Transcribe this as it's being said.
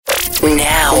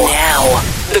Now.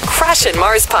 The Crash and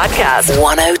Mars Podcast.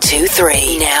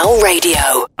 102.3 Now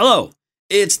Radio. Hello,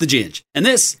 it's the Ginge, and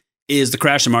this is the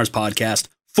Crash and Mars Podcast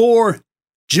for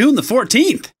June the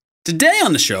 14th. Today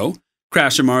on the show,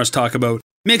 Crash and Mars talk about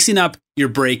mixing up your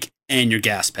brake and your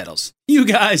gas pedals. You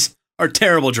guys are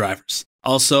terrible drivers.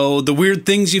 Also, the weird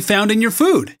things you found in your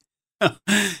food.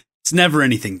 It's never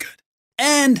anything good.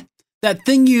 And that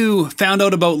thing you found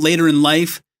out about later in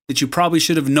life that you probably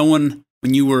should have known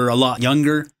when you were a lot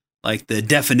younger, like the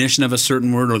definition of a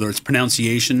certain word or its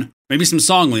pronunciation, maybe some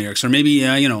song lyrics, or maybe,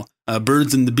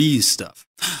 birds and the bees stuff.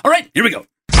 All right, here we go.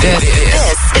 This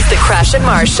is the Crash and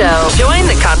Mars Show. Join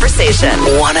the conversation.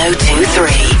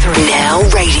 102.3 Now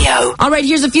Radio. All right,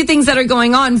 here's a few things that are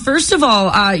going on. First of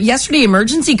all, yesterday,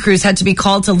 emergency crews had to be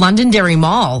called to Londonderry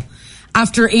Mall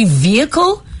after a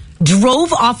vehicle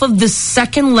drove off of the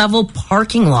second level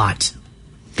parking lot.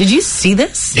 Did you see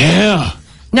this? Yeah.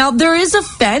 Now, there is a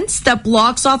fence that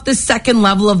blocks off the second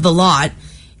level of the lot.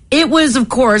 It was, of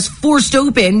course, forced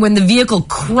open when the vehicle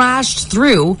crashed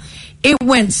through. It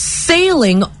went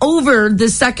sailing over the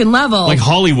second level. Like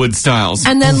Hollywood styles.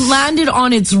 And then landed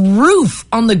on its roof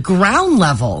on the ground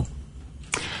level.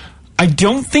 I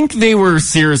don't think they were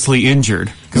seriously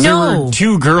injured. No. There were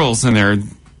two girls in there.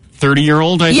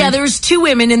 30-year-old, I think? Yeah, there was two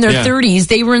women in their 30s.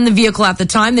 They were in the vehicle at the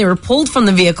time. They were pulled from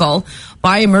the vehicle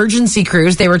by emergency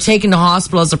crews. They were taken to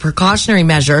hospital as a precautionary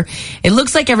measure. It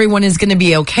looks like everyone is going to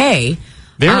be okay.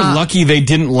 They're lucky they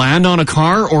didn't land on a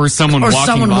car or someone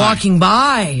walking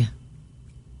by.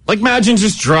 Like, imagine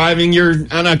just driving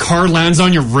and a car lands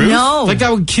on your roof. No. Like, that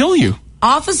would kill you.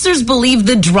 Officers believe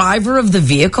the driver of the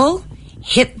vehicle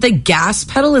hit the gas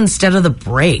pedal instead of the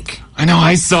brake. I know,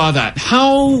 I saw that.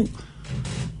 How...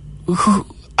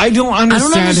 I don't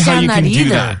understand how you can do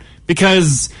that.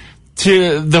 Because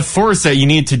to the force that you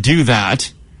need to do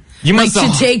that, you must to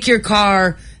take your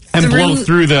car and blow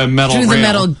through the metal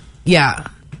rail. Yeah.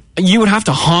 You would have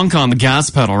to honk on the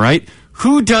gas pedal, right?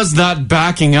 Who does that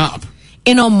backing up?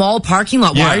 In a mall parking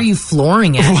lot, why are you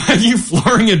flooring it? Why are you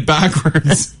flooring it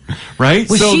backwards? Right?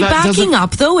 Was she backing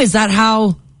up, though? Is that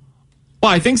how...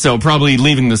 Well, I think so. Probably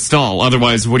leaving the stall.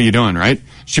 Otherwise, what are you doing, right?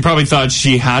 She probably thought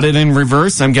she had it in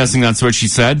reverse. I'm guessing that's what she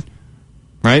said,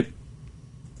 right?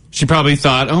 She probably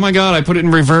thought, oh my God, I put it in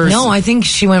reverse. No, I think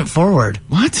she went forward.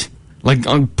 What? Like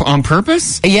on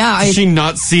purpose? Yeah. Did she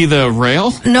not see the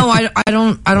rail? No, I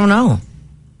don't know.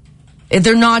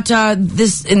 They're not, in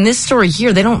this story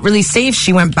here, they don't really say if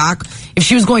she went back, if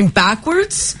she was going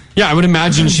backwards. Yeah, I would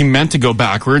imagine she meant to go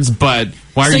backwards, but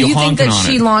why are you honking on it? So you think that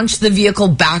she launched the vehicle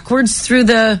backwards through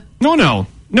the...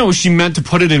 No, she meant to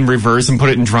put it in reverse and put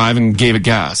it in drive and gave it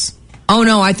gas. Oh,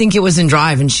 no, I think it was in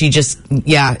drive, and she just...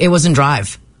 Yeah, it was in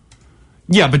drive.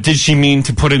 Yeah, but did she mean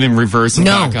to put it in reverse and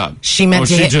back up? She meant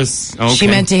to hit... Okay. She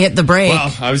meant to hit the brake.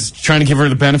 Well, I was trying to give her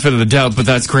the benefit of the doubt, but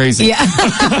that's crazy. Yeah.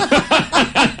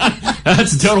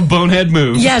 That's a total bonehead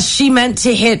move. Yes, she meant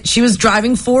to hit... She was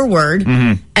driving forward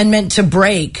and meant to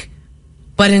brake,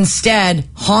 but instead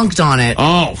honked on it.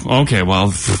 Oh, okay,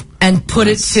 well... And put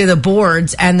it to the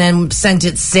boards and then sent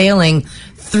it sailing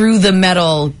through the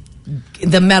metal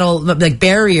like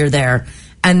barrier there,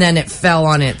 and then it fell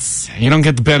on its... You don't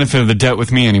get the benefit of the doubt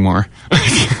with me anymore.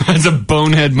 That's a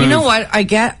bonehead move. You know what? I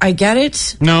get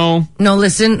it. No,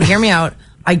 listen, hear me out.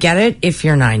 I get it if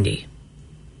you're 90.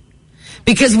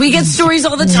 Because we get stories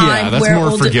all the time that's where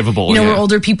more forgivable. Where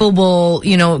older people will,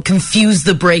 confuse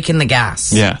the brake and the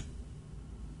gas. Yeah.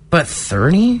 But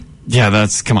 30? Yeah,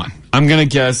 come on. I'm going to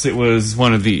guess it was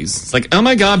one of these. It's like, oh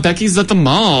my God, Becky's at the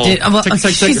mall.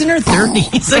 She's in her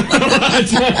 30s.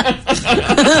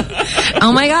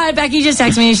 Oh my God, Becky just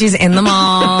texted me. She's in the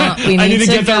mall. I need to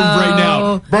get there right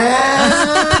now.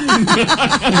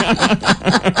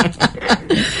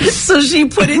 So she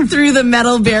put it through the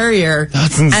metal barrier.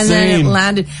 That's insane. And then it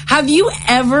landed. Have you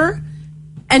ever,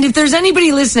 and if there's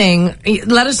anybody listening,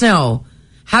 let us know.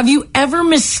 Have you ever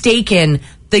mistaken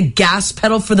the gas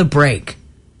pedal for the brake?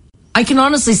 I can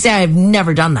honestly say I've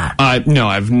never done that. No,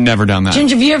 I've never done that.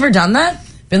 Ginge, have you ever done that?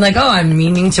 Been like, I'm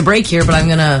meaning to brake here, but I'm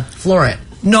going to floor it.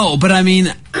 No, but I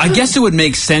mean, I guess it would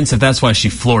make sense if that's why she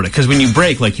floored it. Because when you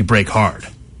brake, you brake hard.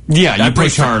 Yeah, you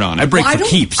brake hard on it. I brake for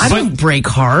keeps. I don't brake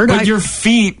hard. But your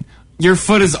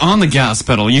foot is on the gas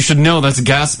pedal. You should know that's a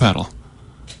gas pedal.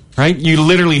 Right? You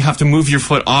literally have to move your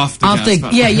foot off the gas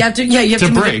pedal. Yeah, you have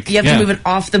to brake. You have to move it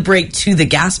off the brake to the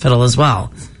gas pedal as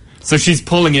well. So she's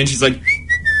pulling in, she's like,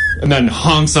 and then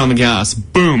honks on the gas.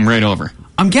 Boom, right over.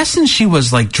 I'm guessing she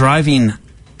was driving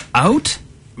out.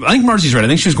 I think Marcy's right. I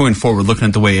think she was going forward looking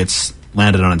at the way it's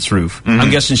landed on its roof. I'm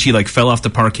guessing she like fell off the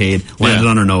parkade, landed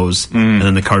on her nose, and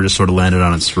then the car just sort of landed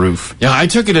on its roof. Yeah, I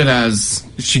took it as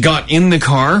she got in the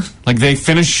car, like they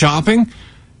finished shopping,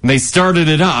 they started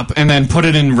it up, and then put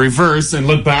it in reverse and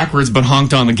looked backwards but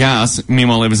honked on the gas.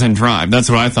 Meanwhile, it was in drive. That's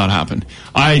what I thought happened.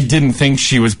 I didn't think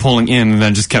she was pulling in and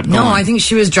then just kept going. No, I think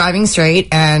she was driving straight,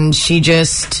 and she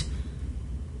just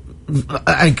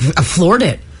floored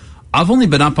it. I've only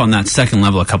been up on that second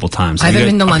level a couple times. I've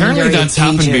been to Londonderry. Apparently that's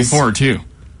happened before, too.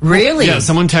 Really? Yeah,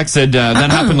 someone texted,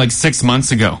 that happened like 6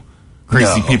 months ago.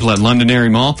 Crazy people at Londonderry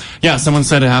Mall. Yeah, someone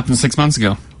said it happened 6 months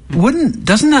ago.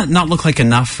 Doesn't that not look like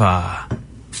enough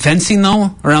fencing,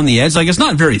 though, around the edge? Like, it's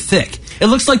not very thick. It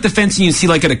looks like the fencing you see,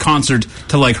 like, at a concert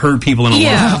to, like, herd people in a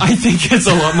Yeah. lot. I think it's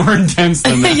a lot more intense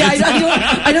than that.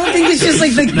 Yeah, I don't think it's just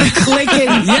like the click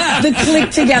and the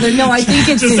click together. No, I think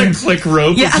it's just a click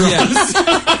rope across.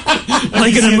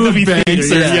 Like in a movie theater.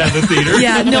 The theater.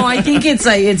 Yeah, no, I think it's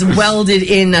welded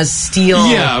in a steel.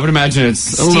 Yeah, I would imagine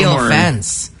it's a little steel more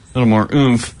fence. A little more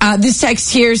oomph. This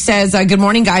text here says, good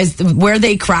morning, guys. Where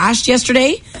they crashed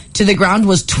yesterday to the ground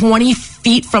was 20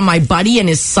 feet from my buddy and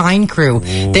his sign crew.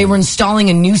 Ooh. They were installing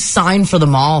a new sign for the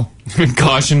mall.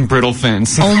 Caution, brittle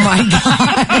fence. Oh, my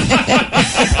God.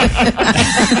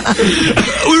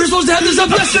 We were supposed to have this up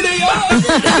yesterday.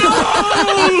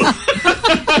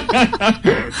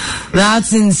 No!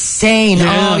 That's insane.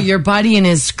 Yeah. Oh, your buddy and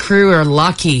his crew are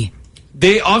lucky.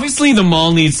 The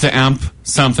mall needs to amp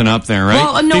something up there, right?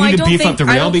 Well, no, they need I to don't beef think, up the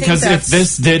rail because if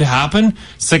this did happen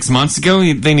 6 months ago,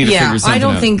 they need to figure something out. I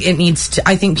don't think it needs to.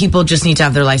 I think people just need to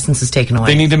have their licenses taken away.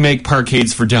 They need to make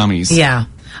parkades for dummies. Yeah.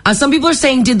 Some people are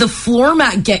saying, did the floor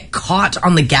mat get caught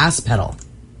on the gas pedal?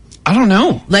 I don't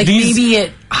know. Like maybe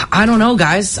it. I don't know,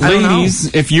 guys. I don't know.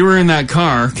 Ladies, if you were in that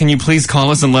car, can you please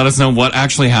call us and let us know what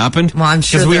actually happened? Well, I'm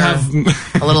sure they're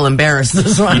a little embarrassed.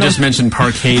 This one. You just mentioned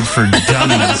parkade for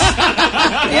dummies.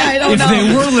 Yeah, I don't know. If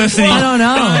they were listening, I don't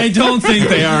know. I don't think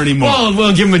they are anymore. Well,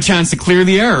 we'll give them a chance to clear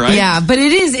the air, right? Yeah, but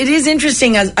it is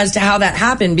interesting as to how that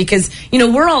happened because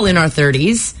we're all in our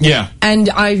 30s. Yeah, and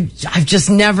I've just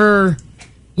never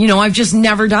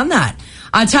done that.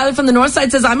 Tyler from the north side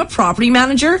says, I'm a property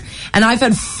manager, and I've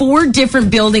had 4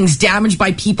 different buildings damaged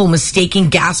by people mistaking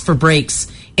gas for brakes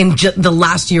in the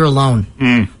last year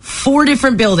alone. 4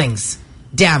 different buildings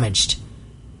damaged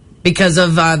because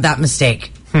of that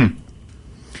mistake.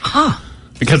 Huh.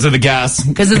 Because of the gas.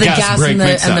 Because of the gas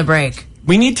and the brake.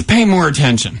 We need to pay more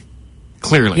attention.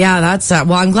 Clearly. Yeah, that's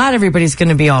well, I'm glad everybody's going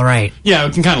to be all right. Yeah,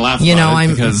 we can kind of laugh about it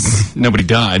because nobody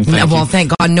died.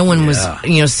 Thank God no one was,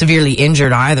 severely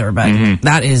injured either, but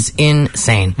that is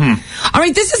insane. All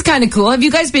right, this is kind of cool. Have you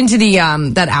guys been to the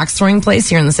that axe throwing place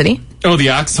here in the city? Oh, the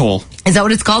axe hole. Is that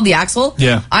what it's called? The axe hole?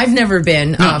 Yeah. I've never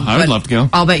been. No, I would love to go.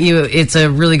 I'll bet you it's a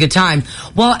really good time.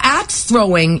 Well, axe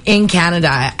throwing in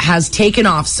Canada has taken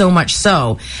off so much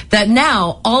so that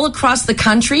now all across the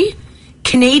country,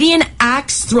 Canadian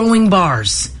axe throwing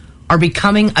bars are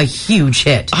becoming a huge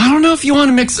hit. I don't know if you want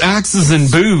to mix axes and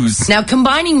booze. Now,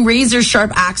 combining razor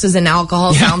sharp axes and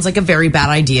alcohol sounds like a very bad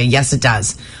idea. Yes, it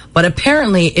does. But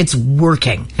apparently it's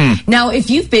working. Now, if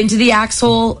you've been to the axe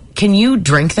hole, can you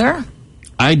drink there?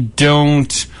 I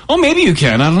don't. Oh, maybe you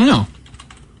can. I don't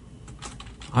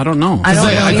know.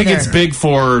 I think it's big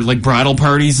for like bridal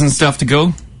parties and stuff to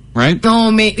go. Right?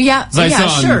 Oh, maybe, yeah,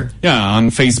 sure. On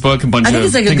Facebook, a bunch of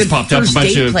it's like things a good popped up. A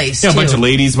bunch of place, a bunch of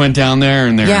ladies went down there,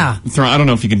 and they're I don't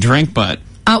know if you can drink, but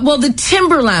well, the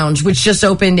Timber Lounge, which just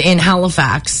opened in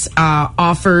Halifax,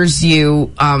 offers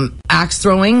you axe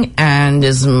throwing and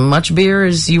as much beer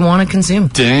as you want to consume.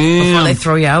 Damn! Before they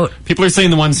throw you out. People are saying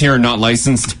the ones here are not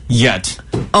licensed yet.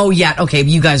 Oh, yeah. Okay,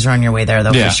 you guys are on your way there,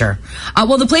 though, for sure.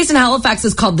 Well, the place in Halifax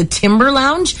is called the Timber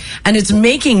Lounge, and it's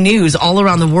making news all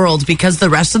around the world because the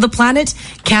rest of the planet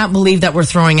can't believe that we're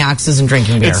throwing axes and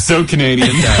drinking beer. It's so Canadian.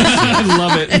 I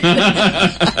love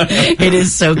it. It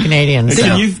is so Canadian.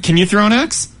 Can you throw an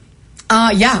axe?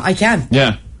 Yeah, I can.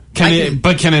 Yeah.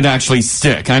 But can it actually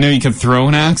stick? I know you can throw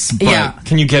an axe, but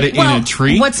can you get it in a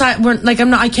tree?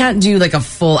 I can't do like a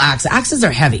full axe. Axes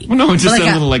are heavy. Well, no, just a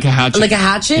little like a hatchet. Like a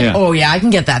hatchet? Yeah. Oh yeah, I can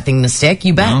get that thing to stick.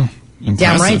 You bet. Wow,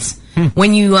 damn right.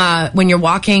 When you're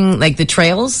walking like the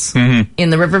trails in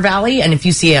the river valley, and if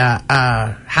you see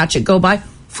a hatchet go by,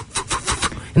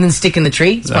 and then stick in the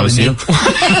tree, it's probably me.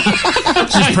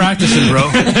 Just practicing, bro.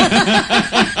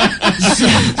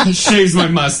 Shaves my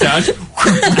mustache.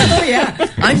 Oh, yeah.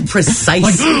 I'm precise.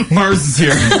 Like, Mars is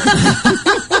here.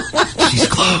 She's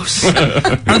close.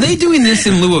 Are they doing this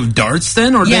in lieu of darts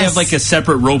then, or do they have like a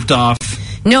separate roped off?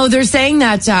 No, they're saying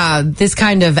that this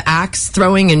kind of axe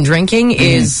throwing and drinking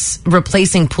is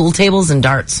replacing pool tables and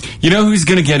darts. You know who's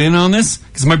going to get in on this?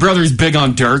 Because my brother's big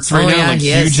on darts right now, yeah, like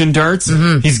he huge is. in darts.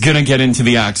 He's going to get into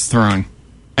the axe throwing.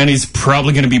 And he's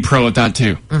probably going to be pro at that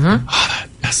too. Oh,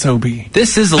 that SOB.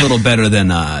 This is a little better than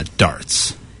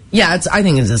darts. Yeah, I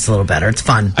think it's just a little better. It's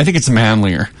fun. I think it's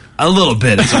manlier. A little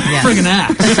bit. It's a friggin'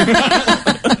 axe.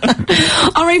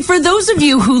 All right, for those of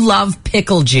you who love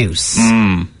pickle juice,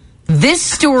 this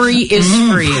story is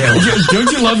for you.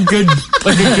 Don't you love a good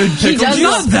pickle does juice?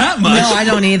 Not that much. No, I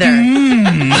don't either.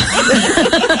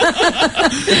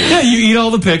 Yeah, you eat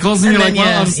all the pickles and you're then like,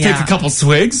 well, I'll just take a couple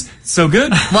swigs. So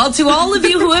good. Well, to all of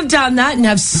you who have done that and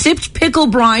have sipped pickle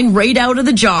brine right out of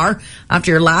the jar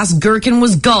after your last gherkin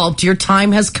was gulped, your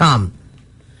time has come.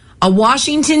 A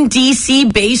Washington, D.C.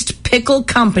 based pickle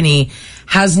company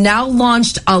has now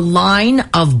launched a line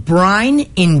of brine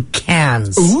in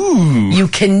cans. Ooh. You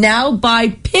can now buy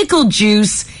pickle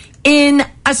juice in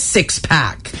a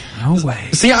 6-pack. No way.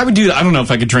 See, I would do that. I don't know if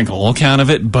I could drink a whole can of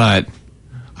it, but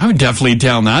I would definitely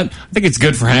down that. I think it's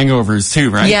good for hangovers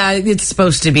too, right? Yeah, it's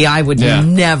supposed to be. I would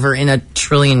never in a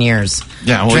trillion years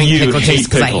drink you pickle hate juice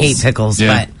because I hate pickles.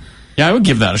 Yeah. But yeah, I would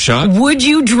give that a shot. would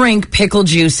you drink pickle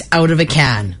juice out of a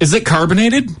can? Is it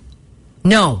carbonated?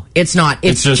 No, it's not.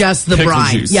 It's just the pickle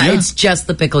brine. juice, Yeah, yeah. it's just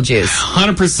the pickle juice.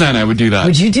 100% I would do that.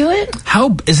 Would you do it?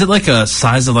 How is it like a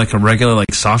size of like a regular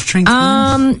like soft drink?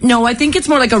 No, I think it's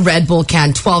more like a Red Bull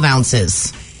can, 12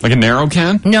 ounces. Like a narrow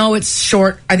can? No, it's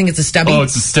short. I think it's a stubby. Oh,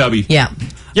 it's a stubby. Yeah.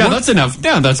 Yeah, that's enough.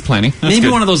 Yeah, that's plenty. That's Maybe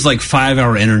good. one of those like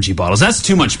 5-hour energy bottles. That's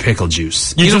too much pickle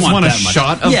juice. You don't just want a that much.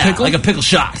 shot of pickle? like a pickle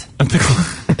shot. A pickle.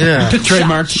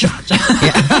 Trademark shot.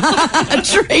 A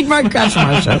trademark Crash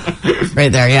Marshall.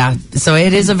 Right there, yeah. So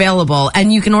it is available,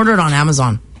 and you can order it on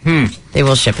Amazon. They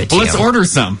will ship it to Well, you. let's order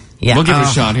some. Yeah. We'll give it a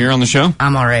Oh. shot here on the show.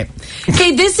 I'm all right.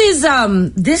 Okay,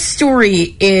 this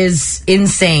story is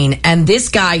insane, and this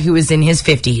guy who is in his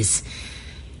 50s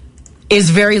is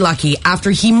very lucky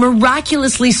after he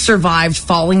miraculously survived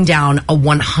falling down a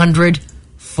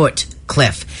 100-foot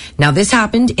cliff. Now, this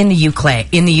happened in the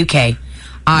UK.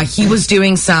 He was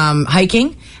doing some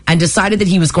hiking and decided that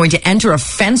he was going to enter a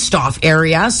fenced-off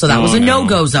area, so that was a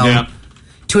no-go zone, Yeah.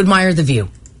 to admire the view.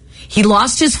 He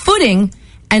lost his footing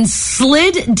and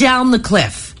slid down the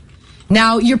cliff.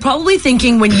 Now, you're probably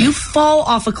thinking when you fall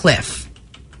off a cliff,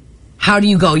 how do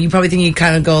you go? You probably think you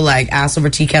kind of go like ass over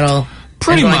tea kettle.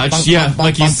 Pretty and go much, bunk, yeah. bunk,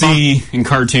 Like you bunk, bunk, see in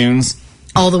cartoons.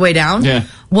 all the way down. Yeah.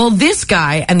 Well, this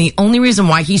guy, and the only reason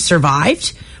why he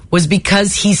survived was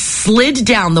because he slid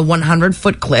down the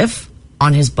 100-foot cliff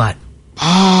on his butt.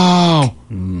 Oh.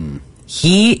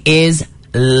 He is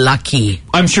lucky.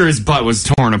 I'm sure his butt was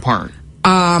torn apart.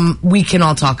 We can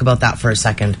all talk about that for a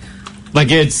second.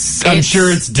 Like I'm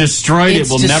sure it's destroyed. It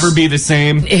will never be the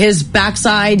same. His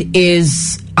backside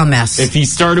is a mess. If he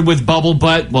started with bubble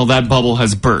butt, well, that bubble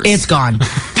has burst. It's gone.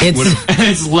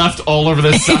 It's left all over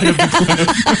the side of the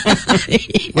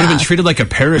cliff. Would have been treated like a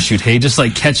parachute, hey? Just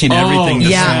like catching everything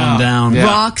that's yeah. falling down. Yeah.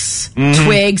 Rocks,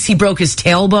 twigs. He broke his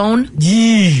tailbone.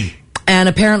 Yee. And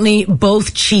apparently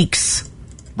both cheeks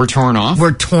We're torn off.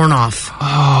 were torn off.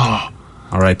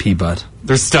 R.I.P. Bud.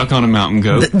 They're stuck on a mountain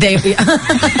goat. They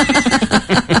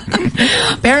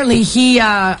apparently he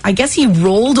I guess he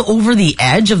rolled over the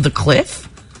edge of the cliff.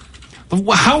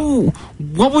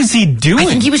 What was he doing? I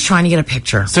think he was trying to get a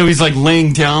picture. So he's like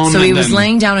laying down. So he and was then-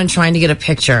 laying down and trying to get a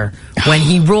picture when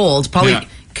he rolled, probably Yeah.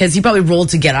 because he probably rolled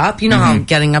to get up. You know how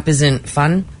getting up isn't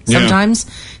fun sometimes?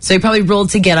 So he probably rolled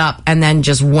to get up and then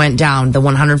just went down the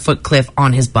 100-foot cliff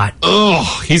on his butt.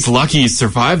 Oh, he's lucky he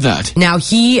survived that. Now,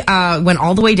 he went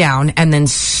all the way down and then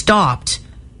stopped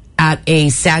at a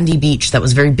sandy beach that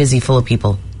was very busy, full of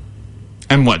people.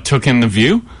 And what, took in the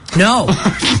view? No.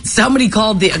 Someone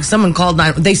called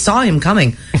 911. They saw him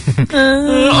coming.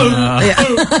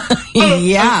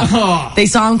 Yeah. They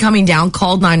saw him coming down,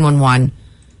 called 911.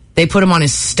 They put him on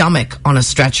his stomach on a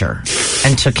stretcher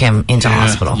and took him into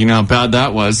hospital You know how bad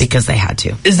that was. because they had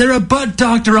to. Is there a butt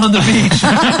doctor on the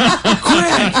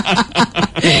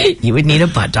beach? You would need a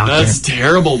butt doctor. That's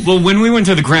terrible. Well, when we went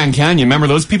to the Grand Canyon, remember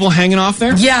those people hanging off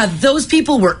there? Yeah, those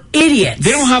people were idiots.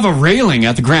 They don't have a railing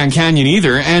at the Grand Canyon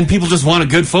either, and people just want a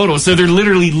good photo, so they're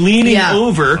literally leaning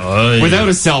over without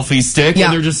a selfie stick, Yeah.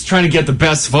 and they're just trying to get the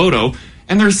best photo.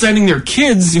 And they're sending their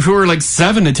kids who are like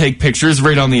 7 to take pictures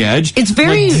right on the edge. It's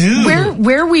very Like, dude.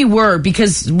 where we were,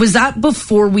 because was that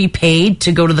before we paid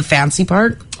to go to the fancy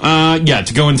part?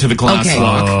 To go into the glass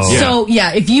walk. Oh.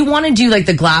 Yeah. So, if you want to do like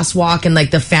the glass walk and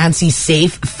like the fancy,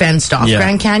 safe, fenced off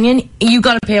Grand Canyon, you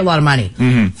got to pay a lot of money.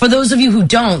 Mm-hmm. For those of you who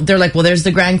don't, they're like, well, there's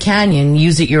the Grand Canyon,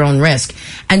 use at your own risk.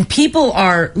 And people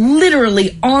are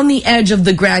literally on the edge of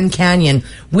the Grand Canyon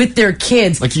with their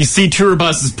kids. Like you see tour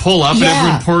buses pull up and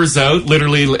everyone pours out,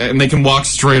 literally, and they can walk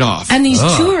straight off. And these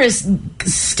tourists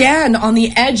stand on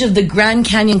the edge of the Grand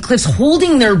Canyon cliffs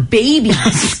holding their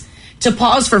babies. To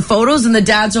pause for photos, and the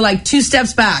dads are like 2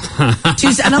 steps back. And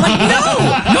I'm like,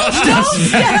 no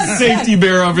steps. Safety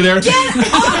bear over there. Get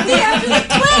off the edge of the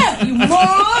cliff, you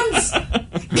morons!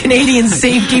 Canadian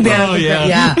safety bear. Oh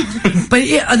yeah. But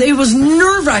it was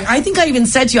nerve-wracking. I think I even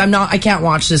said to you, I can't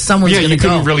watch this. Someone's going to go. You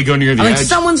couldn't really go near the edge.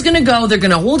 Someone's going to go. They're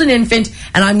going to hold an infant,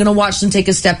 and I'm going to watch them take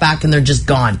a step back, and they're just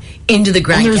gone into the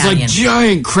Grand Canyon. There's like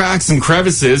giant cracks and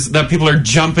crevices that people are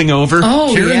jumping over,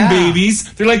 carrying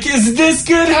babies. They're like, "Is this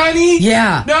good, honey?"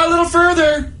 Yeah. No, a little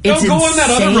further. Don't go on that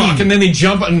other rock. And then they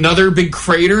jump another big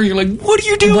crater. You're like, what are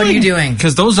you doing? What are you doing?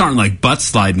 Because those aren't like butt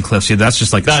sliding cliffs. That's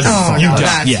just like...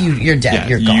 you're dead.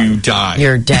 You're gone. You die.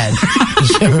 You're dead.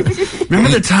 Remember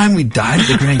the time we died at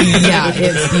the Grand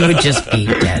Canyon? You would just be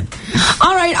dead.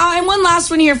 All right, and one last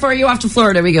one here for you. Off to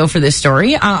Florida we go for this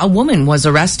story. A woman was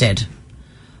arrested.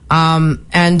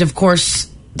 And, of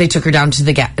course, they took her down to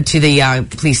the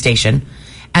police station.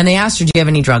 And they asked her, do you have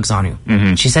any drugs on you?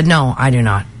 Mm-hmm. She said, no, I do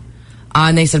not.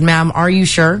 And they said, ma'am, are you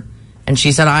sure? And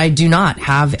she said, I do not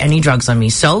have any drugs on me.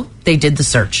 So they did the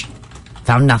search.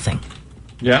 Found nothing.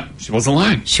 Yeah, she wasn't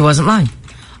lying. She wasn't lying.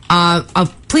 A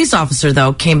police officer,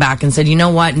 though, came back and said, you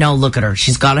know what? No, look at her.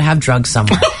 She's got to have drugs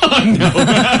somewhere.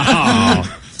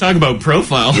 Talk about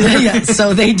profile.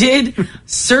 So they did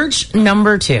search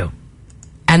number 2.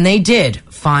 And they did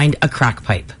find a crack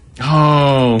pipe.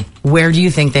 Oh. Where do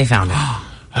you think they found it?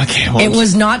 Okay, well, it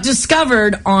was not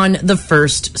discovered on the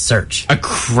first search. A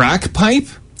crack pipe?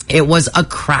 It was a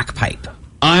crack pipe.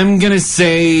 I'm going to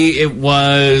say it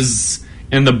was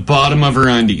in the bottom of her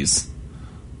undies.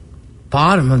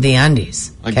 Bottom of the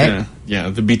undies. Like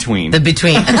the between. The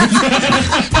between.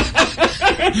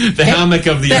 The hammock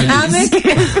of the undies.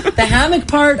 The hammock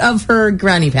part of her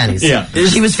granny panties. Yeah.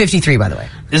 She was 53, by the way.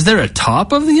 Is there a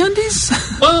top of the undies?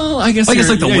 Well, I guess like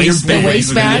the waistband. The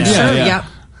waistband, sure.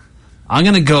 I'm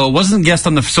going to go, wasn't guessed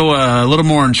on a little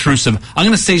more intrusive. I'm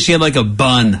going to say she had like a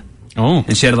bun. Oh.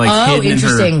 And she had like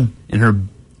hidden in her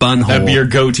bun hole. That'd be your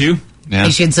go-to? Yeah.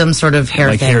 She had some sort of hair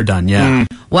like thing. Hair done, yeah.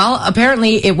 Well,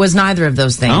 apparently it was neither of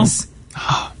those things.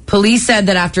 Oh. Police said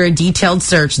that after a detailed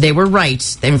search, they were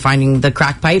right in finding the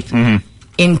crack pipe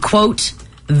in, quote,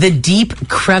 the deep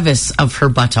crevice of her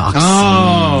buttocks.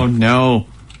 Oh, no.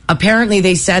 Apparently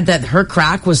they said that her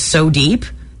crack was so deep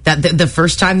that the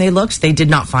first time they looked, they did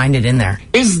not find it in there.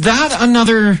 Is that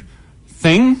another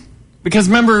thing? Because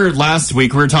remember last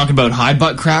week we were talking about high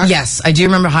butt crack? Yes, I do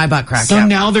remember high butt crack. So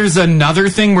now there's another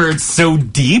thing where it's so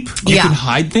deep you can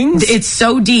hide things? It's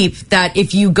so deep that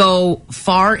if you go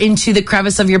far into the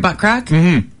crevice of your butt crack,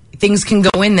 things can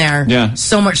go in there. Yeah.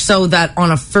 So much so that on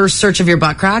a first search of your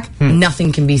butt crack,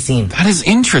 nothing can be seen. That is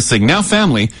interesting. Now,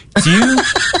 family, do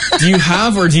you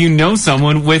have or do you know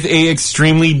someone with a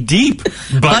extremely deep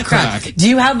butt crack? Do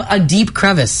you have a deep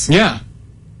crevice? Yeah.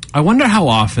 I wonder how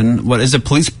often, what is a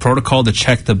police protocol to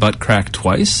check the butt crack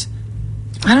twice?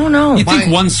 I don't know. You'd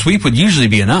think one sweep would usually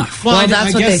be enough. Well,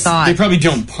 that's what they thought. They probably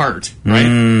don't part,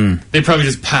 right? They probably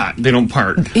just pat. They don't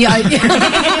part. Yeah.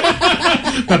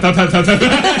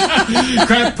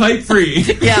 Crack pipe free.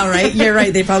 Yeah, right. You're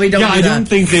right. They probably don't do that. I don't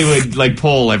think they would, like,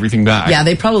 pull everything back. Yeah,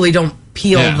 they probably don't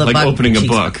peel the like butt opening cheeks. a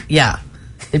book. Yeah.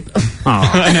 A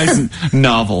nice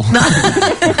novel.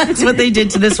 That's what they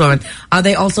did to this woman.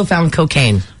 They also found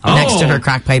cocaine next to her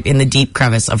crack pipe in the deep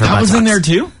crevice of her buttocks. That was in there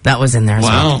too? That was in there as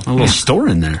well. Wow, a little store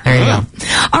in there. There you go.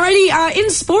 Alrighty, in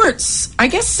sports, I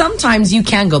guess sometimes you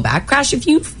can go back. Crash, if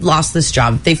you lost this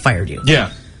job, they fired you.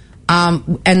 Yeah.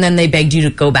 And then they begged you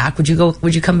to go back. Would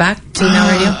you come back to Now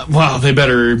Radio? Well, they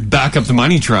better back up the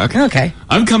money truck. Okay.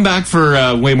 I'd come back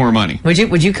for way more money.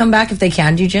 Would you come back if they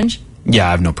canned you, Ginge? Yeah,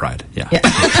 I have no pride. Yeah.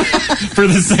 For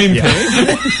the same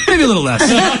pay? Maybe a little less.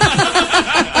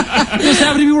 Just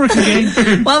happen to be working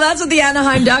again. Well, that's what the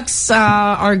Anaheim Ducks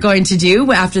are going to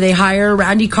do after they hire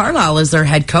Randy Carlyle as their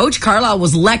head coach. Carlyle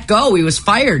was let go. He was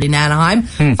fired in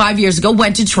Anaheim 5 years ago,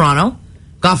 went to Toronto,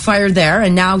 got fired there,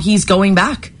 and now he's going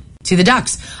back to the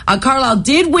Ducks. Carlyle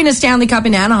did win a Stanley Cup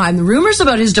in Anaheim. The rumors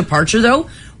about his departure,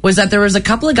 though, was that there was a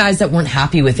couple of guys that weren't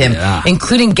happy with him,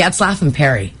 including Getzlaf and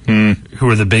Perry. Who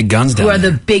are the big guns down there? Who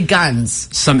are the big guns.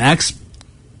 Some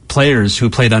players who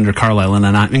played under Carlisle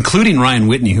and including Ryan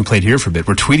Whitney, who played here for a bit,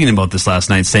 were tweeting about this last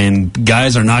night, saying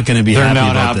guys are not going to be They're happy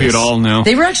not about happy this. at all, no.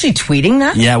 They were actually tweeting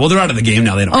that? Yeah, well, they're out of the game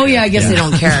now. They don't care. Yeah, I guess they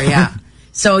don't care, yeah.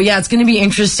 So, yeah, it's going to be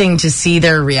interesting to see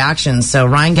their reactions. So,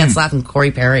 Ryan Getzlaff and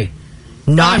Corey Perry,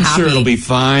 not I'm happy. sure it'll be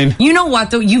fine. You know what,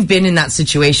 though? You've been in that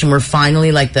situation where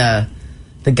finally, like, the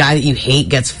guy that you hate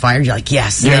gets fired. You're like,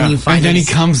 yes. And then you find and then he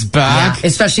comes back. Yeah,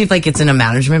 especially if, like, it's in a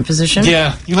management position.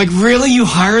 Yeah. You're like, really? You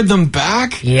hired them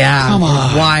back? Yeah. Come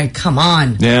on. Why? Come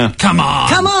on. Yeah. Come on.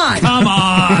 Come on. Come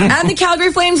on. And the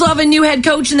Calgary Flames will have a new head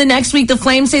coach in the next week. The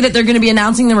Flames say that they're going to be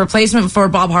announcing the replacement for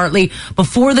Bob Hartley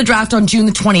before the draft on June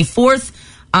the 24th.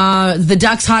 The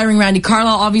Ducks hiring Randy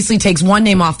Carlisle obviously takes one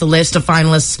name off the list of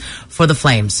finalists for the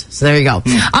Flames. So there you go.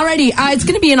 Alrighty, it's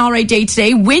going to be an alright day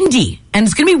today. Windy. And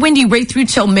it's going to be windy right through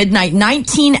till midnight.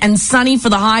 19 and sunny for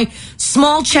the high.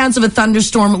 Small chance of a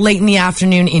thunderstorm late in the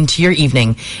afternoon into your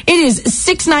evening. It is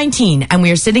 6:19 and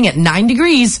we are sitting at 9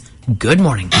 degrees. Good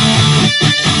morning.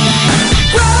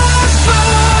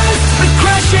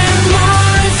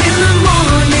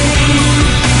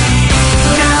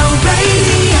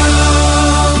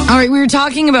 All right, we were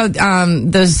talking about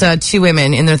those two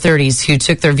women in their 30s who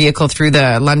took their vehicle through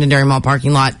the Londonderry Mall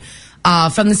parking lot.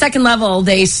 From the second level,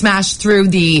 they smashed through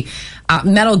the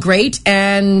metal grate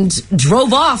and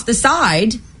drove off the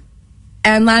side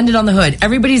and landed on the hood.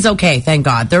 Everybody's okay, thank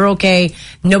God. They're okay.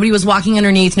 Nobody was walking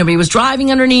underneath. Nobody was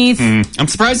driving underneath. I'm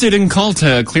surprised they didn't call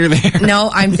to clear the air. No,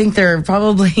 I think they're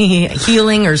probably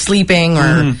healing or sleeping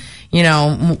or... you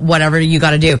know, whatever you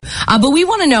got to do. But we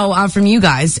want to know from you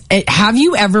guys, have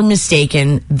you ever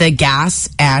mistaken the gas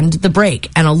and the brake?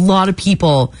 And a lot of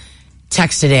people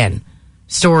texted in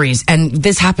stories, and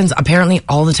this happens apparently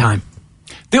all the time.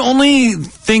 The only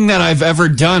thing that I've ever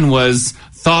done was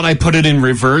thought I put it in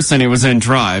reverse and it was in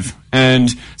drive and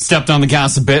stepped on the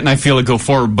gas a bit and I feel it go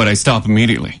forward, but I stop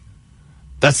immediately.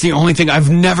 That's the only thing. I've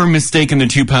never mistaken the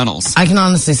two pedals. I can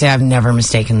honestly say I've never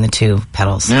mistaken the two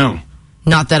pedals. No.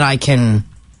 Not that I can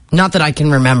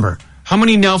remember. How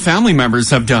many Nell family members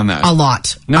have done that? A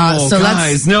lot. No,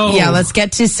 guys, no. Yeah, let's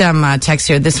get to some text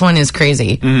here. This one is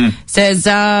crazy. Says,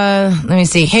 let me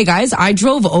see. Hey, guys, I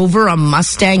drove over a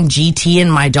Mustang GT in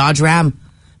my Dodge Ram,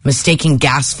 mistaking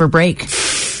gas for brake.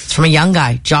 It's from a young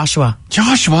guy, Joshua.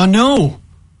 Joshua, no.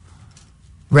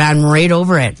 Ran right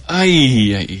over it.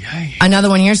 Aye. Another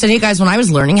one here said, hey, guys, when I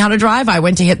was learning how to drive, I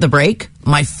went to hit the brake.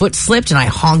 My foot slipped and I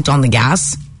honked on the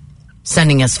gas,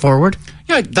 sending us forward.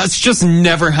 Yeah, that's just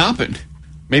never happened.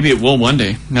 Maybe it will one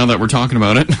day, now that we're talking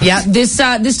about it. Yeah, this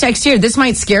text here, this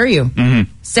might scare you.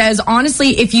 Says,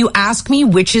 honestly, if you ask me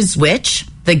which is which,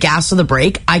 the gas or the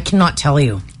brake, I cannot tell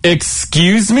you.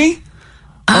 Excuse me?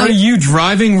 Are you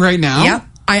driving right now? Yep.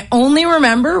 I only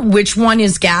remember which one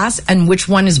is gas and which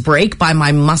one is brake by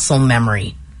my muscle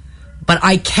memory. But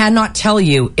I cannot tell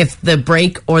you if the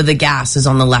brake or the gas is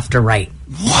on the left or right.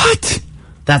 What?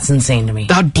 That's insane to me.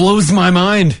 That blows my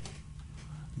mind.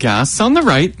 Gas on the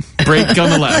right, brake on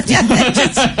the left.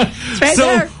 It's right so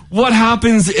there. what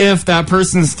happens if that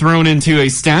person's thrown into a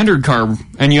standard car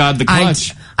and you add the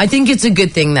clutch? I think it's a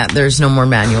good thing that there's no more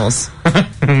manuals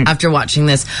after watching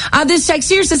this. This text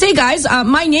here says, hey guys,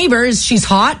 my neighbor, she's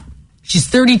hot. She's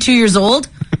 32 years old.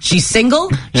 She's single.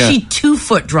 Yeah. She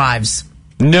 2-foot drives.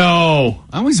 No.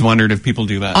 I always wondered if people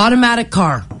do that. Automatic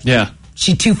car. Yeah.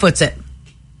 She 2-foots it.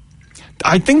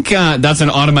 I think that's an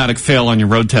automatic fail on your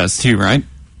road test too, right?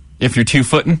 If you're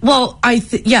 2-footing. Well,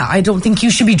 I don't think you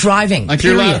should be driving. Like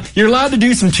you're allowed to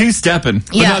do some 2-stepping,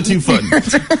 but not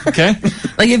 2-footing. Okay?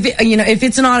 Like if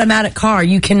it's an automatic car,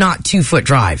 you cannot 2-foot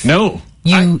drive. No.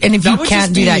 And if you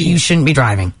can't do that, you shouldn't be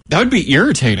driving. That would be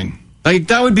irritating. Like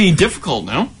that would be difficult,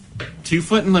 no?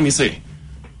 2-footing, let me see.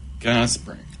 Gas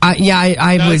brake. I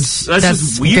would. That's That's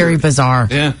just weird. very bizarre.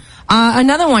 Yeah.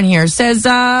 Another one here says,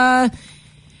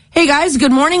 hey guys,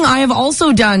 good morning. I have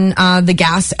also done the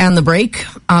gas and the brake,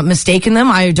 mistaken them.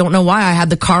 I don't know why. I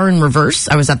had the car in reverse.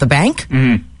 I was at the bank,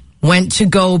 went to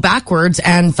go backwards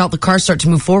and felt the car start to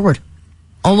move forward.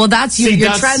 Oh, well,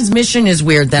 your transmission is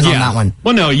weird then on that one.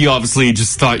 Well, no, you obviously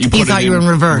just thought you were in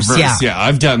reverse. Yeah,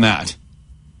 I've done that.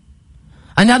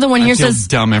 Another one here I feel says,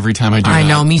 dumb every time I do that. I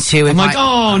know, me too. I'm like,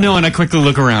 oh no, and I quickly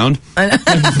look around.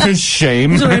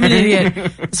 Shame. So I'm an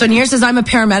idiot. So here says, I'm a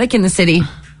paramedic in the city.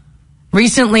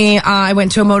 Recently, I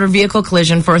went to a motor vehicle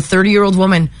collision for a 30-year-old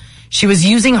woman. She was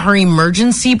using her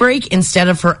emergency brake instead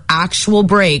of her actual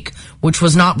brake, which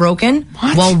was not broken,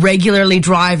 while regularly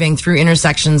driving through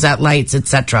intersections at lights,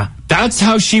 etc. That's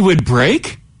how she would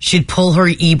brake? She'd pull her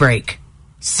e-brake.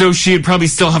 So she'd probably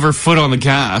still have her foot on the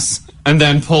gas and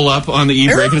then pull up on the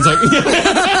e-brake and it's like...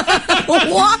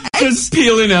 What? Just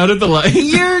peeling out at the light.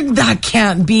 That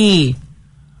can't be.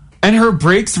 And her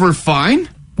brakes were fine?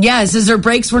 Yeah, it says her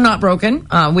brakes were not broken.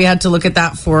 We had to look at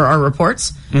that for our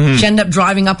reports. Mm-hmm. She ended up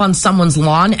driving up on someone's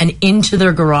lawn and into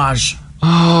their garage.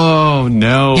 Oh,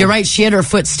 no. You're right. She had her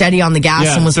foot steady on the gas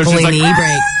Yeah, and was so she's pulling like, the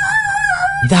e-brake.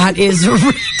 That is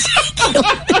ridiculous.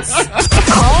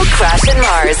 Call Crash and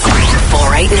Mars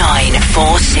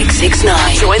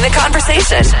 489-4669. Join the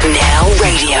conversation. Now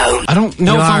radio. I don't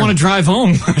know if I want to drive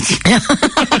home.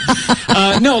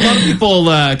 No, a lot of people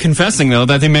confessing, though,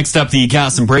 that they mixed up the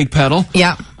gas and brake pedal.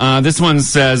 Yeah. This one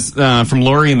says, from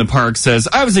Lori in the Park, says,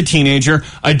 I was a teenager.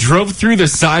 I drove through the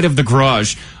side of the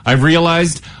garage. I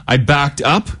realized I backed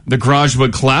up. The garage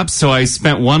would collapse, so I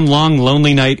spent one long,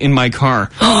 lonely night in my car.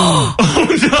 Oh, no.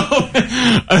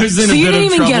 I was in a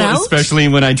bit of trouble, especially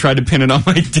when I tried to pin it on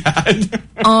my dad.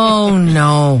 Oh,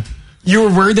 no. You were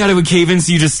worried that it would cave in,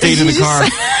 so you just stayed in the car.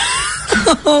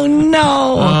 Oh,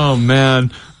 no. Oh,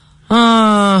 man.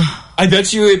 I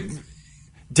bet you it...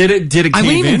 Did it cave in? I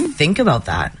wouldn't even think about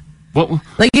that. What?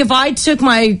 Like, if I took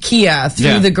my Kia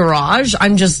through the garage,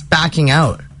 I'm just backing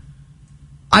out.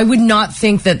 I would not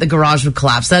think that the garage would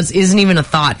collapse. That isn't even a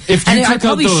thought. I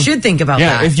probably should think about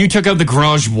that. Yeah, if you took out the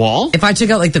garage wall. If I took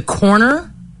out, like, the corner...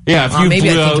 Yeah, if you maybe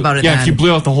blew I'd think out, about it yeah, then. if you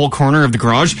blew out the whole corner of the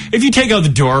garage. If you take out the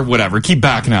door, whatever, keep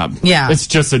backing up. Yeah. It's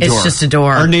just a door. It's just a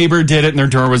door. Our neighbor did it, and their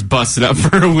door was busted up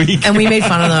for a week. And we made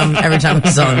fun of them every time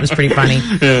we saw them. It was pretty funny.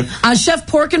 Yeah. Chef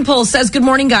Pork and Pull says, good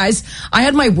morning, guys. I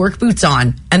had my work boots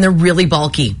on, and they're really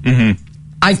bulky. Mm-hmm.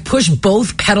 I've pushed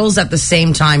both pedals at the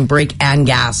same time, brake and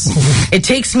gas. It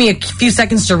takes me a few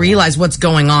seconds to realize what's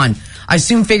going on. I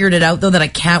soon figured it out, though, that I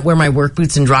can't wear my work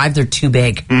boots and drive. They're too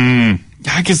big.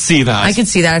 I could see that. I could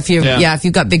see that if if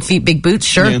you've got big feet, big boots,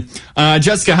 sure. Yeah.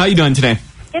 Jessica, how you doing today?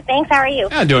 Good, thanks. How are you?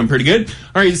 Yeah, doing pretty good.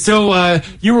 All right, so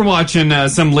you were watching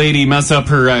some lady mess up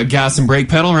her gas and brake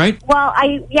pedal, right? Well,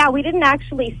 we didn't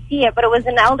actually see it, but it was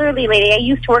an elderly lady. I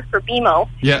used to work for BMO.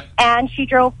 Yeah. And she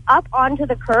drove up onto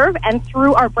the curb and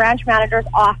through our branch manager's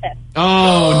office.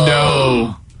 Oh,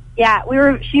 no. Yeah,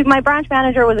 my branch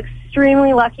manager was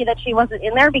extremely lucky that she wasn't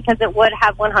in there because it would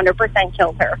have 100%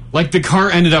 killed her. Like the car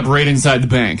ended up right inside the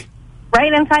bank?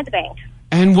 Right inside the bank.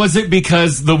 And was it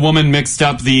because the woman mixed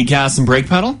up the gas and brake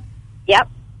pedal? Yep.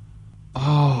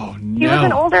 Oh, no. She was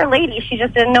an older lady. She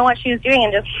just didn't know what she was doing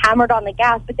and just hammered on the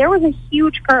gas. But there was a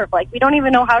huge curve. Like, we don't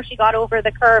even know how she got over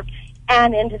the curve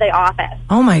and into the office.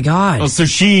 Oh, my God. Oh, so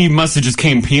she must have just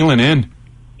came peeling in.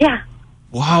 Yeah.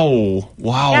 Wow.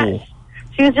 Yeah.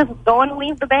 She was just going to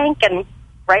leave the bank, and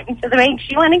right into the bank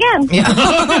she went again. Yeah.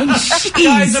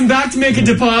 Guys, I'm back to make a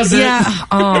deposit. Yeah.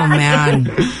 Oh,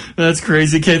 man. That's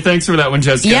crazy. Okay, thanks for that one,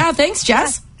 Jessica. Yeah, thanks,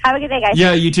 Jess. Have a good day, guys.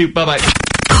 Yeah, you too. Bye-bye.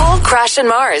 Call Crash and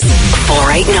Mars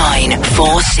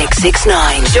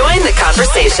 489-4669. Join the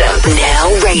conversation. Now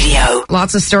radio.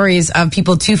 Lots of stories of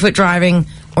people 2-foot driving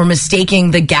or mistaking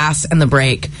the gas and the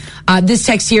brake. This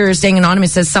text here, staying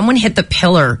anonymous, says someone hit the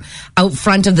pillar out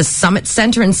front of the Summit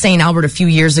Center in St. Albert a few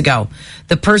years ago.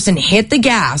 The person hit the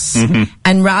gas,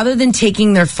 and rather than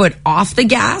taking their foot off the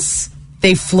gas,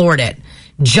 they floored it,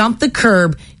 jumped the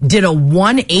curb, did a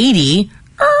 180,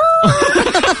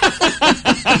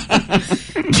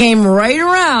 came right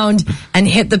around and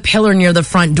hit the pillar near the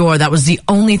front door. That was the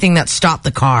only thing that stopped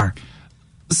the car.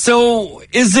 So,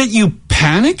 is it you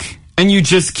panic and you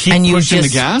just keep pushing the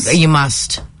gas? You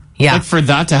must. Yeah. Like, for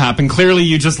that to happen, clearly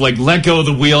you just, like, let go of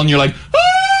the wheel and you're like,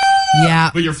 ah! Yeah.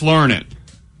 But you're flooring it.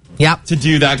 Yep. To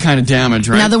do that kind of damage,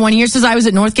 right? Another one here says, I was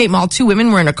at Northgate Mall. 2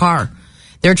 women were in a car.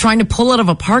 They were trying to pull out of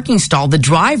a parking stall. The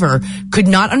driver could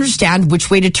not understand which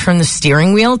way to turn the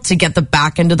steering wheel to get the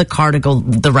back end of the car to go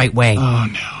the right way. Oh,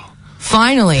 no.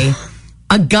 Finally,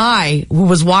 a guy who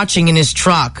was watching in his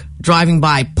truck, driving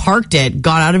by, parked it,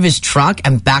 got out of his truck,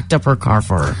 and backed up her car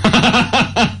for her.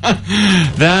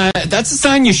 That's a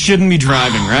sign you shouldn't be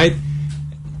driving, right?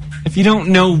 If you don't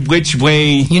know which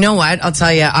way... You know what? I'll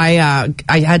tell you, I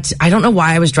don't know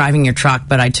why I was driving your truck,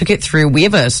 but I took it through. We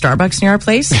have a Starbucks near our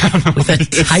place with a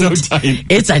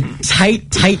it's a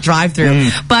tight drive-through.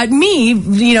 But me,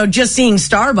 just seeing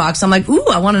Starbucks, I'm like, ooh,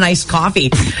 I want an iced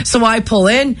coffee. So I pull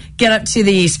in, get up to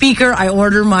the speaker, I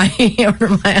order my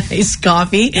iced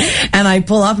coffee, and I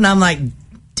pull up and I'm like,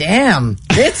 damn,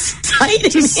 it's tight.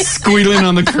 Just squealing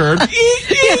on the curb.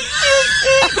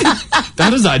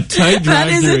 That is a tight drive. That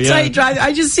is a tight drive.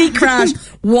 I just see Crash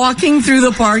walking through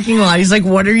the parking lot. He's like,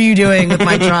 what are you doing with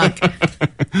my truck?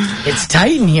 It's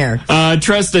tight in here.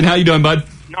 Tristan, how you doing, bud?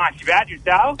 Not too bad.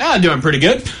 Yourself? Doing pretty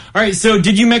good. All right, so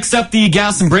did you mix up the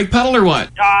gas and brake pedal or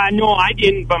what? No, I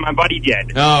didn't, but my buddy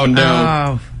did. Oh,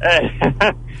 no.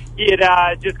 He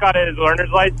had just got his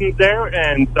learner's license there,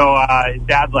 and so his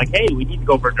dad's like, hey, we need to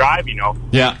go for a drive,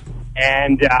 Yeah.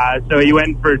 And so he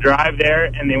went for a drive there,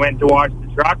 and they went to wash the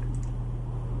truck.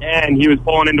 And he was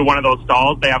pulling into one of those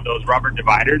stalls. They have those rubber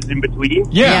dividers in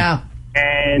between. Yeah.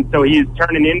 And so he's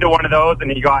turning into one of those,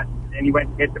 and he went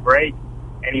to hit the brake.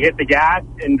 And he hit the gas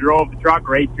and drove the truck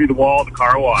right through the wall of the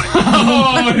car wash.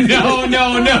 Oh,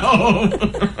 no.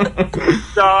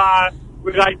 So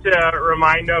we like to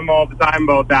remind him all the time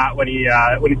about that when he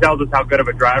tells us how good of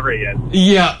a driver he is.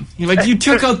 Yeah. You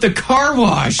took out the car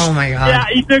wash. Oh, my God. Yeah,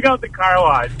 he took out the car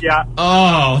wash, yeah.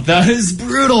 Oh, that is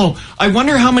brutal. I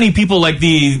wonder how many people, like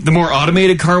the more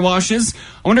automated car washes,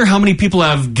 I wonder how many people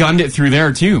have gunned it through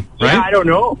there too, right? Yeah, I don't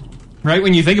know. Right,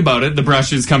 when you think about it, the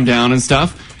brushes come down and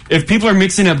stuff. If people are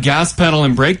mixing up gas pedal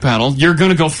and brake pedal, you're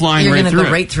going to go flying You're right gonna through go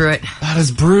it. right through it. That is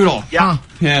brutal. Yeah.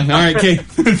 Yeah, all right, okay.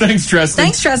 Thanks, Tristan.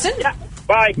 Thanks, Tristan. Yeah,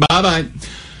 bye. Bye-bye.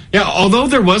 Yeah, although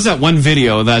there was that one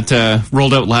video that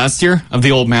rolled out last year of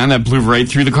the old man that blew right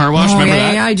through the car wash. Oh, Remember yeah,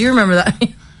 that? yeah, I do remember that.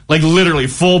 Like literally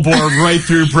full bore right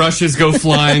through, brushes go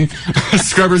flying,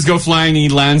 scrubbers go flying, he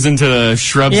lands into the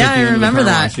shrubs Yeah, at the I end remember of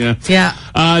the car that. wash.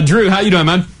 Yeah. Drew, how you doing,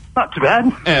 man? Not too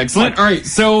bad. Excellent. All right,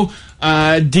 so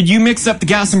did you mix up the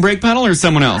gas and brake pedal or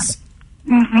someone else?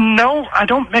 No, I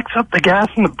don't mix up the gas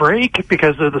and the brake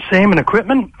because they're the same in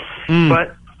equipment,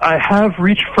 but I have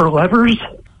reached for levers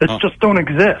that just don't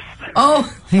exist.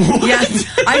 Oh, yeah.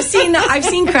 I've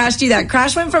seen Crash do that.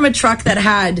 Crash went from a truck that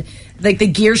had like the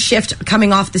gear shift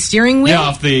coming off the steering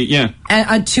wheel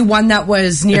to one that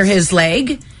was near his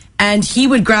leg. And he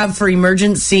would grab for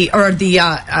emergency or the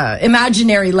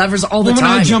imaginary levers all the When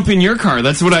time. I jump in your car,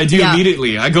 that's what I do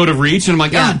immediately. I go to reach and I'm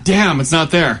like, damn, it's not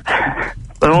there.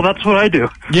 Well, that's what I do.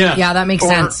 Yeah. Yeah, that makes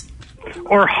sense.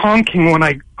 Or honking when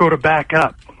I go to back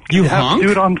up. You have honk? to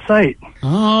do it on site.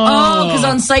 Oh, because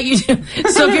on site you do.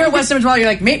 So if you're at West Edmonton Mall, you're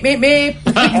like, meep, meep, meep.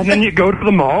 And then you go to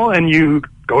the mall and you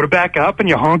go to back up and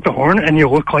you honk the horn and you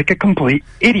look like a complete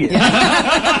idiot. Text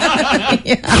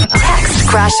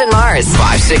Crash and Mars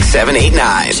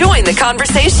 56789. Join the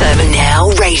conversation. Now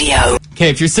radio. Okay,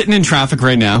 if you're sitting in traffic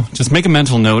right now, just make a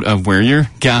mental note of where your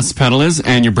gas pedal is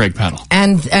and your brake pedal.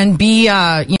 And be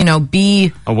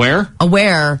be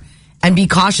Aware and be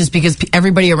cautious because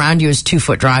everybody around you is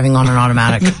 2-foot driving on an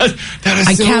automatic. That is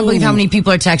I can't believe how many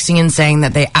people are texting and saying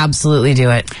that they absolutely do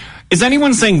it. Is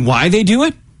anyone saying why they do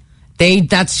it?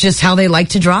 That's just how they like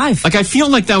to drive. Like, I feel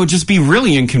like that would just be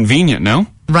really inconvenient, no?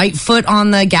 Right foot on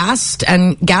the gas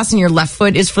and your left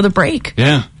foot is for the brake.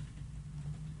 Yeah.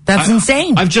 That's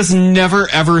insane. I've just never,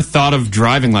 ever thought of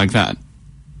driving like that.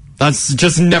 That's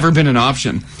just never been an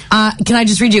option. Can I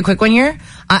just read you a quick one here?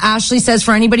 Ashley says,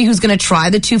 for anybody who's going to try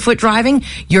the 2-foot driving,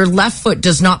 your left foot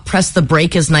does not press the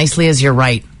brake as nicely as your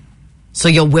right. So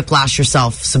you'll whiplash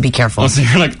yourself, so be careful. Oh, so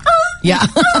you're like... Yeah.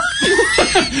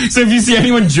 So if you see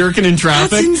anyone jerking in traffic...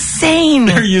 That's insane.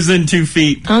 They're using 2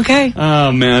 feet. Okay.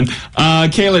 Oh, man.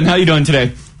 Kaylin, how you doing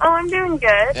today? Oh, I'm doing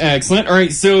good. Excellent. All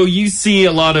right, so you see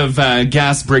a lot of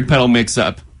gas brake pedal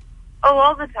mix-up. Oh,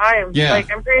 all the time. Yeah.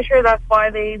 Like, I'm pretty sure that's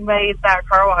why they made that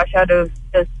car wash out of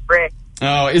just brick.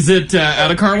 Oh, is it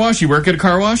at a car wash? You work at a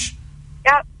car wash?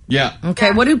 Yep. Yeah. Okay,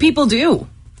 what do people do?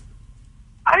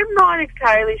 I'm not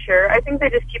entirely sure. I think they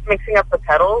just keep mixing up the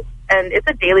pedals, and it's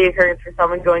a daily occurrence for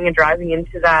someone going and driving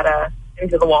into that,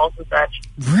 into the walls and such.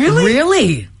 Really?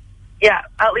 Really? Yeah,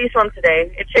 at least once a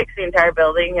day. It shakes the entire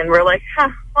building, and we're like,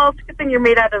 well, it's a good thing you're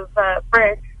made out of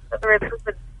brick. Otherwise, this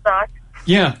would suck.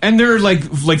 Yeah, and they're like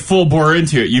full bore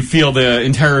into it. You feel the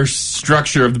entire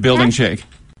structure of the building shake.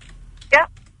 Yeah.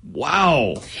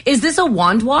 Wow. Is this a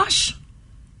wand wash?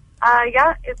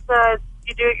 Yeah, it's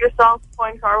you do it yourself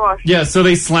point car wash. Yeah, so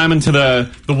they slam into the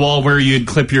wall where you'd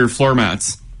clip your floor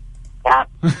mats. Yeah.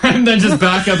 And then just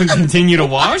back up and continue to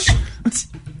wash?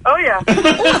 Oh, yeah.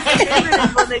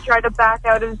 When they try to back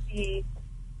out of the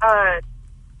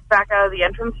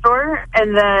entrance door,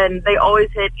 and then they always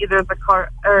hit either the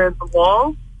car or the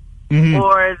wall,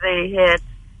 or they hit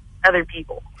other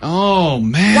people. Oh,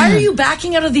 man. Why are you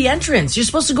backing out of the entrance? You're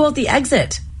supposed to go out the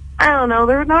exit. I don't know.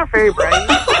 They're not very bright.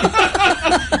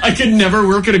 I could never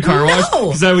work at a car wash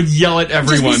because I would yell at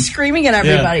everyone. Just be screaming at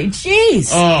everybody.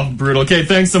 Jeez. Oh, brutal. Okay,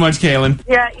 thanks so much, Kaylin.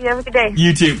 Yeah, you have a good day.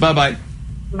 You too. Bye-bye.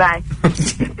 Bye.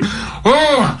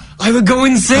 Oh, I would go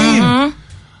insane.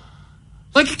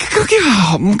 Like,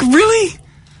 really?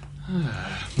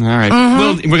 All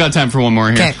right. We got time for one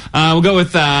more here. Okay. We'll go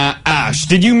with Ash.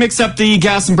 Did you mix up the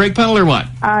gas and brake pedal or what?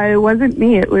 It wasn't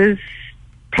me. It was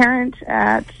parent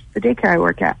at the daycare I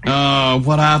work at.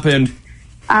 What happened?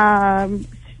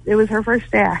 It was her first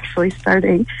day actually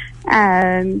starting,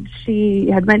 and she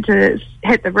had meant to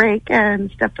hit the brake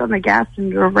and stepped on the gas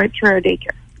and drove right through our daycare.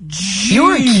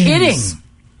 You're kidding.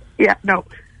 Yeah, no.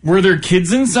 Were there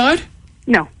kids inside?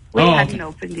 No. We Oh, hadn't okay.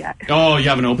 opened yet. Oh, you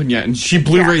haven't opened yet. And she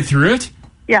blew Yeah. right through it?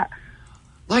 Yeah.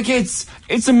 Like, it's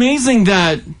amazing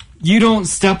that you don't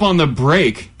step on the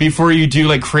brake before you do,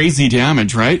 like, crazy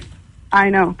damage, right? I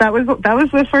know. That was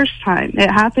the first time. It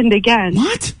happened again.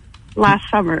 What? Last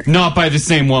summer. Not by the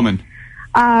same woman.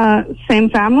 Same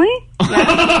family?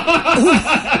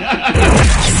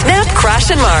 Snap Crash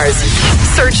and Mars.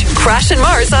 Search Crash and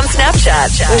Mars on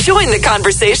Snapchat. Join the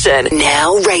conversation.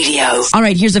 Now radio. All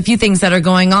right, here's a few things that are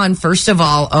going on. First of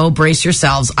all, brace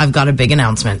yourselves. I've got a big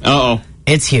announcement. Uh-oh.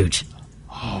 It's huge.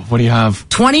 Oh, what do you have?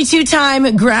 22-time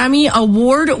Grammy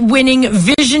award-winning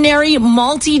visionary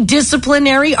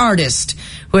multidisciplinary artist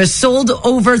who has sold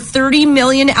over 30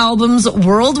 million albums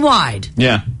worldwide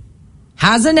Yeah.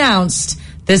 has announced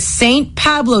the St.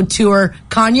 Pablo tour,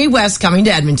 Kanye West coming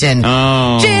to Edmonton.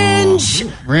 Oh.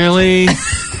 Ginge! Really?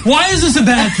 Why is this a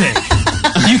bad thing?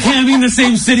 You can't be in the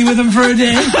same city with him for a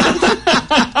day?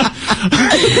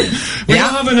 We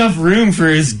don't have enough room for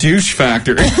his douche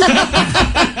factor.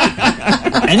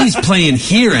 And he's playing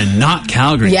here and not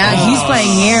Calgary. Yeah, he's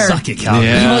playing here. Suck it, Calgary.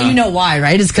 Yeah. Well, you know why,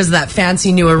 right? It's because of that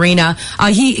fancy new arena.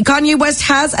 Kanye West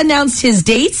has announced his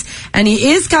dates, and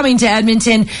he is coming to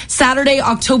Edmonton Saturday,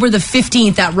 October the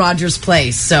 15th at Rogers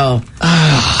Place. So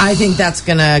I think that's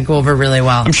going to go over really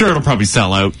well. I'm sure it'll probably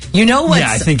sell out. You know what?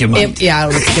 Yeah, I think it might. Yeah,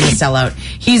 it's going to sell out.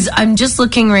 I'm just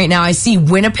looking right now. I see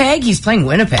Winnipeg. He's playing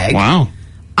Winnipeg. Wow.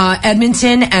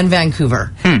 Edmonton and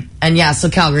Vancouver. And yeah,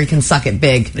 so Calgary can suck it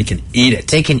big. They can eat it.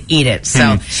 They can eat it.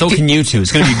 So, So can you two.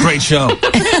 It's going to be a great show.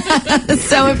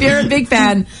 so if you're a big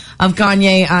fan of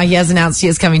Kanye, he has announced he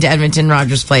is coming to Edmonton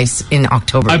Rogers Place in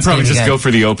October. I'd probably just go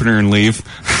for the opener and leave.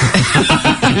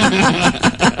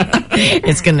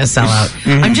 It's going to sell out.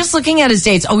 I'm just looking at his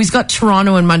dates. Oh, he's got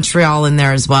Toronto and Montreal in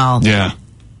there as well. Yeah.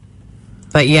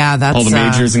 But yeah, that's all the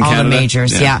majors in all Canada. the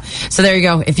majors, yeah. So there you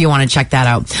go. If you want to check that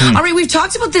out. All right, we've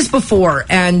talked about this before,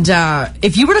 and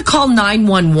if you were to call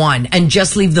 911 and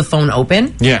just leave the phone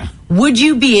open, Yeah. would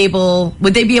they be able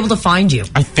to find you?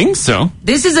 I think so.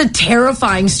 This is a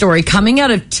terrifying story coming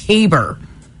out of Tabor.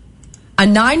 A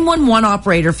 911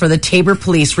 operator for the Tabor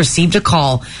police received a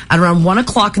call at around 1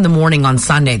 o'clock in the morning on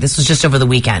Sunday. This was just over the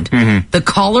weekend. The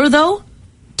caller, though,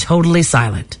 totally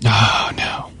silent. Oh,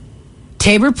 no.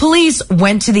 Tabor police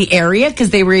went to the area because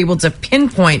they were able to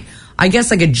pinpoint, I guess,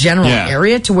 like a general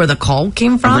area to where the call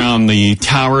came from. Around the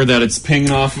tower that it's pinging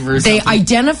off of or They something.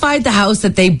 identified the house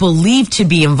that they believed to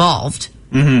be involved.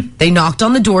 They knocked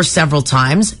on the door several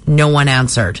times. No one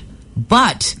answered.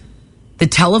 But the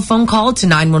telephone call to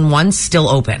 911 still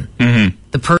open.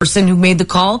 The person who made the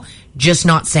call just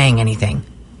not saying anything.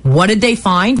 What did they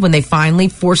find when they finally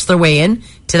forced their way in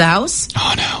to the house?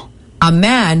 Oh, no. A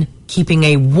man keeping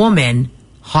a woman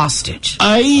hostage.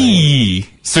 Aye.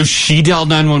 So she dialed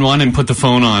 911 and put the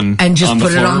phone on And just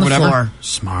put it floor on or the whatever? floor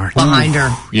Smart. behind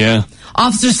her. Yeah.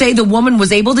 Officers say the woman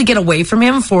was able to get away from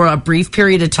him for a brief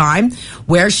period of time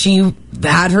where she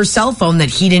had her cell phone that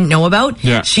he didn't know about.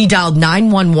 Yeah. She dialed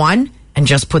 911 and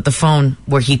just put the phone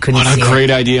where he couldn't What see a it.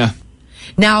 great idea.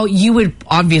 Now, you would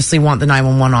obviously want the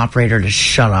 911 operator to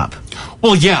shut up.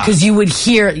 Well, yeah. Because you would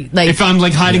hear, like... If I'm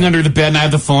like hiding under the bed and I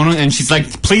have the phone and she's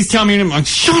like, please tell me, and I'm like,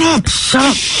 shut up. Shut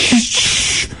up.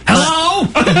 Hello?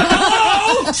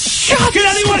 Hello? Can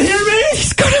anyone hear me?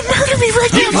 He's gonna murder me right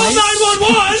now. Call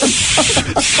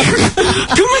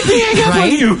 911. Don't make me hang up on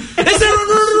Right? you. Is there a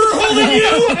murderer holding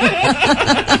you?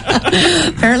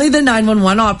 Apparently the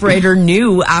 911 operator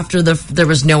knew after there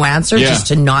was no answer just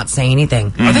to not say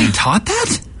anything. Are they taught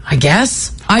that? I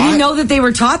guess. I didn't know that they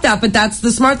were taught that, but that's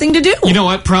the smart thing to do. You know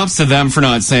what? Props to them for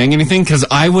not saying anything because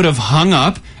I would have hung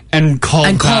up and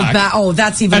called back. Oh,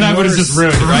 that's even And worse. I would have just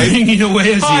ruined it, right? Ringing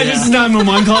away as Hi, this is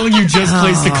 911 calling. You just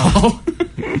placed a call.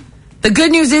 The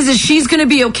good news is she's going to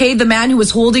be okay. The man who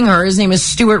was holding her, his name is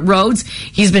Stuart Rhodes.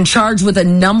 He's been charged with a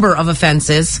number of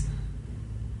offenses.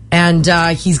 And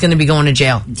he's going to be going to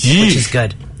jail, which is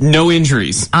good. No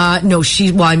injuries. No,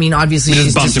 obviously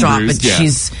she's bumped and distraught, bruised, but yeah.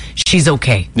 she's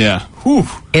okay. Yeah. Whew.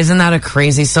 Isn't that a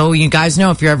crazy? So you guys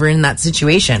know if you're ever in that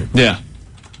situation, Yeah.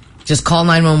 just call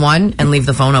 911 and leave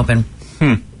the phone open.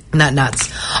 Isn't that nuts?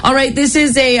 All right, this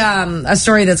is a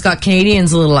story that's got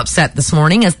Canadians a little upset this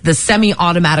morning. As the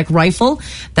semi-automatic rifle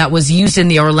that was used in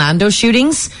the Orlando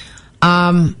shootings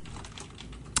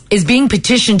is being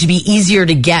petitioned to be easier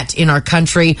to get in our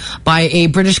country by a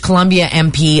British Columbia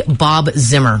MP, Bob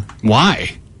Zimmer.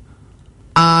 Why?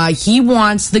 He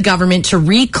wants the government to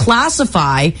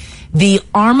reclassify the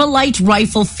Armalite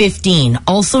Rifle 15,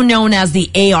 also known as the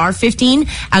AR-15,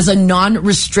 as a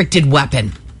non-restricted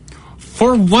weapon.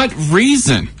 For what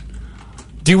reason?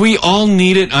 Do we all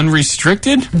need it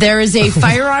unrestricted? There is a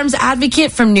firearms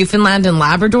advocate from Newfoundland and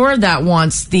Labrador that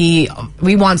wants the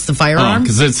firearm.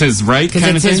 Because it's his right,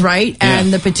 Because it's his right,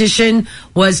 and the petition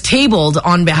was tabled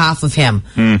on behalf of him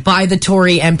by the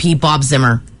Tory MP Bob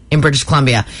Zimmer in British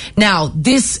Columbia. Now,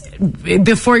 this,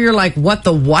 before you're like, what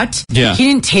the what? Yeah. He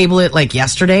didn't table it like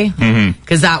yesterday,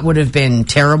 because that would have been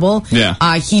terrible. Yeah.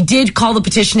 He did call the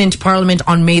petition into Parliament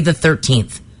on May the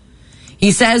 13th.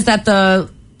 He says that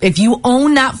if you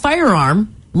own that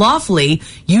firearm lawfully,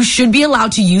 you should be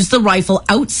allowed to use the rifle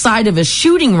outside of a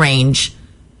shooting range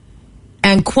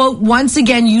and, quote, once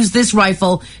again use this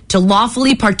rifle to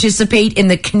lawfully participate in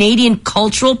the Canadian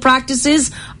cultural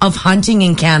practices of hunting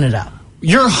in Canada.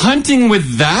 You're hunting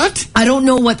with that? I don't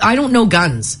know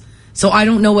guns. So I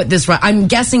don't know what I'm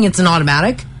guessing it's an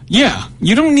automatic. Yeah,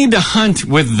 you don't need to hunt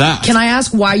with that. Can I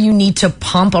ask why you need to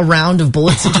pump a round of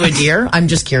bullets into a deer? I'm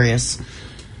just curious.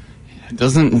 It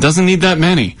doesn't need that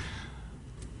many.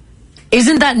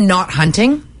 Isn't that not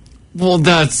hunting? Well,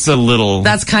 that's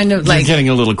kind of like... You're getting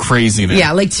a little crazy there.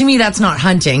 Yeah, like to me that's not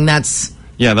hunting. That's...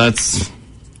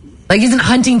 Like, isn't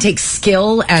hunting take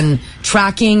skill and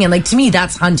tracking? And, like, to me,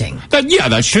 that's hunting.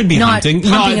 That should be hunting.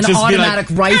 Not an just automatic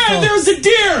rifle. Hey, there's a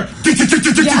deer!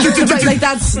 Right, like,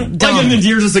 that's dumb. Like, and the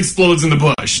deer just explodes in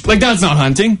the bush. Like, that's not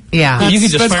hunting. Yeah. You can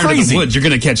just fire crazy. into the woods. You're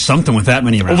going to catch something with that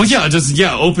many rounds.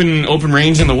 Well, open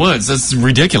range in the woods. That's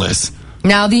ridiculous.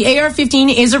 Now, the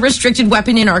AR-15 is a restricted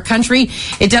weapon in our country.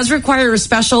 It does require a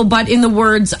special, but in the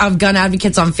words of gun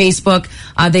advocates on Facebook,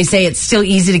 they say it's still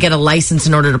easy to get a license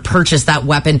in order to purchase that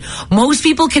weapon. Most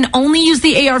people can only use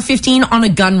the AR-15 on a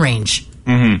gun range.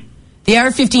 Mm-hmm. The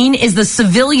AR-15 is the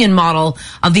civilian model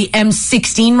of the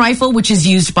M16 rifle, which is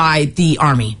used by the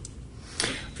Army.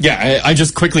 Yeah, I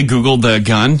just quickly Googled the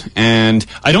gun, and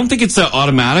I don't think it's an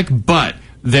automatic, but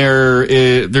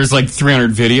there's like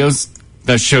 300 videos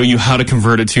that show you how to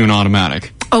convert it to an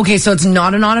automatic. Okay, so it's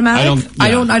not an automatic? I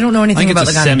don't know anything about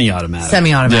the gun. Semi-automatic.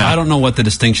 Semi-automatic. Yeah, I don't know what the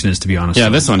distinction is, to be honest. Yeah,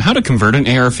 this one, how to convert an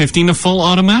AR-15 to full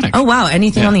automatic. Oh, wow,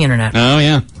 anything on the internet. Oh,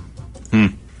 yeah.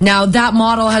 Now, that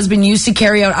model has been used to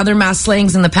carry out other mass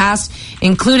slayings in the past,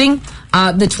 including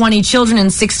the 20 children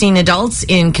and 16 adults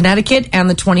in Connecticut and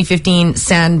the 2015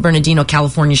 San Bernardino,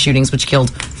 California shootings, which killed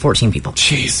 14 people.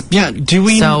 Jeez. Yeah, do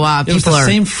we... So, it was the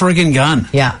same friggin' gun.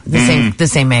 Yeah, the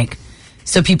same make.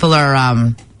 So people are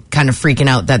kind of freaking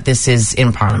out that this is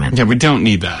in Parliament. Yeah, we don't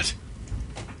need that.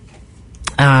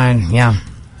 Yeah.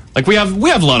 Like, we have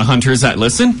a lot of hunters that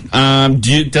listen.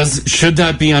 Should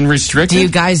that be unrestricted? Do you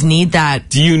guys need that?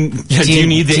 Do you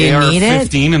need the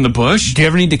AR-15 in the bush? Do you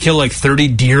ever need to kill like 30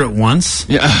 deer at once?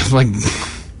 Yeah, like...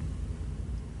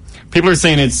 People are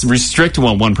saying it's restricted.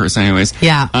 Well, one person anyways.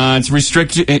 Yeah. It's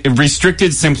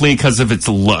restricted simply because of its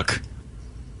look.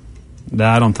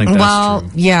 I don't think that's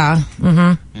true. Yeah.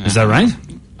 Mm-hmm. Is that right?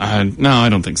 No, I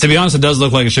don't think so. To be honest, it does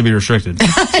look like it should be restricted.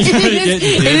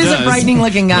 it is a frightening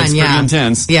looking gun. Looks pretty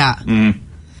intense. Yeah.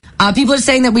 People are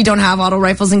saying that we don't have auto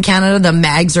rifles in Canada. The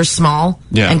mags are small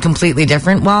and completely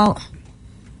different. Well,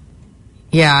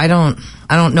 yeah, I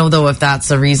don't know though if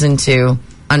that's a reason to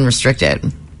unrestrict it.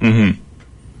 Mm-hmm.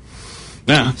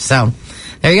 Yeah. So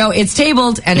there you go. It's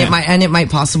tabled, and it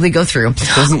might possibly go through. It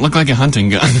doesn't look like a hunting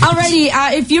gun. Alrighty,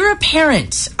 if you're a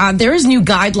parent, there is new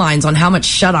guidelines on how much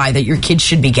shut-eye that your kids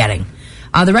should be getting.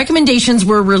 The recommendations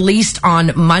were released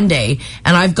on Monday,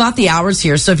 and I've got the hours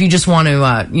here. So if you just want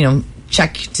to,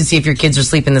 check to see if your kids are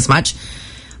sleeping this much,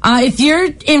 if your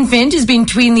infant is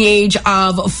between the age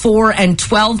of 4 and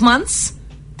 12 months,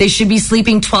 they should be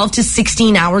sleeping 12 to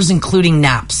 16 hours, including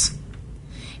naps.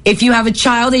 If you have a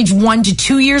child age 1 to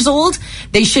 2 years old,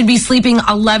 they should be sleeping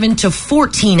 11 to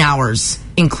 14 hours,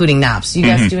 including naps. You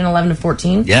guys doing 11 to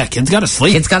 14? Yeah, kids got to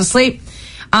sleep. Kids got to sleep.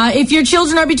 If your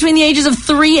children are between the ages of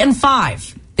 3 and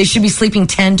 5, they should be sleeping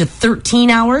 10 to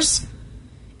 13 hours.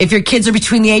 If your kids are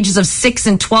between the ages of 6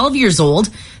 and 12 years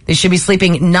old, they should be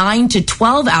sleeping 9 to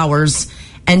 12 hours.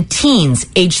 And teens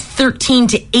age 13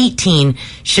 to 18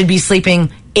 should be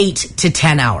sleeping 8 to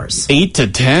 10 hours. 8 to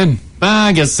 10?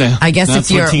 I guess so. I guess if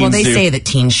you're... Well, they say that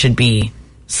teens should be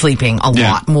sleeping a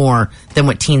lot more than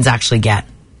what teens actually get.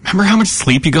 Remember how much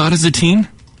sleep you got as a teen?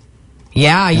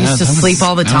 Yeah, I used to sleep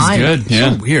all the time. That was good.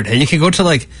 Yeah. So weird. Hey, you could go to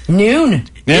like... noon.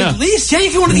 Yeah. At least,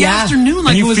 you could go to the afternoon.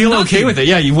 Like, and you it feel was okay with it.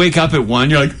 Yeah, you wake up at 1,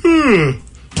 you're like,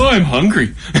 I'm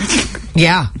hungry.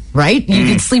 Yeah, right? You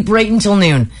can sleep right until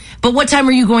noon. But what time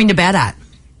are you going to bed at?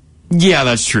 Yeah,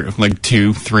 that's true. Like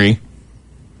 2, 3.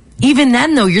 Even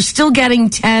then, though, you're still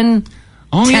getting 10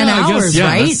 hours,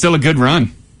 right? That's still a good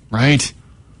run. Right.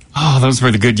 Oh, those were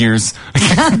the good years.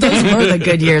 Those were the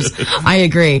good years. I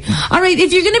agree. All right,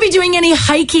 if you're going to be doing any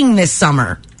hiking this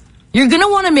summer, You're going to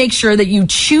want to make sure that you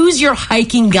choose your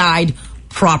hiking guide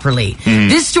properly.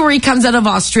 This story comes out of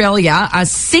Australia.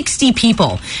 60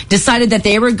 people decided that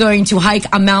they were going to hike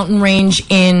a mountain range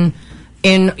on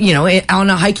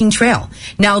a hiking trail.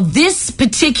 Now, this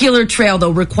particular trail,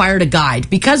 though, required a guide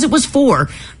because it was for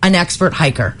an expert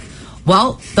hiker.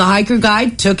 Well, the hiker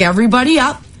guide took everybody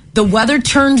up. The weather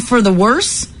turned for the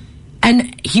worse,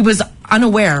 and he was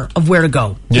unaware of where to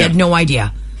go. He had no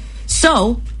idea.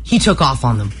 So he took off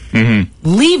on them,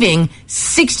 leaving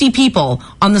 60 people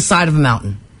on the side of a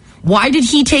mountain. Why did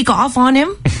he take off on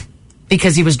him?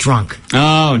 Because he was drunk.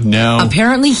 Oh, no.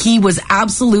 Apparently, he was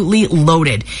absolutely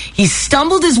loaded. He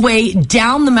stumbled his way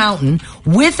down the mountain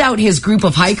without his group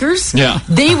of hikers. Yeah.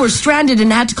 They were stranded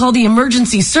and had to call the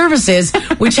emergency services,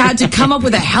 which had to come up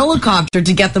with a helicopter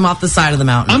to get them off the side of the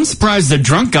mountain. I'm surprised the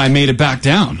drunk guy made it back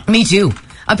down. Me too.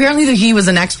 Apparently, he was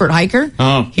an expert hiker.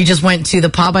 Oh. He just went to the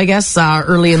pub, I guess,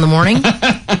 early in the morning.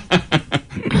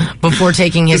 Before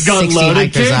taking his 60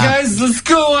 hikers Okay, up. guys, let's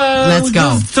go. Let's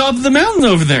go. Just top of the mountain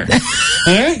over there.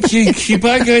 All right?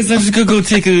 Bye, guys. I'm just going to go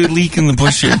take a leak in the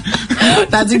bush here.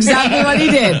 That's exactly what he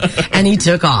did. And he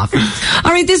took off.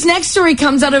 All right, this next story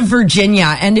comes out of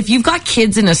Virginia. And if you've got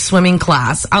kids in a swimming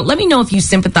class, let me know if you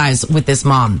sympathize with this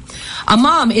mom. A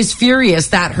mom is furious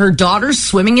that her daughter's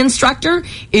swimming instructor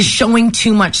is showing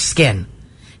too much skin.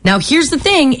 Now, here's the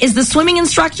thing, is the swimming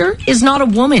instructor is not a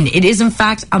woman. It is, in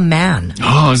fact, a man.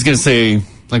 Oh, I was going to say,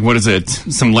 like, what is it?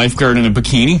 Some lifeguard in a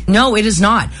bikini? No, it is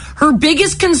not. Her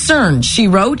biggest concern, she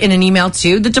wrote in an email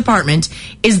to the department,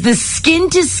 is the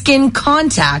skin-to-skin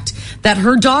contact that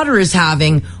her daughter is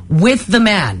having with the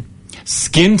man.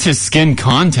 Skin-to-skin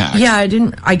contact? Yeah,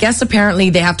 I guess apparently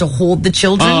they have to hold the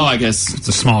children. Oh, I guess. It's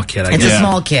a small kid, I guess. It's a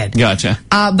small kid. Gotcha.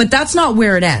 But that's not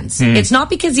where it ends. It's not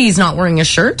because he's not wearing a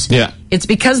shirt. Yeah. It's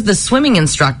because the swimming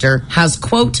instructor has,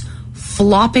 quote,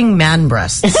 flopping man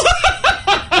breasts.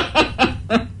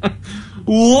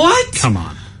 What? Come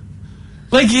on.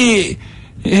 Like,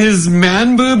 his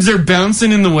man boobs are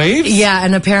bouncing in the waves? Yeah,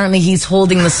 and apparently he's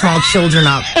holding the small children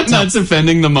up. That's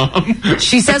offending the mom.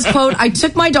 She says, quote, I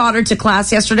took my daughter to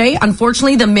class yesterday.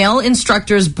 Unfortunately, the male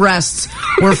instructor's breasts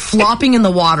were flopping in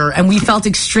the water, and we felt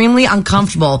extremely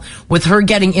uncomfortable with her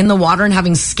getting in the water and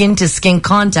having skin-to-skin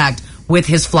contact with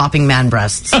his flopping man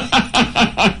breasts.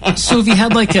 So if you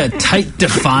had like a tight,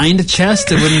 defined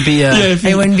chest, it wouldn't be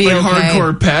it wouldn't be like okay.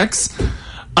 Hardcore pecs.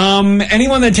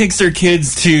 Anyone that takes their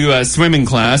kids to swimming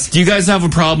class, do you guys have a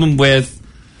problem with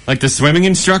like the swimming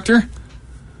instructor?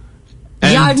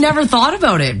 And, yeah, I've never thought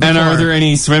about it before. And are there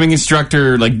any swimming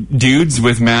instructor like dudes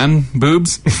with man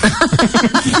boobs?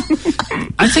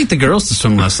 I take the girls to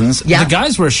swim lessons. Yeah. The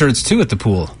guys wear shirts too at the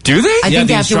pool. Do they? I think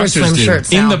they have to wear swim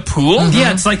shirts in now. the pool.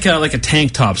 Yeah, it's like a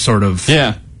tank top sort of.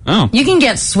 Yeah. Oh. You can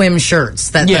get swim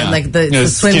shirts that like the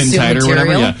swimsuit tight or material.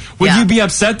 whatever. Yeah. Would you be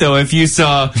upset though if you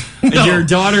saw your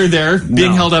daughter there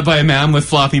being held up by a man with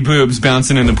floppy boobs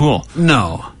bouncing in the pool?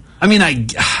 No. I mean,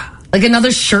 like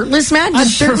another shirtless man? I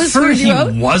Just shirtless prefer freak you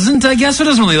out? he wasn't, I guess. It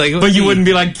doesn't really like. But you wouldn't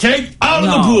be like, take out of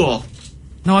the pool.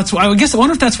 No, that's why. I guess I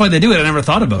wonder if that's why they do it. I never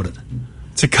thought about it.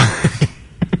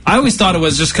 I always thought it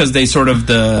was just because they sort of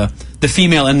the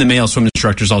female and the male swim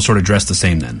instructors all sort of dress the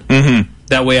same. Then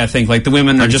that way, I think like the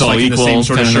women are just like in the same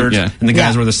sort of shirt, and the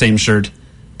guys wear the same shirt.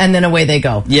 And then away they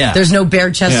go. Yeah. There's no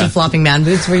bare-chested flopping man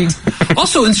boots where you...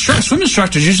 Also, swim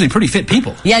instructors are usually pretty fit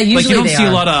people. Yeah, usually like you don't they see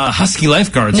are. a lot of husky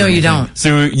lifeguards. No, or you anything. don't.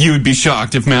 So you would be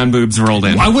shocked if man boobs rolled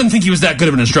in. I wouldn't think he was that good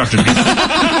of an instructor.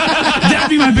 That'd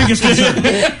be my biggest concern.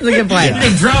 That's a good point.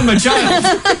 They drowned my child.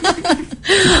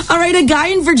 All right, a guy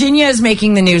in Virginia is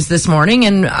making the news this morning,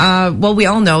 and well, we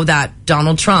all know that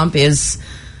Donald Trump is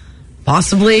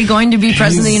possibly going to be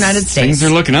president of the United States. Things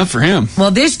are looking up for him. Well,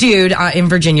 this dude in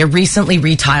Virginia recently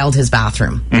retiled his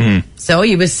bathroom. So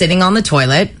he was sitting on the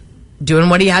toilet, doing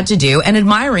what he had to do, and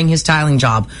admiring his tiling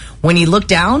job. When he looked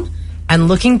down and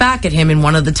looking back at him in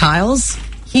one of the tiles,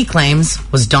 he claims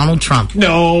was Donald Trump.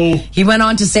 No. He went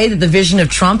on to say that the vision of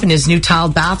Trump in his new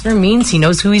tiled bathroom means he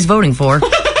knows who he's voting for.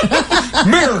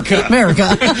 America.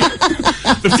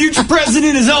 The future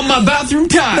president is on my bathroom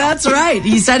tile. That's right.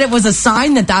 He said it was a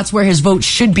sign that that's where his vote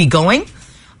should be going.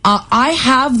 I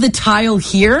have the tile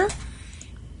here.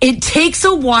 It takes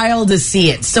a while to see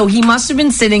it, so he must have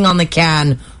been sitting on the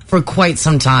can for quite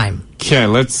some time. Okay,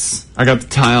 I got the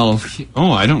tile.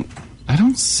 Oh, I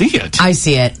don't see it. I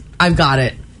see it. I've got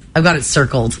it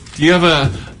circled. Do you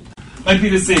have might be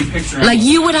the same picture. Like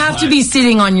you would have to be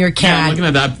sitting on your can. Yeah, I'm looking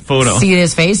at that photo. See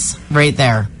his face? Right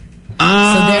there.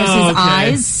 Oh, So there's his okay.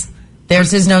 eyes. There's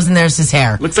his nose and there's his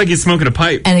hair. Looks like he's smoking a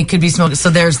pipe. And it could be smoking. So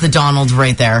there's the Donald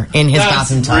right there in his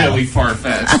bathroom tile. That's really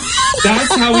far-fetched.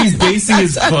 That's how he's basing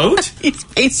his vote? He's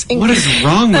basing. What is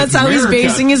wrong That's with how America? he's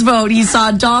basing his vote. He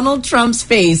saw Donald Trump's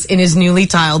face in his newly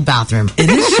tiled bathroom. It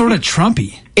is sort of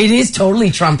Trumpy. It is totally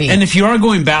Trumpy. And if you are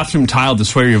going bathroom tile to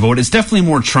swear your vote, it's definitely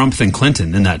more Trump than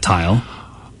Clinton in that tile.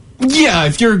 Yeah,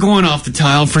 if you're going off the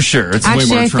tile, for sure. It's Actually, way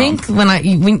more I Trump.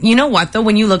 think you know what, though?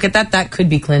 When you look at that, that could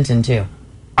be Clinton, too.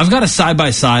 I've got a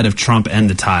side-by-side of Trump and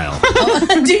the tile.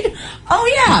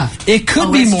 Oh, yeah. It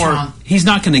could be it's more... Trump. He's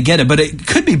not going to get it, but it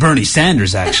could be Bernie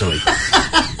Sanders, actually.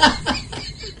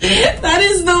 That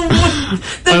is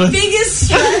the biggest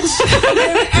stretch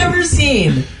I've ever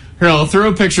seen. Here, I'll throw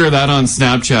a picture of that on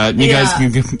Snapchat. You guys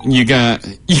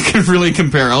can really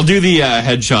compare. I'll do the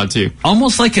headshot too.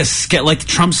 Almost like like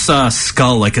Trump's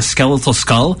skull, like a skeletal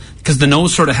skull, because the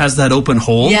nose sort of has that open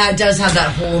hole. Yeah, it does have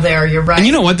that hole there. You're right. And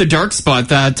you know what? The dark spot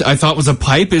that I thought was a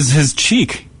pipe is his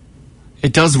cheek.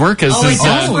 It does work as his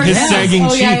sagging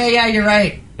cheek. Yeah, you're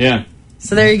right. Yeah.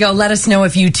 So there you go. Let us know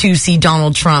if you too see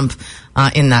Donald Trump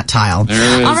in that tile. There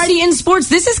it is. Alrighty, in sports,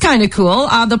 this is kind of cool.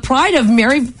 The pride of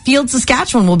Merrifield,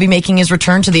 Saskatchewan will be making his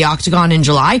return to the Octagon in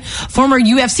July. Former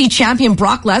UFC champion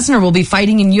Brock Lesnar will be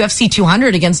fighting in UFC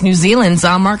 200 against New Zealand's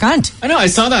Mark Hunt. I know, I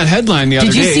saw that headline the other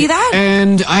day. Did you see that?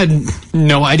 And I had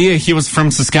no idea he was from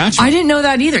Saskatchewan. I didn't know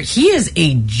that either. He is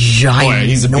a giant,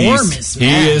 he's a enormous beast.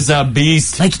 man. He is a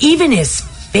beast. Like, even his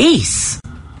face.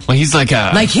 Well, he's like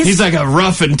a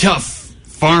rough and tough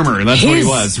farmer. That's what he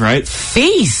was, right?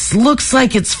 Face looks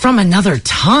like it's from another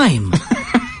time.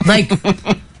 like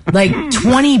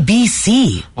 20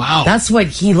 BC. Wow. That's what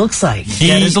he looks like.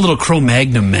 Yeah, there's a little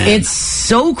Cro-Magnon man. It's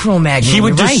so Cro-Magnon. He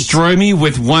would right. destroy me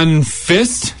with one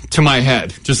fist to my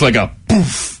head. Just like a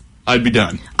poof. I'd be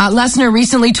done. Lesnar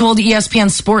recently told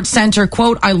ESPN Sports Center,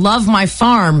 quote, "I love my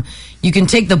farm. You can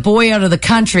take the boy out of the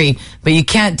country, but you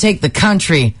can't take the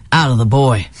country out of the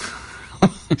boy."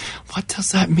 What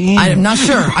does that mean? I'm not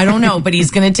sure. I don't know, but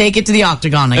he's going to take it to the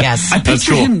Octagon, I guess. I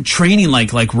picture him training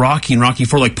like Rocky and Rocky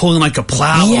IV, like pulling like a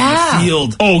plow in the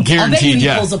field. Oh, guaranteed, I bet you he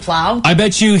yeah. pulls a plow. I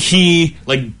bet you he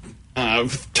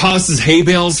tosses hay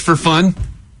bales for fun.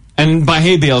 And by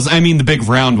hay bales, I mean the big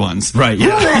round ones. Right,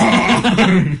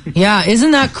 yeah. Yeah,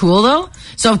 isn't that cool, though?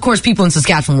 So, of course, people in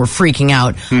Saskatchewan were freaking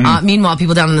out. Meanwhile,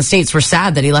 people down in the States were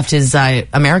sad that he left his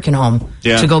American home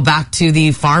to go back to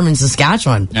the farm in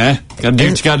Saskatchewan. Yeah, gotta do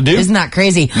what you gotta do. Isn't that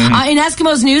crazy? In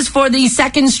Eskimos news, for the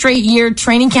second straight year,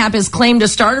 training camp has claimed a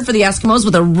starter for the Eskimos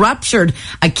with a ruptured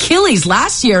Achilles.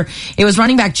 Last year, it was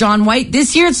running back John White.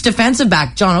 This year, it's defensive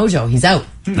back John Ojo. He's out.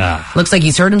 Looks like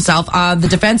he's hurt himself. The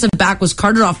defensive back was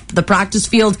carted off the practice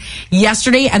field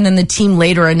yesterday, and then the team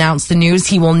later announced the news.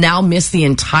 He will now miss the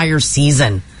entire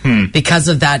season because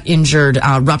of that injured,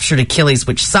 ruptured Achilles,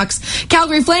 which sucks.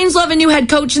 Calgary Flames will have a new head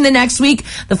coach in the next week.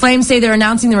 The Flames say they're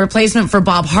announcing the replacement for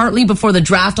Bob Hartley before the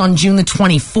draft on June the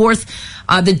 24th.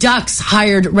 The Ducks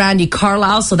hired Randy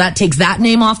Carlyle, so that takes that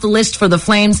name off the list for the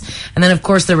Flames. And then, of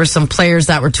course, there were some players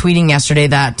that were tweeting yesterday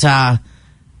that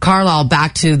Carlisle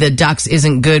back to the Ducks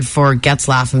isn't good for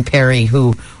Getzlaff and Perry,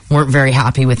 who weren't very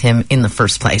happy with him in the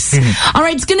first place. All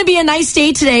right, it's going to be a nice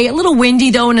day today. A little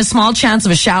windy, though, and a small chance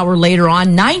of a shower later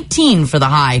on. 19 for the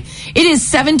high. It is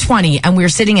 7:20, and we're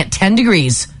sitting at 10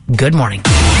 degrees. Good morning.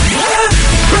 Breakfast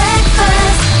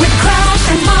with Crash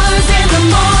and Mars in the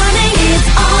morning is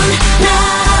on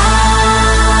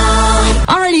now.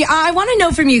 Alrighty, I want to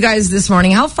know from you guys this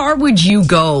morning, how far would you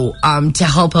go to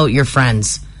help out your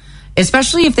friends?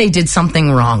 Especially if they did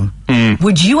something wrong.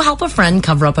 Would you help a friend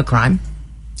cover up a crime?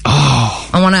 Oh.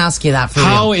 I want to ask you that for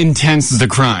How real. intense is the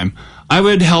crime? I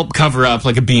would help cover up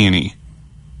like a B&E.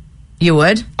 You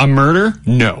would? A murder?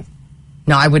 No.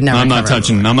 No, I would never. I'm not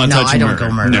touching I don't murder. go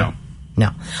murder. No. No.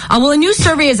 Well, a new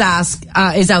survey is out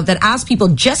that asks people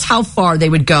just how far they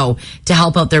would go to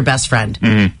help out their best friend.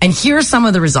 And here are some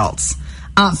of the results.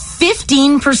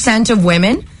 15% of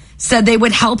women said they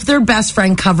would help their best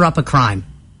friend cover up a crime.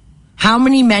 How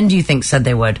many men do you think said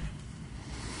they would?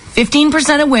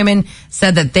 15% of women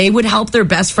said that they would help their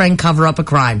best friend cover up a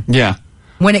crime. Yeah.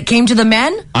 When it came to the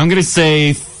men? I'm going to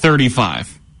say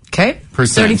 35. Okay.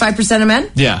 Percent. 35% of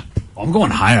men? Yeah. I'm going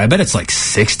higher. I bet it's like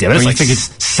 60. I bet it's you like think it's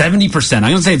 70%. I'm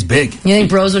going to say it's big. You think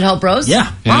bros would help bros?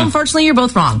 Yeah. Well, Yeah. unfortunately, you're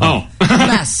both wrong. Oh.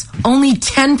 Yes. Only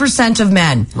 10% of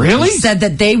men Really? said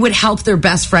that they would help their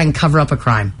best friend cover up a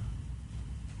crime.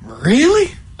 Really?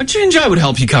 A Ginger, I would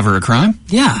help you cover a crime.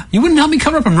 Yeah. You wouldn't help me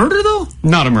cover up a murder, though?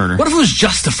 Not a murder. What if it was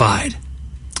justified?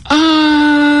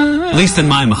 At least in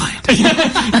my mind.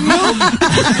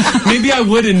 Maybe I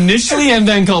would initially and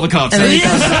then call the cops.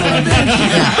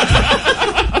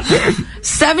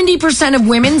 70% of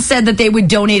women said that they would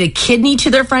donate a kidney to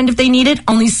their friend if they need it.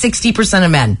 Only 60%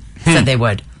 of men said they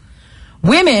would.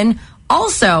 Women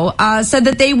also said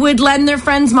that they would lend their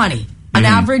friends money, an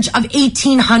average of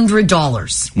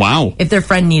 $1,800. Wow. If their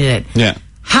friend needed it. Yeah.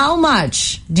 How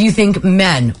much do you think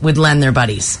men would lend their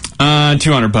buddies?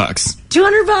 $200.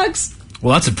 $200.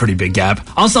 Well, that's a pretty big gap.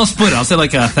 I'll split it. I'll say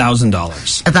like $1,000.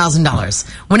 $1,000.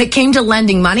 When it came to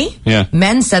lending money,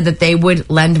 men said that they would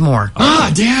lend more.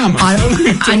 Ah, damn.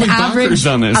 An average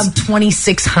on this. of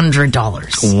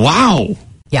 $2,600. Wow.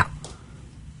 Yeah.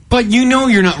 But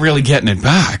you're not really getting it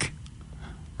back.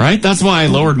 Right? That's why I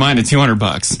lowered mine to $200.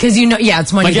 Because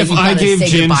it's money like that if you I gotta gave say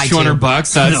Jen goodbye to.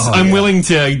 $200, I'm willing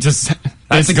to just...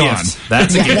 That's a gone. gift.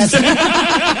 That's a gift.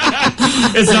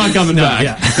 It's not coming back.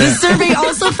 Yeah. The survey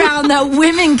also found that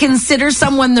women consider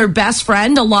someone their best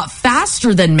friend a lot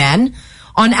faster than men.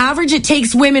 On average, it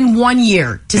takes women 1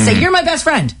 year to say, you're my best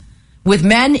friend. With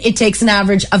men, it takes an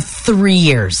average of 3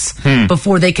 years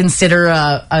before they consider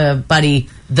a buddy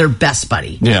their best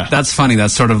buddy. Yeah. That's funny.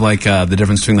 That's sort of like the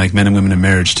difference between like men and women in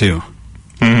marriage, too.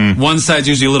 One side's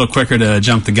usually a little quicker to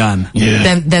jump the gun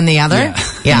than the other.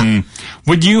 Yeah.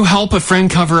 Would you help a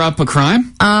friend cover up a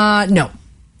crime? No,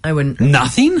 I wouldn't.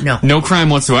 Nothing? No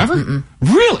crime whatsoever?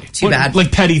 Really? Too bad.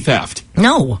 Like petty theft?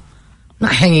 No. I'm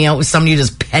not hanging out with somebody who does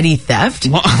petty theft.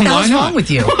 Why What's not? wrong with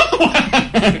you?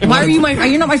 Why are you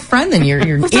you're not my friend then? You're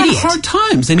an They idiot. had hard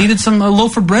times. They needed some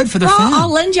loaf of bread for their family.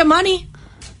 I'll lend you money.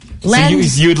 So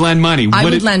you'd lend money. I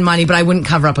would lend money, but I wouldn't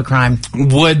cover up a crime.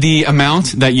 Would the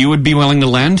amount that you would be willing to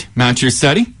lend match your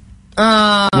study?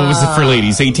 What was it for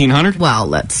ladies? 1,800? Well,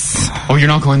 let's... Oh, you're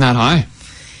not going that high?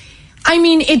 I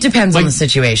mean, it depends on the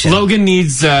situation. Logan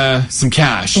needs some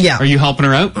cash. Yeah. Are you helping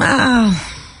her out?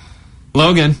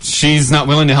 Logan, she's not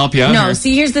willing to help you out No, here.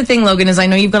 see, here's the thing, Logan, is I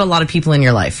know you've got a lot of people in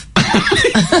your life.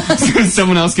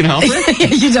 Someone else can help her?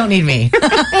 You don't need me.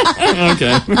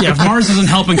 Okay. Yeah, if Mars isn't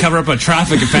helping cover up a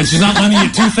traffic offense, she's not lending you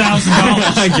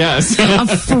 $2,000. I guess. A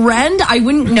friend? I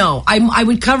wouldn't know. I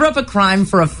would cover up a crime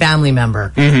for a family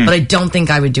member, but I don't think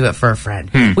I would do it for a friend.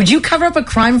 Would you cover up a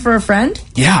crime for a friend?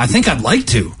 Yeah, I think I'd like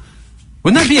to.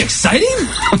 Wouldn't that be exciting?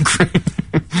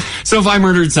 So if I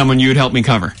murdered someone, you would help me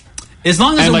cover? As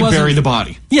long as and it wasn't, bury the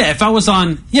body. Yeah, if I was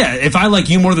if I like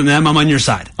you more than them, I'm on your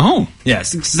side. Oh.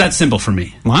 Yes, it's that simple for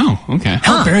me. Wow, okay.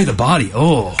 Help bury the body.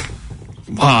 Oh.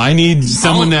 Wow, I need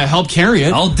someone to help carry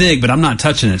it. I'll dig, but I'm not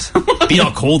touching it. Be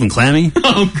all cold and clammy.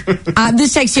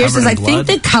 This text here says, I think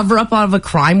the cover-up of a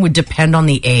crime would depend on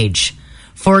the age.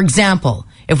 For example,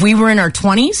 if we were in our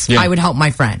 20s, I would help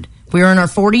my friend. If we were in our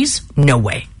 40s, no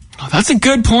way. Oh, that's a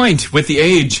good point with the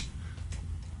age.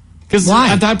 Because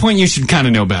at that point, you should kind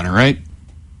of know better, right?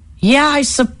 Yeah, I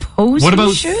suppose What about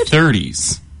you should.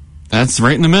 30s? That's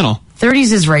right in the middle.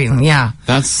 30s is right, yeah.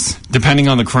 That's depending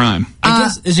on the crime. I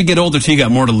guess as you get older, too, you got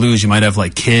more to lose. You might have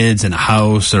like kids and a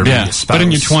house or maybe a spouse. But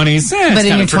in your 20s, but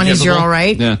in your 20s, you're all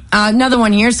right. Yeah. Another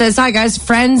one here says, hi, guys.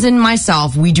 Friends and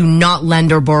myself, we do not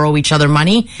lend or borrow each other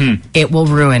money. It will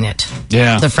ruin it.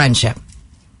 Yeah. The friendship.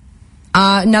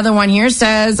 Another one here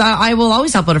says, I will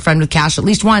always help out a friend with cash at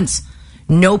least once.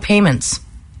 No payments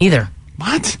either.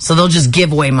 What? So they'll just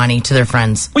give away money to their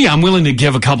friends. Well, yeah, I'm willing to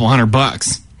give a couple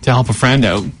 $100 to help a friend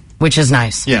out. Which is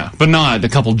nice. Yeah, but not a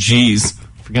couple G's.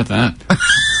 Forget that.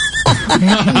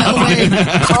 No way.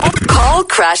 Call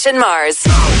Crash and Mars.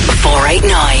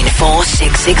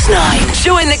 489-4669.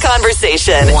 Join the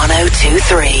conversation.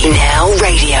 102.3 Now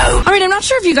Radio. All right, I'm not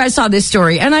sure if you guys saw this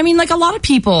story. And I mean, like a lot of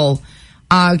people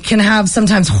can have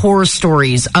sometimes horror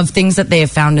stories of things that they have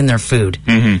found in their food.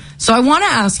 So I want to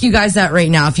ask you guys that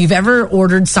right now. If you've ever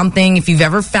ordered something, if you've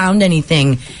ever found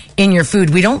anything in your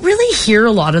food, we don't really hear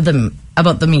a lot of them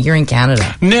about them here in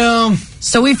Canada. No.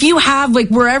 So if you have, like,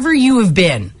 wherever you have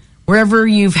been, wherever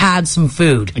you've had some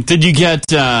food. Did you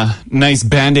get nice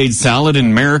Band-Aid salad in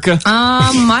America?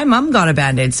 My mom got a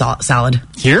Band-Aid salad.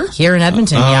 Here? Here in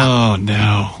Edmonton, Oh,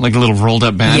 no. Like a little rolled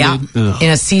up Band-Aid? Yeah,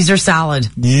 in a Caesar salad.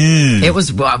 Yeah. It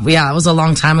was, it was a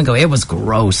long time ago. It was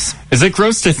gross. Is it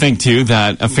gross to think, too,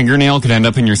 that a fingernail could end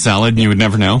up in your salad and you would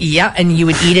never know? Yeah, and you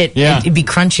would eat it. Yeah. It'd be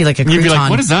crunchy like a crouton. You'd be like,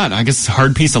 what is that? I guess a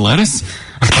hard piece of lettuce?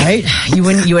 Right? You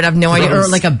would have no idea. Or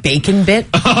like a bacon bit.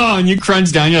 Oh, and you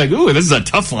crunch down, you're like, ooh, this is a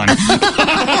tough one. It's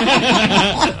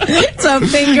a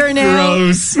fingernail.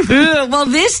 Gross. Well,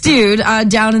 this dude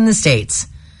down in the States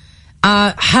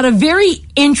had a very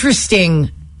interesting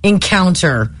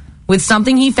encounter with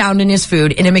something he found in his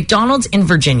food in a McDonald's in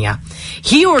Virginia.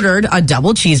 He ordered a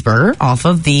double cheeseburger off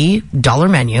of the dollar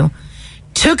menu,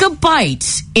 took a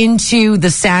bite into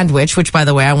the sandwich, which, by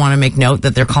the way, I want to make note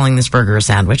that they're calling this burger a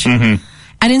sandwich.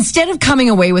 And instead of coming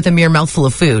away with a mere mouthful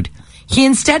of food, He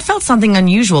instead felt something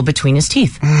unusual between his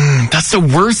teeth. That's the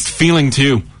worst feeling,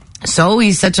 too. So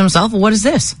he said to himself, well, what is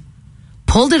this?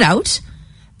 Pulled it out.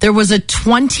 There was a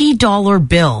 $20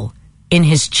 bill in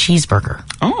his cheeseburger.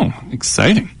 Oh,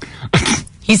 exciting.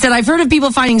 He said, I've heard of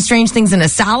people finding strange things in a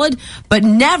salad, but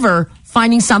never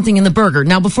finding something in the burger.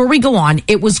 Now, before we go on,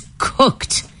 it was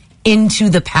cooked into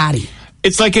the patty.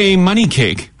 It's like a money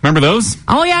cake. Remember those?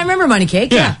 Oh, yeah, I remember money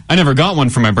cake. Yeah. I never got one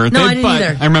for my birthday, No, I didn't but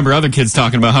either. I remember other kids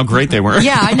talking about how great they were.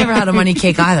 Yeah, I never had a money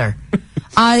cake either.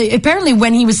 Apparently,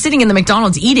 when he was sitting in the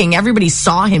McDonald's eating, everybody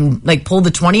saw him like pull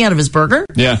the 20 out of his burger.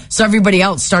 Yeah. So everybody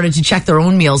else started to check their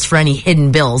own meals for any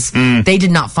hidden bills. They did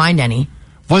not find any.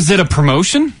 Was it a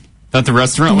promotion that the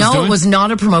restaurant was doing? No, it was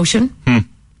not a promotion.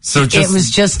 So It was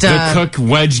just the cook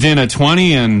wedged in a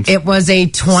 20 and it was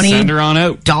a send her on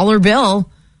out. $20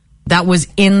 bill that was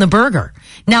in the burger.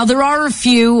 Now, there are a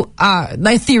few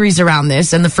theories around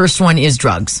this, and the first one is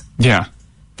drugs. Yeah.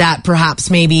 That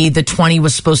perhaps maybe the 20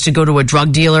 was supposed to go to a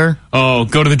drug dealer. Oh,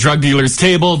 go to the drug dealer's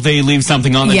table. They leave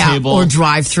something on the table. Or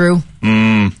drive through.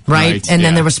 Right? And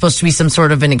then there was supposed to be some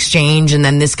sort of an exchange, and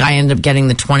then this guy ended up getting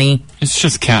the 20. It's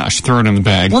just cash. Throw it in the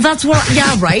bag. Well, that's what,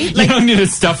 yeah, right? You don't need to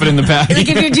stuff it in the bag. Like,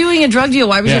 if you're doing a drug deal,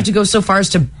 why would you have to go so far as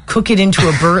to cook it into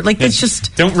a burger? Like, it's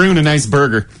just... Don't ruin a nice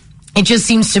burger. It just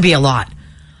seems to be a lot.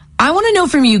 I want to know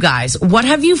from you guys, what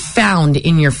have you found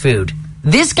in your food?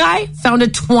 This guy found a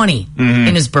 20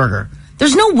 in his burger.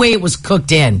 There's no way it was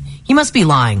cooked in. He must be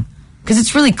lying. Because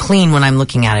it's really clean when I'm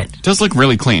looking at it. It does look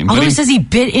really clean. Although he says he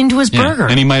bit into his burger.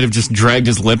 And he might have just dragged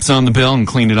his lips on the bill and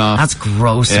cleaned it off. That's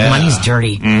gross. Yeah. Money's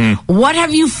dirty. What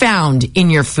have you found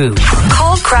in your food?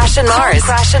 Call Crash and Mars.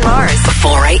 Crash and Mars.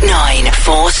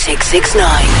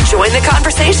 489-4669. Join the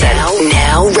conversation.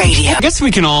 Now radio. I guess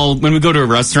we can all, when we go to a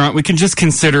restaurant, we can just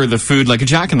consider the food like a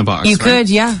Jack in the Box. You right? could,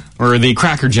 yeah. Or the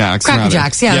Cracker Jacks. Cracker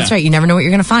Jacks, yeah, that's right. You never know what you're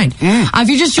going to find. If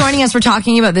you're just joining us, we're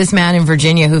talking about this man in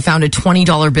Virginia who found a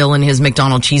 $20 bill in his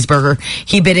McDonald's cheeseburger.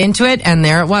 He bit into it, and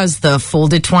there it was, the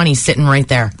folded 20 sitting right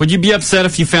there. Would you be upset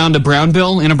if you found a brown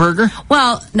bill in a burger?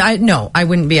 Well, no, I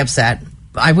wouldn't be upset.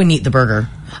 I wouldn't eat the burger.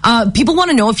 People want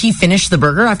to know if he finished the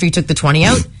burger after he took the 20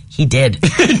 out. He did.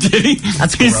 Did he?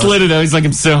 That's He gross. slid it out. He's like,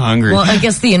 I'm so hungry. Well, I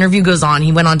guess the interview goes on.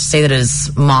 He went on to say that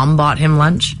his mom bought him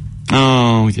lunch.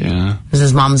 Oh, yeah. It was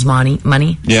his mom's money.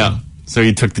 Yeah. So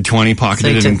he took the 20,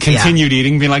 pocketed it, and continued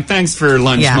eating, being like, thanks for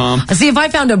lunch, Mom. See, if I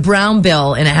found a brown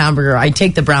bill in a hamburger, I'd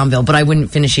take the brown bill, but I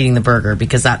wouldn't finish eating the burger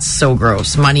because that's so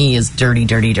gross. Money is dirty,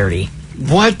 dirty, dirty.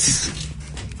 What?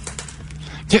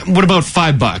 Yeah, what about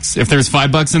 $5? If there's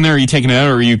 $5 in there, are you taking it out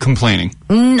or are you complaining?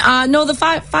 No, the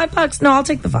 $5. No, I'll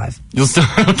take the 5. You'll still,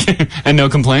 okay. And no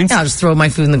complaints? Yeah, I'll just throw my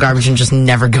food in the garbage and just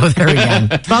never go there again.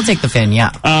 But I'll take the fin,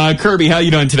 yeah. Kirby, how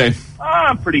you doing today?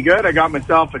 Pretty good. I got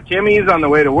myself a Timmy's on the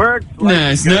way to work.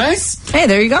 Nice. Hey,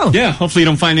 there you go. Yeah, hopefully you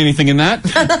don't find anything in that.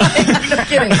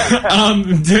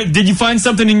 Did you find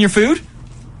something in your food?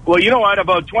 Well, you know what?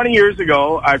 About 20 years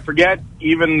ago, I forget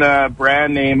even the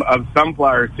brand name of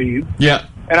sunflower seeds. Yeah.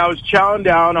 And I was chowing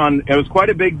down on, it was quite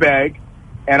a big bag,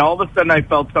 and all of a sudden I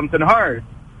felt something hard.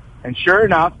 And sure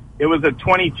enough, it was a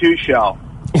 22 shell.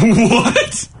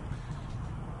 What?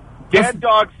 Dead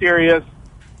dog serious.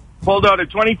 Pulled out a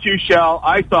 22 shell.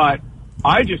 I thought,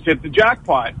 I just hit the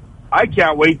jackpot. I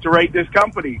can't wait to rate this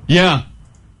company. Yeah.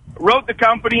 Wrote the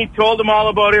company, told them all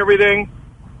about everything.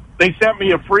 They sent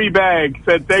me a free bag,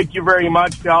 said thank you very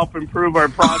much to help improve our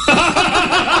process.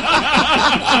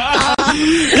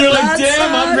 You're like,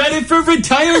 damn, I'm ready for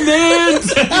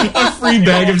retirement. A free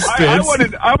bag of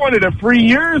spits. I wanted a free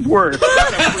year's worth.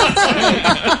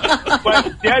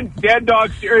 But dead dog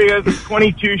serious,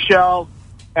 22 shell.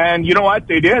 And you know what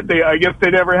they did? I guess they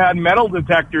never had metal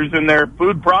detectors in their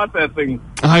food processing.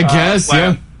 I guess,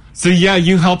 plant. yeah. So, yeah,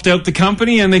 you helped out the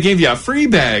company and they gave you a free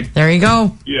bag. There you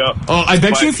go. Yeah. Oh, I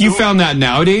bet you if you found that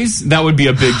nowadays, that would be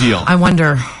a big deal. I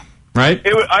wonder. Right?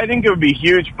 I think it would be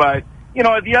huge, but, you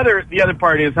know, the other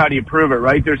part is how do you prove it,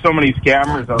 right? There's so many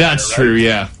scammers out That's there, true, right?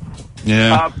 yeah.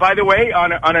 Yeah. By the way,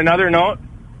 on another note,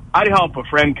 I'd help a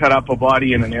friend cut up a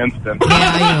body in an instant.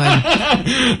 Yeah, you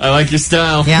would. I like your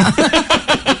style. Yeah. Call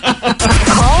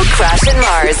Crash and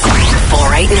Mars.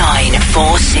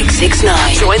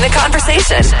 489-4669. Join the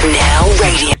conversation. Now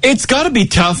radio. It's got to be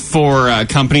tough for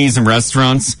companies and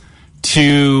restaurants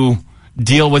to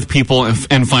deal with people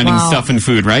and finding stuff in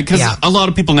food, right? Because a lot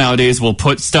of people nowadays will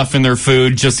put stuff in their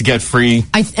food just to get free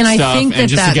I think and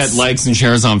just to get likes and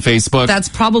shares on Facebook. That's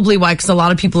probably why, because a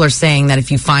lot of people are saying that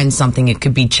if you find something, it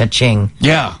could be cha-ching.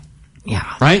 Yeah.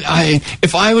 Yeah. Right?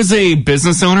 If I was a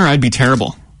business owner, I'd be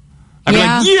terrible. I'd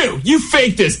Yeah. be like, you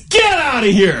faked this. Get out of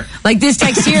here. Like this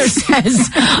text here says,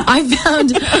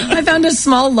 I found a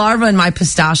small larva in my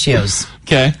pistachios.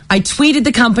 Okay. I tweeted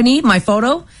the company my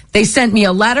photo. They sent me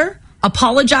a letter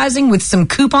apologizing with some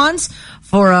coupons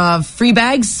for free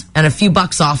bags and a few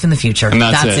bucks off in the future. And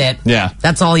that's it. Yeah.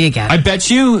 That's all you get. I bet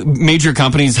you major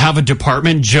companies have a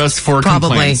department just for Probably.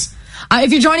 complaints.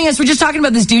 If you're joining us, we're just talking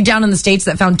about this dude down in the States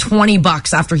that found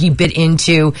 $20 after he bit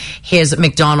into his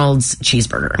McDonald's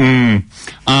cheeseburger.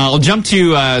 I'll jump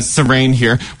to Serene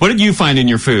here. What did you find in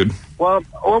your food? Well,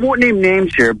 I won't name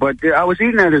names here, but I was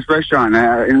eating at this restaurant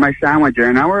in my sandwich,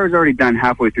 and I was already done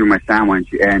halfway through my sandwich,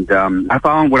 and I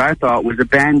found what I thought was a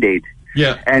Band-Aid.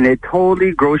 Yeah. And it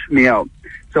totally grossed me out.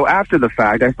 So after the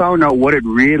fact, I found out what it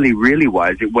really, really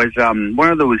was. It was one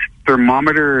of those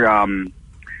thermometer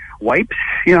wipes.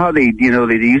 You know how they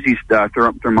use these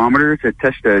thermometers to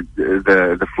test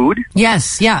the food?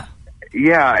 Yes, yeah.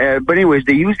 Yeah, but anyways,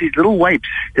 they use these little wipes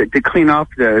to clean off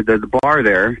the bar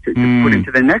there to put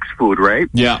into the next food, right?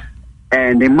 Yeah.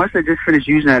 And they must have just finished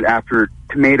using that after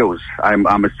tomatoes, I'm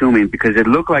assuming, because it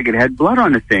looked like it had blood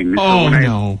on the thing. Oh,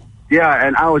 no. Yeah,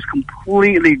 and I was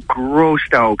completely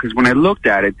grossed out because when I looked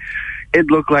at it, it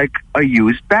looked like a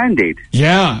used Band-Aid.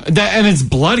 Yeah, and it's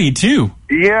bloody, too.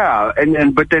 Yeah,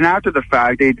 but then after the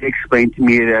fact, they explained to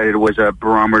me that it was a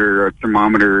barometer or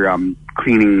thermometer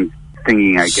cleaning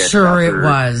thingy, I guess. Sure it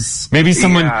was. Maybe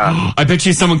someone, Yeah. I bet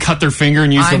you someone cut their finger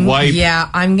and used a wipe. Yeah,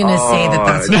 I'm going to say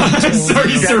that's what I'm told.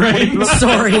 Sorry, Serene.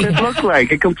 Sorry. That's what it looked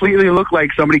like. It completely looked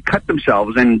like somebody cut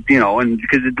themselves, and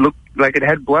because it looked like it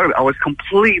had blood. I was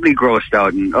completely grossed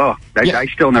out, and I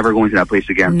still never go into that place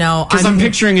again. No, Because I'm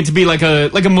picturing it to be like a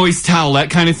moist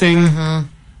towelette kind of thing. Mm-hmm.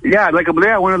 Yeah,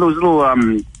 one of those little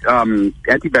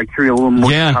antibacterial little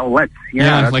towelettes.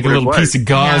 Yeah, that's like a what it little was. piece of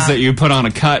gauze Yeah. that you put on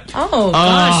a cut. Oh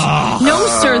gosh, no,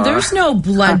 sir. There's no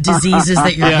blood diseases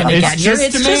that you're Yeah, going to it's get here.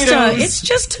 just tomatoes. It's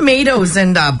just tomatoes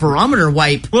and a barometer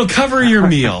wipe. We'll cover your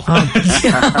meal. Oh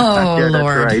Yeah, that's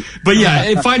Lord. right. But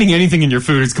yeah, finding anything in your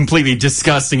food is completely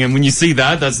disgusting. And when you see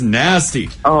that, that's nasty.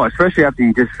 Oh, especially after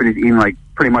you just finished eating like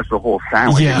pretty much the whole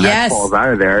sandwich. Yeah. And that Yes. falls out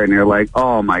of there, and you're like,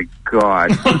 oh my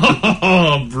god.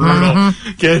 Oh, brutal.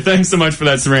 Okay, thanks so much for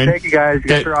that, Serene. Thank you guys. You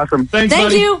guys are awesome. Thanks, Thank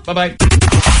buddy. you. Bye-bye.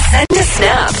 Send a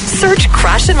snap. Search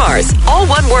Crash and Mars. All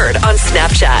one word on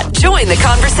Snapchat. Join the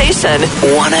conversation.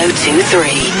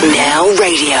 102.3 Now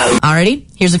Radio. Alrighty,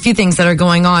 here's a few things that are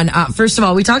going on. First of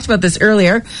all, we talked about this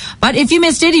earlier, but if you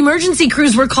missed it, emergency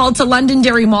crews were called to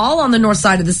Londonderry Mall on the north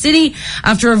side of the city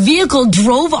after a vehicle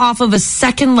drove off of a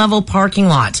second-level parking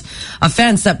lot. A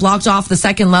fence that blocked off the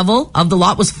second level of the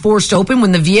lot was forced open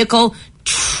when the vehicle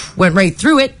went right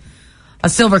through it. A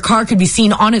silver car could be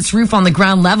seen on its roof on the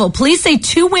ground level. Police say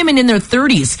 2 women in their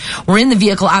 30s were in the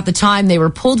vehicle at the time. They were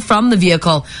pulled from the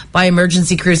vehicle by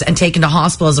emergency crews and taken to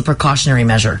hospital as a precautionary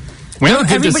measure. We had a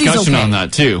good Everybody's discussion okay. on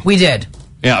that, too. We did.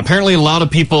 Yeah, apparently a lot of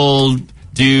people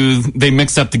they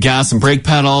mix up the gas and brake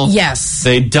pedal. Yes.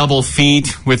 They double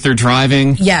feet with their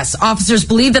driving. Yes, officers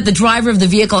believe that the driver of the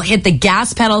vehicle hit the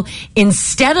gas pedal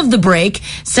instead of the brake.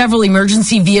 Several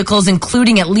emergency vehicles,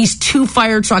 including at least 2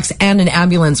 fire trucks and an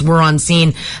ambulance, were on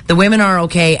scene. The women are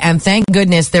okay, and thank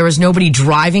goodness there was nobody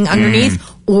driving underneath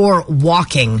or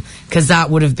walking, because that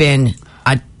would have been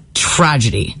a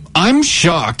tragedy. I'm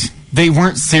shocked they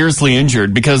weren't seriously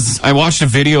injured because I watched a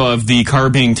video of the car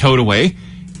being towed away.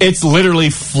 It's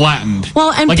literally flattened.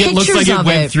 Well, and like it looks pictures like it of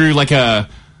went it. through like a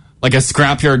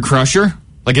scrapyard crusher.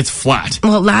 Like it's flat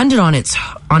Well, it landed on its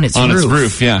on roof. its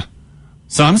roof. Yeah.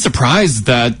 So I'm surprised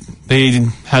that they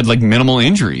had like minimal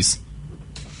injuries.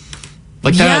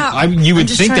 Like Yeah, that, you I'm would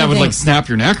just think trying that to would think. like snap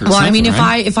your neck or Well, something. I mean,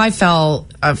 right? if I fell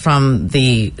from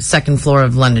the second floor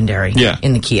of Londonderry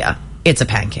in the Kia, it's a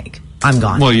pancake. I'm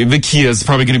gone. Well, the Kia is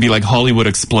probably going to be like Hollywood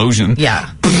explosion. Yeah.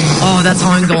 Oh, that's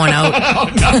how I'm going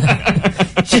out.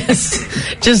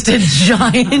 just a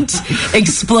giant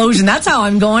explosion. That's how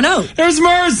I'm going out. There's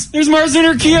Mars. There's Mars in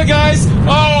her Kia, guys.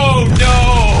 Oh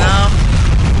no.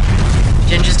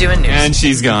 Ginger's doing news. And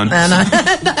she's gone. And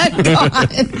I'm gone.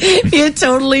 Be a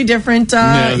totally different,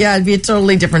 it'd be a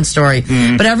totally different story.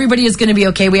 But everybody is going to be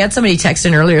okay. We had somebody text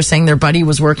in earlier saying their buddy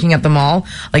was working at the mall,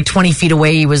 like 20 feet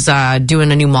away. He was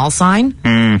doing a new mall sign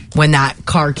when that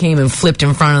car came and flipped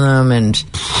in front of them, and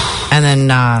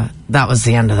then that was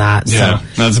the end of that. Yeah, So.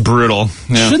 that's brutal.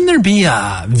 Yeah. Shouldn't there be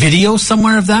a video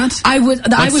somewhere of that? I was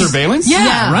surveillance?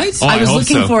 Yeah, right? Oh, I was I hope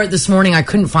looking so. for it this morning. I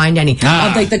couldn't find any of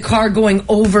like the car going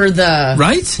over the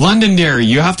Right? Londonderry,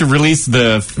 you have to release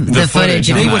the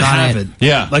footage. on They that. would have it.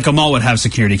 Yeah. Like a mall would have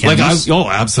security Like cameras.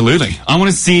 absolutely. I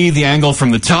want to see the angle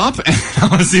from the top, and I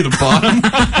want to see the bottom.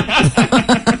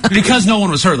 Because no one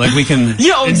was hurt. Like we can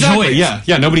Yeah, enjoy exactly. it.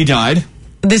 Yeah, nobody died.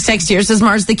 This text here says,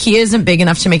 Mars, the Kia isn't big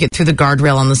enough to make it through the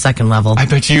guardrail on the second level. I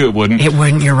bet you it wouldn't. It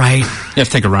wouldn't, you're right. You have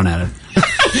to take a run at it.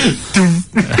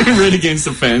 Right against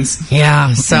the fence.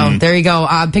 Yeah, so there you go.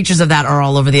 Pictures of that are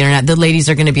all over the internet. The ladies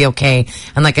are going to be okay.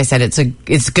 And like I said,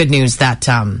 it's good news that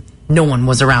no one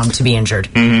was around to be injured.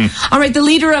 All right, the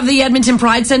leader of the Edmonton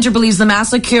Pride Center believes the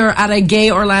massacre at a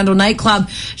gay Orlando nightclub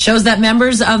shows that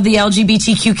members of the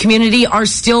LGBTQ community are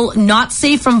still not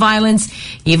safe from violence,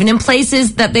 even in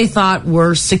places that they thought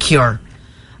were secure.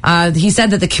 He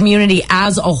said that the community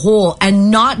as a whole,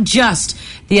 and not just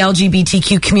the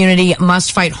LGBTQ community,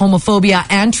 must fight homophobia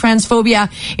and transphobia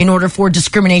in order for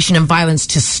discrimination and violence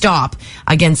to stop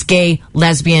against gay,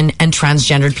 lesbian, and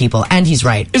transgendered people. And he's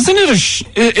right. Isn't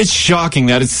it it's shocking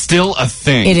that it's still a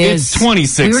thing? It is. It's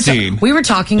 2016. We were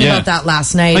talking about that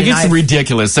last night. Like, it's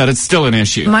ridiculous that it's still an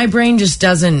issue. My brain just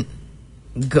doesn't...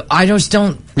 I just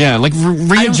don't... Yeah, like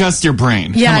readjust your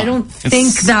brain. Yeah, I don't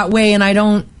think that way, and I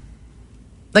don't...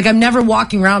 Like, I'm never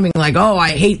walking around being like, oh,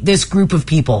 I hate this group of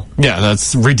people. Yeah,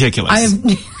 that's ridiculous.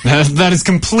 That is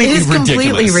completely ridiculous. It is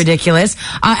completely ridiculous.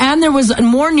 And there was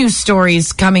more news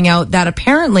stories coming out that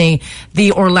apparently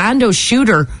the Orlando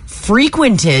shooter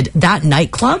frequented that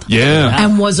nightclub. Yeah.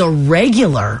 And was a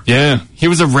regular. Yeah. He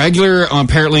was a regular,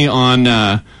 apparently, on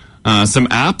some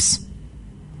apps.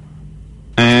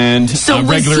 And a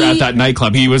regular at that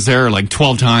nightclub. He was there like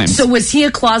 12 times. So was he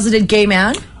a closeted gay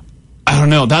man? I don't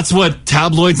know. That's what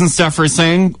tabloids and stuff are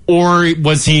saying. Or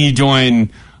was he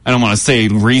doing, I don't want to say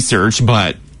research,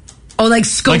 but... Oh, like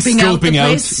scoping out the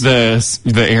place?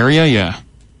 the area, yeah.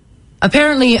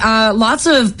 Apparently, lots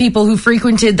of people who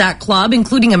frequented that club,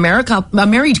 including a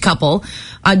married couple,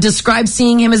 described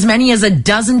seeing him as many as a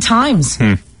dozen times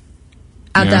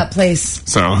at that place.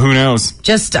 So, who knows?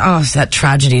 Just, that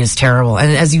tragedy is terrible.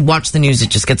 And as you watch the news, it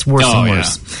just gets worse and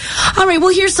worse. Yeah. All right,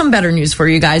 well, here's some better news for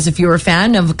you guys. If you're a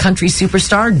fan of country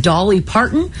superstar Dolly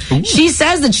Parton, she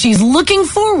says that she's looking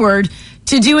forward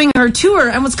to doing her tour.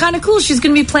 And what's kind of cool, she's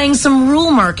going to be playing some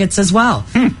rural markets as well.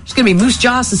 She's going to be Moose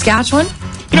Jaw, Saskatchewan,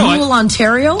 rural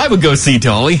Ontario. I would go see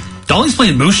Dolly. Dolly's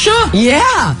playing Moose Jaw?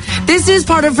 Yeah. This is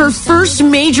part of her first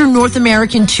major North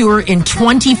American tour in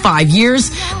 25 years.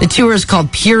 The tour is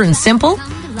called Pure and Simple.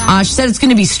 She said it's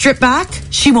going to be stripped back.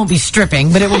 She won't be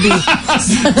stripping, but it will be...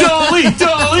 Dolly!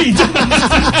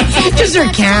 Just her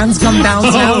cans come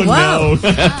bouncing out. Wow.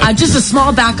 No. Just a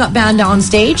small backup band on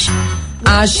stage.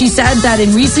 She said that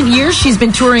in recent years, she's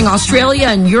been touring Australia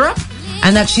and Europe,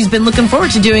 and that she's been looking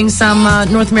forward to doing some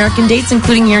North American dates,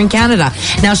 including here in Canada.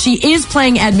 Now, she is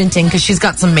playing Edmonton because she's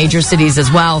got some major cities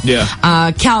as well.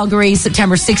 Yeah. Calgary,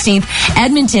 September 16th.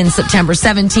 Edmonton, September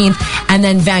 17th. And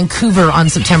then Vancouver on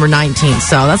September 19th.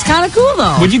 So that's kind of cool,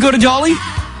 though. Would you go to Dolly?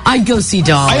 I'd go see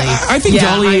Dolly. I think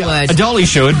Dolly, a Dolly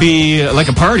show would be like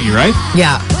a party, right?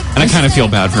 Yeah. And I kind of feel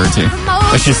bad for her, too.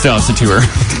 But she still has to tour.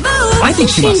 I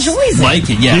think she must enjoys it. like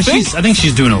it. Yeah, I think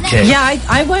she's doing okay. Yeah,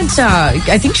 I went.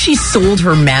 I think she sold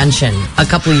her mansion a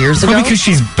couple of years ago. Oh, because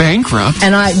she's bankrupt.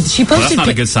 And she posted. Well, that's not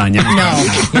a good sign. Yeah. No,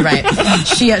 you're right.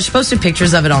 She posted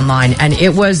pictures of it online, and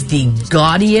it was the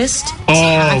gaudiest,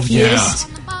 tackiest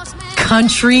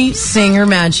country singer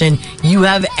mansion you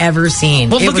have ever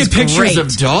seen. Well, look at pictures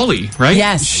of Dolly, right?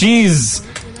 Yes,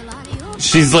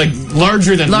 She's like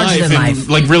larger than life and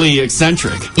like really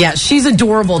eccentric. Yeah, she's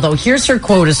adorable though. Here's her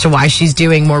quote as to why she's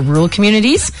doing more rural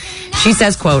communities. She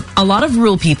says, quote, "A lot of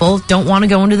rural people don't want to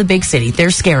go into the big city.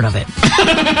 They're scared of it."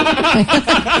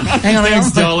 Hang on,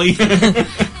 thanks, Dolly.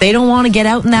 They don't want to get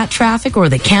out in that traffic or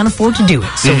they can't afford to do it.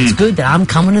 So it's good that I'm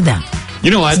coming to them. You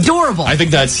know what? It's adorable. I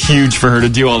think that's huge for her to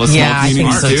do all the small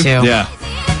communities I think so too. Yeah.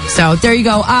 So there you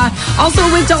go. Also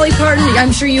with Dolly Parton,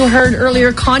 I'm sure you heard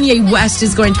earlier, Kanye West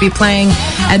is going to be playing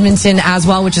Edmonton as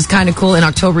well, which is kind of cool. In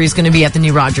October, he's going to be at the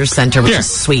new Rogers Centre, which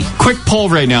is sweet. Quick poll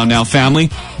right now, family.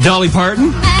 Dolly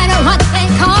Parton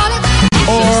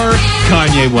or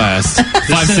Kanye West?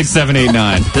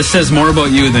 56789. This says more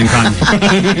about you than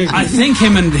Kanye. I think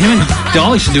him and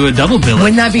Dolly should do a double bill.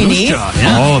 Wouldn't that be neat?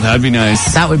 Oh, that'd be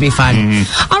nice. That would be fun.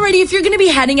 Alrighty, if you're going to be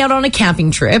heading out on a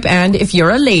camping trip, and if you're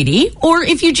a lady, or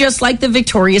if you just like the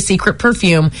Victoria's Secret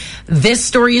perfume, this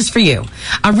story is for you.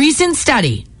 A recent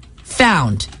study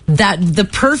found that the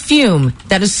perfume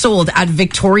that is sold at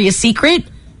Victoria's Secret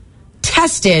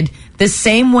tested the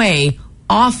same way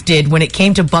off did when it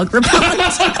came to bug repellent.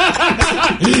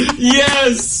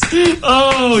 Yes.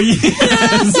 Oh,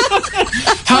 yes.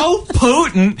 How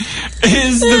potent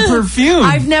is the perfume?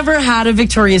 I've never had a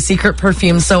Victoria's Secret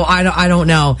perfume, so I don't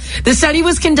know. The study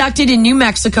was conducted in New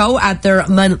Mexico at their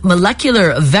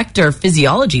molecular vector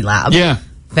physiology lab. Yeah.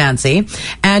 Fancy.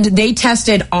 And they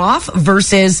tested off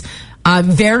versus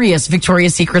various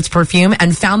Victoria's Secret's perfume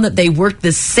and found that they worked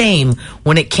the same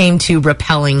when it came to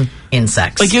repelling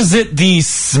insects. Like, is it the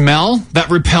smell that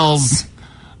repels,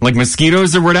 like,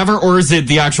 mosquitoes or whatever, or is it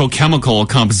the actual chemical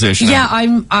composition? Yeah,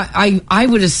 I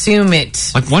would assume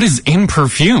it. Like, what is in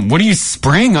perfume? What are you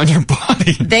spraying on your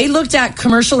body? They looked at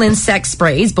commercial insect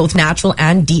sprays, both natural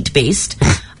and DEET-based,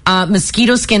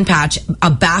 mosquito skin patch,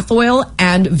 a bath oil,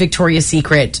 and Victoria's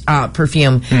Secret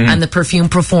perfume, and the perfume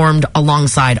performed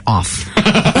alongside off.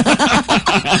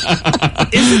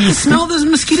 Is it the smell that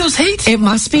mosquitoes hate? It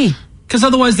must be. Because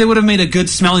otherwise they would have made a good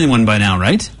smelling one by now,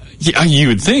 right? Yeah, you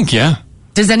would think, yeah.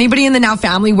 Does anybody in the Now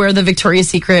family wear the Victoria's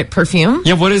Secret perfume?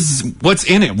 Yeah, what's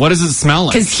in it? What does it smell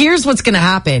like? Because here's what's going to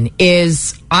happen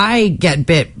is I get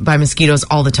bit by mosquitoes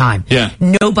all the time. Yeah.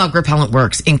 No bug repellent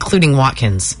works, including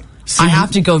Watkins. I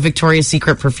have to go Victoria's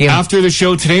Secret perfume. After the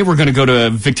show today, we're going to go to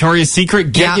Victoria's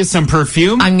Secret, get you some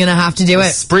perfume. I'm going to have to do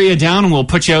it. Spray you down, and we'll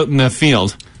put you out in the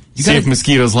field. See if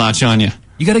mosquitoes latch on you.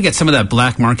 You got to get some of that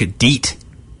black market DEET.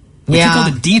 We took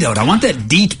all the DEET out. I want that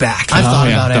DEET back. I've thought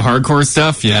about it. The hardcore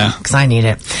stuff, yeah. Because I need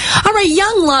it. All right,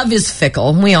 young love is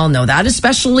fickle. We all know that,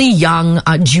 especially young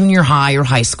junior high or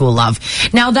high school love.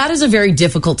 Now, that is a very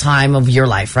difficult time of your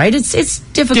life, right? It's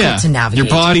difficult to navigate.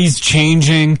 Your body's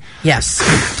changing. Yes.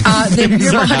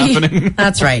 Things are happening.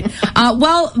 That's right.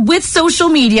 Well, with social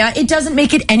media, it doesn't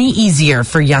make it any easier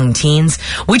for young teens,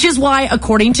 which is why,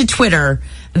 according to Twitter,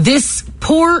 this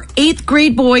poor 8th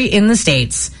grade boy in the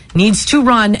States needs to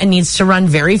run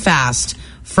very fast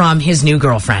from his new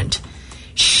girlfriend.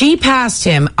 She passed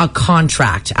him a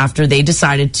contract after they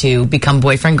decided to become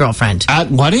boyfriend-girlfriend.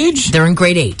 At what age? They're in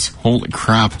grade 8. Holy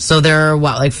crap. So they're,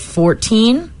 like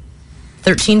 14?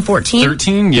 13, 14?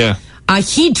 13, yeah.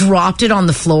 He dropped it on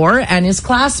the floor, and his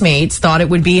classmates thought it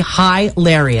would be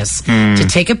hilarious to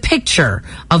take a picture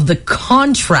of the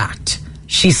contract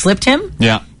she slipped him.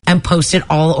 Yeah. And post it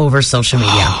all over social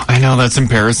media. I know, that's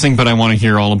embarrassing, but I want to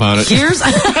hear all about it. Here's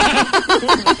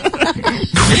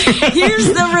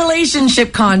the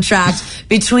relationship contract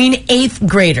between 8th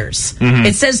graders.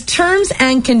 It says terms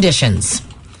and conditions.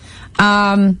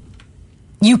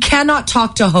 You cannot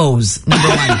talk to hoes, number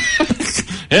 1.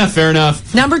 Yeah, fair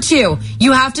enough. Number 2,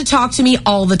 you have to talk to me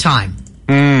all the time.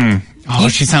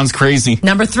 She sounds crazy.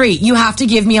 Number 3, you have to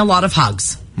give me a lot of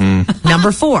hugs.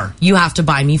 Number 4, you have to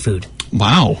buy me food.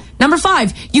 Wow. Number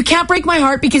 5, you can't break my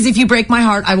heart because if you break my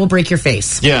heart, I will break your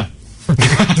face. Yeah.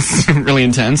 That's really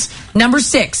intense. Number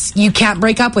 6, you can't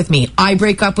break up with me. I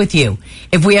break up with you.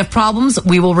 If we have problems,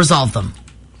 we will resolve them.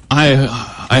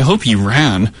 I hope he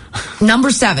ran.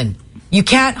 Number 7, you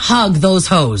can't hug those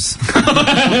hoes.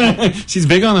 She's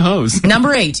big on the hose.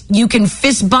 Number 8, you can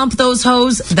fist bump those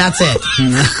hoes. That's it.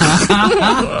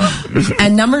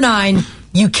 And number 9,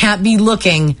 you can't be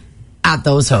looking at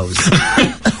those hoes.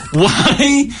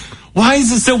 Why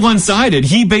is it so one-sided?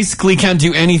 He basically can't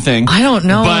do anything. I don't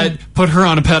know. But put her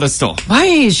on a pedestal. Why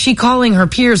is she calling her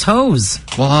peers hoes?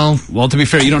 Well, to be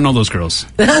fair, you don't know those girls.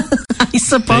 I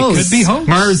suppose. They could be hoes.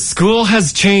 Mars, school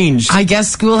has changed. I guess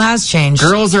school has changed.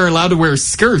 Girls are allowed to wear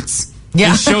skirts. Yeah.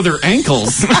 And show their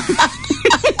ankles. Is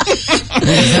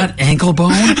that ankle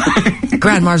bone?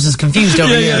 Grand Mars is confused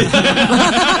over here.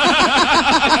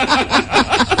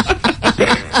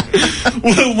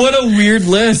 What a weird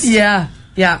list. Yeah.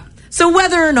 So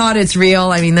whether or not it's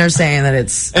real, I mean, they're saying that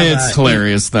it's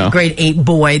hilarious, though. Grade 8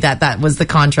 boy, that was the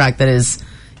contract that is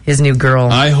his new girl.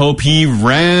 I hope he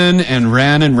ran and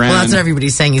ran and ran. Well, that's what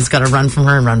everybody's saying. He's got to run from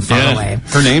her and run far away.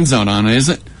 Her name's not on it, is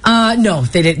it? No,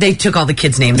 they took all the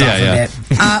kids' names off of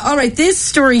it. All right, this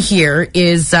story here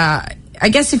is, I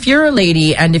guess if you're a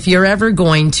lady and if you're ever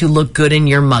going to look good in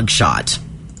your mugshot,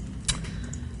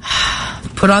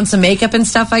 put on some makeup and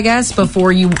stuff, I guess,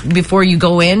 before you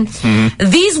go in.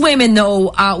 These women,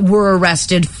 though, were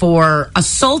arrested for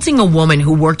assaulting a woman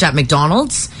who worked at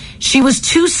McDonald's. She was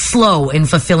too slow in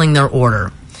fulfilling their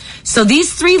order. So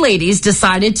these 3 ladies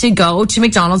decided to go to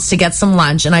McDonald's to get some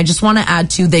lunch, and I just want to add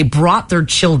to, they brought their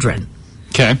children.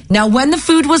 Okay. Now, when the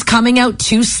food was coming out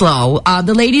too slow,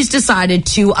 the ladies decided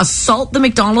to assault the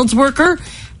McDonald's worker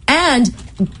and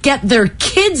get their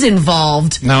kids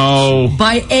involved. No.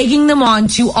 By egging them on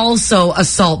to also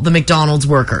assault the McDonald's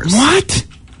workers. What?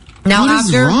 Now, what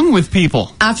is wrong with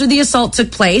people? After the assault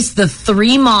took place, the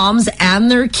 3 moms and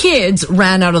their kids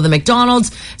ran out of the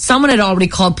McDonald's. Someone had already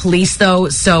called police, though,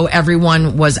 so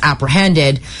everyone was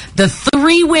apprehended. The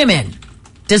 3 women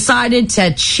decided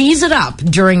to cheese it up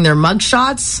during their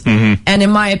mugshots. And in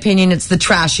my opinion, it's the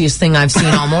trashiest thing I've seen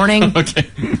all morning. Okay.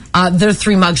 Their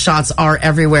 3 mugshots are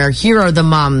everywhere. Here are the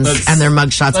mums and their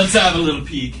mugshots. Let's have a little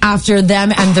peek. After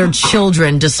them and their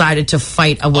children decided to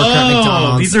fight a worker at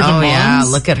McDonald's. These are the moms? Yeah,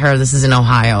 look at her. This is in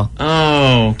Ohio.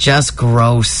 Oh. Just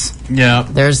gross. Yeah.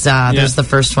 There's the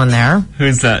first one there.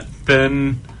 Who's that?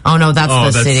 Ben? Oh no, that's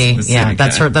the city. the city Yeah, guy.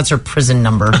 that's her prison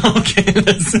number. Okay.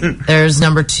 There's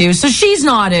number 2. So she's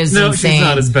not as insane. She's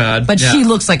not as bad. But Yeah. she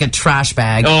looks like a trash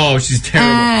bag. Oh, she's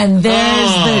terrible. And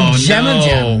there's the Gemma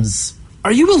Gems.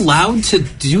 Are you allowed to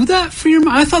do that for your?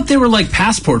 I thought they were like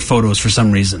passport photos for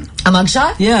some reason. A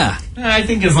mugshot? Yeah. I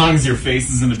think as long as your face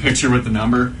is in the picture with the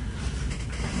number.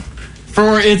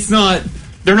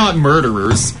 They're not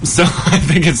murderers, so I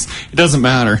think it doesn't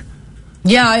matter.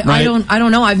 Yeah, I Right.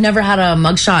 don't know. I've never had a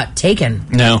mugshot taken.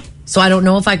 No. So I don't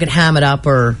know if I could ham it up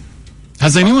or...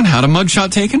 Has anyone had a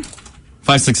mugshot taken?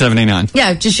 56789.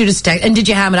 Yeah, just shoot a stick. And did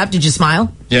you ham it up? Did you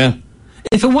smile? Yeah.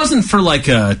 If it wasn't for like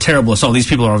a terrible assault, these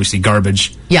people are obviously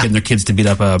garbage. Yeah. Getting their kids to beat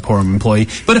up a poor employee.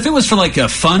 But if it was for like a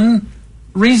fun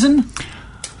reason...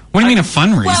 What do you mean a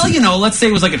fun reason? Well, let's say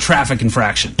it was like a traffic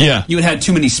infraction. Yeah. You had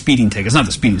too many speeding tickets. Not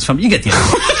the speeding, it's fun. You get the idea.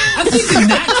 I think in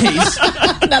that case,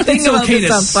 I think it's okay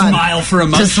to smile for a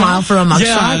mugshot. To smile for a mugshot?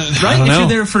 Yeah, right? If you're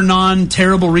there for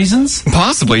non-terrible reasons?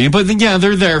 Possibly, but yeah,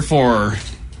 they're there for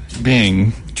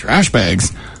being trash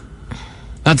bags.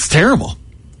 That's terrible.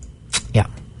 Yeah.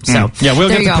 So Yeah, we'll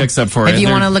there get you the go. pics up for if it. you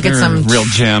want to look at They're some real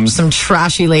gems. some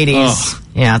trashy ladies. Ugh.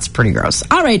 Yeah, it's pretty gross.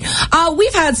 All right.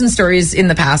 We've had some stories in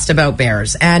the past about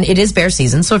bears, and it is bear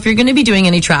season. So if you're going to be doing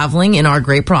any traveling in our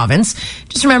great province,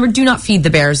 just remember, do not feed the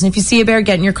bears. And if you see a bear,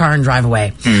 get in your car and drive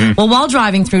away. Well, while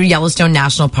driving through Yellowstone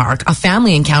National Park, a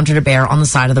family encountered a bear on the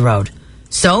side of the road.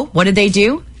 So what did they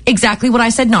do? Exactly what I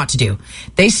said not to do.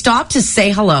 They stopped to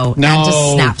say hello and to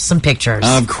snap some pictures.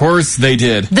 Of course they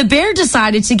did. The bear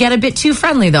decided to get a bit too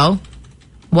friendly, though.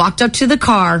 Walked up to the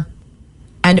car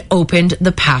and opened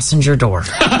the passenger door.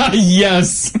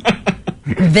 Yes.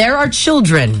 There are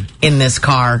children in this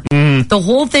car. The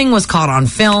whole thing was caught on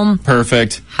film.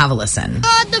 Perfect. Have a listen.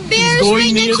 The bear's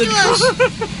right next to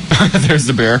us. There's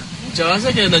the bear.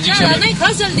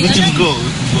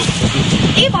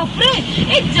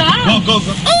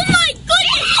 Oh my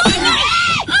goodness!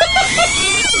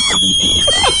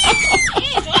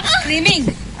 Screaming.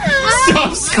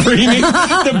 Stop screaming.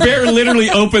 The bear literally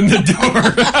opened the door.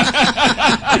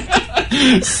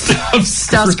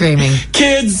 Stop screaming.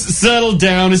 Kids, settle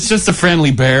down. It's just a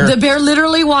friendly bear. The bear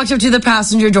literally walked up to the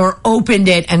passenger door, opened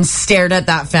it, and stared at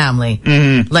that family.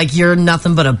 Like you're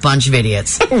nothing but a bunch of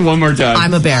idiots. One more time.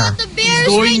 I'm a bear. The bear's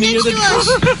right next to us.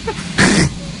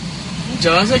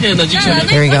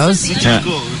 There he goes. Yeah.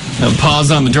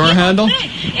 Pause on the door handle.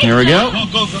 Here we go. Oh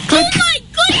my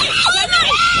goodness!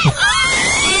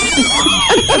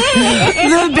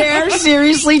 The bear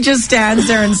seriously just stands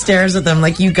there and stares at them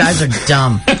like you guys are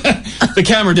dumb. The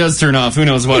camera does turn off. Who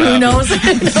knows what happened?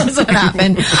 Who knows what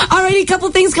happened? Alrighty, a couple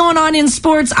things going on in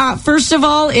sports. First of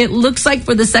all, it looks like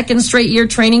for the second straight year,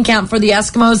 training camp for the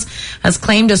Eskimos has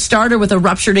claimed a starter with a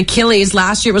ruptured Achilles.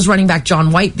 Last year it was running back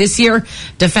John White. This year,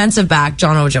 defensive back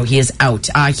John Ojo. He is out.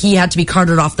 He had to be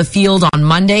carted off the field on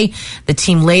Monday. The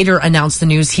team later announced the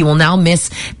news. He will now miss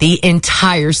the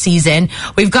entire season.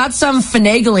 We've got some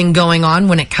finagling going on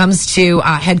when it comes to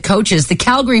head coaches. The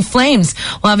Calgary Flames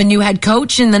will have a new head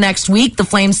coach in the next week. The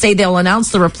Flames say they'll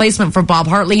announce the replacement for Bob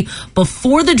Hartley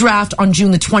before the draft on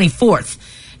June the 24th.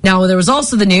 Now, there was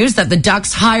also the news that the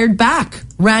Ducks hired back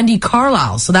Randy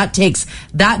Carlyle, so that takes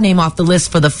that name off the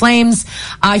list for the Flames.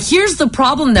 Here's the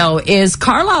problem, though, is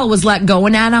Carlyle was let go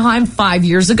in Anaheim 5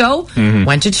 years ago,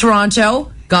 went to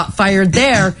Toronto, got fired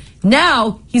there.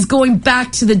 Now he's going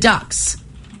back to the Ducks.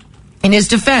 In his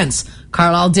defense,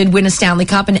 Carlyle did win a Stanley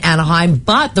Cup in Anaheim,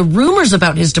 but the rumors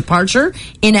about his departure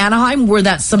in Anaheim were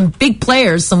that some big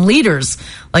players, some leaders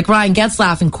like Ryan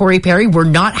Getzlaf and Corey Perry were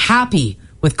not happy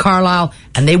with Carlyle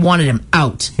and they wanted him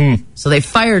out. So they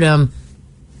fired him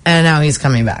and now he's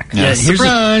coming back. Yeah,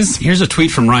 Surprise! Here's a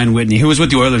tweet from Ryan Whitney, who was with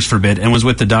the Oilers for a bit and was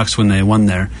with the Ducks when they won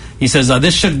there. He says,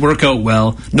 this should work out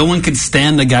well. No one could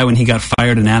stand the guy when he got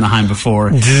fired in Anaheim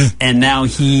before, and now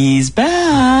he's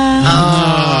back.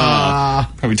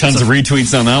 Probably tons of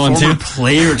retweets on that one, too. Former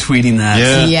player tweeting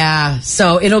that. Yeah,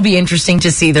 so it'll be interesting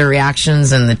to see their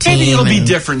reactions and the team. Maybe it'll be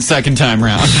different second time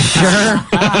round.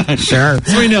 Sure.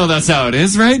 So we know that's how it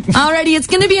is, right? Alrighty, it's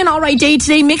going to be an alright day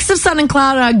today. Mix of sun and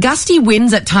cloud, gusty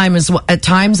winds at times,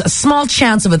 a small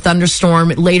chance of a thunderstorm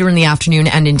later in the afternoon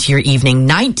and into your evening.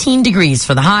 19 degrees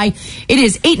for the high. It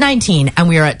is 8:19 and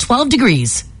we are at 12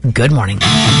 degrees. Good morning.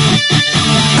 Breakfast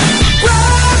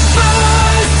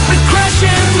with Crash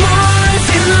and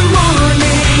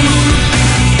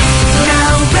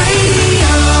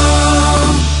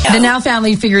The Now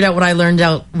family figured out what I learned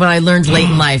late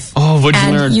in life. Oh, what'd you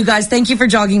and learn? You guys, thank you for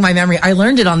jogging my memory. I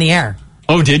learned it on the air.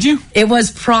 Oh, did you? It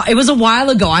was a while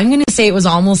ago. I'm going to say it was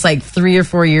almost like 3 or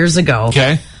 4 years ago.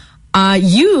 Okay.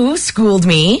 You schooled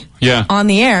me on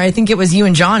the air. I think it was you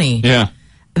and Johnny. Yeah.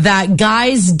 That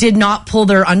guys did not pull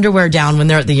their underwear down when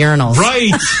they're at the urinals.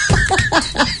 Right.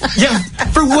 Yeah.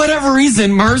 For whatever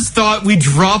reason, Mars thought we'd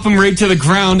drop them right to the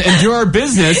ground and do our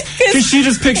business because she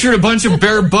just pictured a bunch of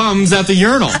bare bums at the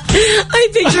urinal. I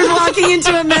pictured walking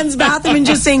into a men's bathroom and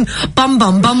just saying, bum,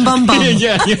 bum, bum, bum, bum.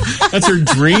 Yeah. That's her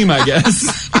dream, I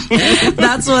guess.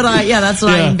 That's what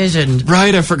I envisioned.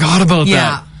 Right. I forgot about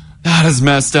that. That is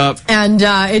messed up. And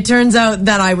it turns out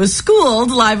that I was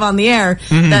schooled live on the air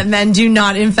that men do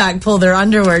not, in fact, pull their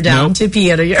underwear down to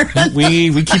pee at a urinal.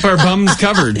 We keep our bums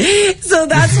covered. So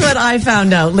that's what I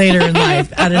found out later in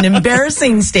life at an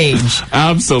embarrassing stage.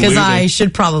 Absolutely. Because I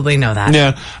should probably know that.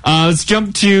 Yeah. Let's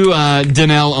jump to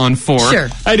Danelle on 4. Sure.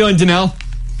 How you doing, Danelle?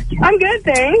 I'm good,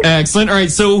 thanks. Excellent. All right.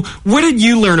 So what did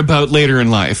you learn about later in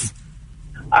life?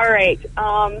 All right.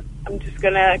 I'm just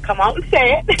going to come out and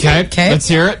say it. Okay. Let's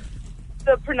hear it.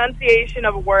 The pronunciation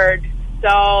of a word. So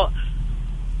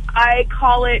I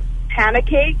call it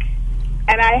pancake,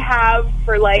 and I have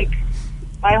for like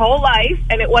my whole life,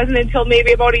 and it wasn't until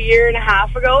maybe about 1.5 years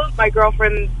ago my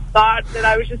girlfriend thought that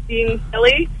I was just being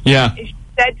silly. Yeah. And she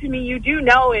said to me, "You do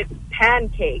know it's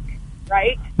pancake,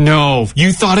 right?" No.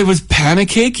 You thought it was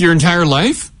pancake your entire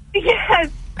life? Yes.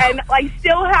 And I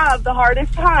still have the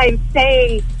hardest time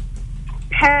saying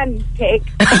pancake.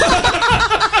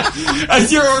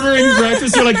 As you're ordering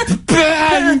breakfast, you're like,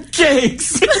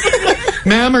 pancakes!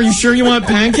 Ma'am, are you sure you want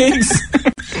pancakes?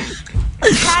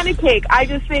 Pancake. I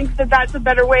just think that that's a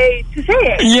better way to say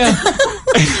it. Yeah.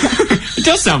 It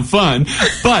does sound fun,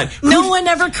 but... No one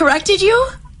ever corrected you?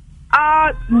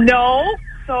 No.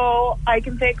 So I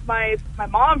can thank my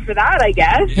mom for that, I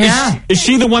guess. Yeah. Is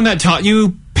she the one that taught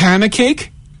you pancake?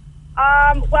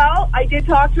 Well, I did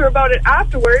talk to her about it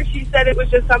afterwards. She said it was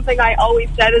just something I always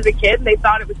said as a kid, and they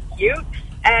thought it was cute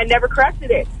and never corrected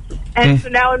it. And so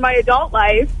now in my adult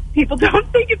life, people don't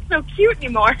think it's so cute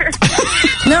anymore.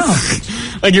 No.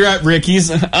 Like you're at Ricky's.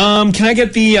 Can I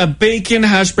get the bacon,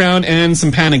 hash brown, and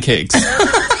some pancakes?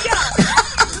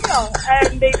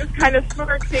 And they just kind of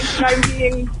smirk thinking I'm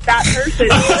being that person.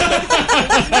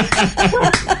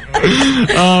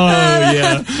 Oh,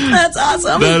 yeah. That's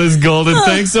awesome. That is golden.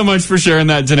 Thanks so much for sharing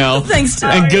that, Janelle. Thanks, Tim.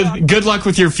 And good luck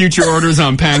with your future orders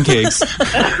on pancakes.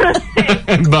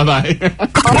 Bye-bye.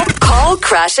 Call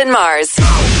Crash and Mars.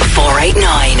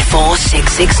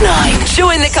 489-4669.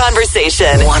 Join the conversation.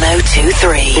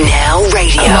 102.3 Now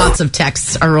Radio. Lots of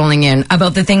texts are rolling in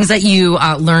about the things that you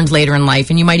learned later in life,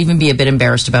 and you might even be a bit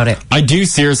embarrassed about it. I do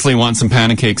seriously want some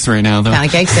pancakes right now, though.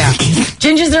 Pancakes, yeah.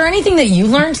 Ginger, is there anything that you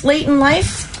learned late in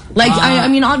life? Like, I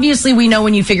mean, obviously we know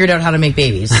when you figured out how to make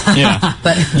babies. Yeah.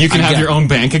 But you can have your own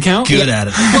bank account? Good at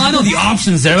it. Well, I know the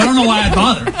options there, but I don't know why I'd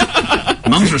bother.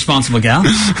 Mom's responsible gal.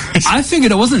 I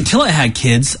figured it wasn't until I had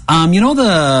kids. You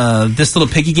know this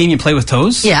little piggy game you play with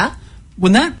toes? Yeah.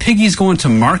 When that piggy's going to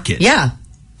market. Yeah.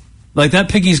 Like that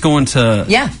piggy's going to...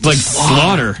 Yeah. Like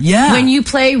slaughter. Yeah. When you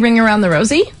play Ring Around the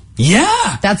Rosie?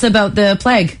 Yeah. That's about the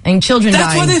plague and children dying.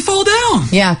 That's why they fall down.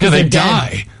 Yeah, Yeah, they they're die.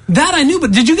 dead. That I knew,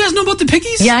 but did you guys know about the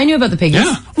piggies? Yeah, I knew about the piggies.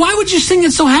 Yeah. Why would you sing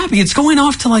it so happy? It's going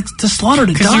off to slaughter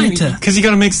to die to... Because you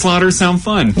got to make slaughter sound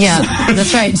fun. Yeah,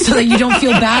 that's right. So that you don't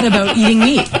feel bad about eating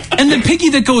meat. And the piggy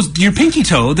that goes, your pinky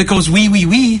toe, that goes wee, wee,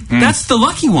 wee, that's the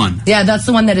lucky one. Yeah, that's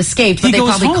the one that escaped, but He they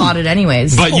goes probably home. caught it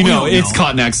anyways. But you we know, don't it's know.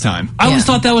 caught next time. I always Yeah.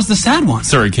 thought that was the sad one.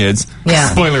 Sorry, kids. Yeah.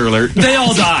 Spoiler alert. They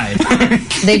all died.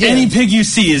 They did. Any pig you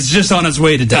see is just on its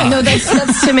way to die. No, that's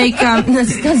to make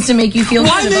that's to make you feel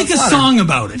Why good make about a slaughter. song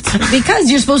about it?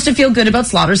 Because you're supposed to feel good about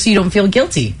slaughter so you don't feel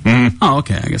guilty. Oh,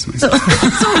 okay, I guess it makes So,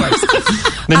 sense. so it works.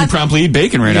 Then you promptly eat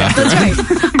bacon right after. That's right.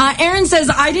 Aaron says,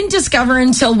 I didn't discover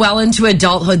until well into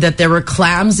adulthood that there were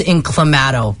clams in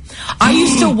Clamato. I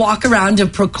used to walk around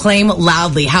and proclaim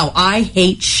loudly how I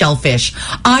hate shellfish.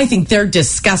 I think they're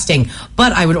disgusting.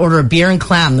 But I would order a beer and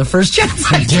clam the first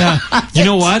chance I Yeah. got. You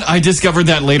know what? I discovered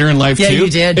that later in life, Yeah, too. you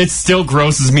did. It still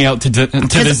grosses me out to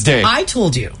this day. I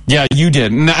told you. Yeah, you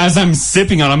did. And as I'm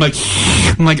sipping on it, I'm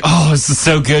like, oh, this is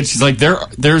so good. She's like,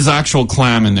 there's actual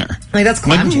clam in there. Like, that's I'm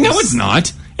like, clam juice. no, it's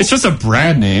not. It's just a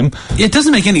brand name. It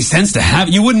doesn't make any sense to have...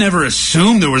 You would never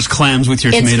assume there was clams with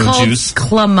your It's tomato called juice.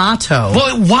 Clamato.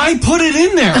 Well, why put it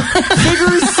in there?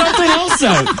 Figure something else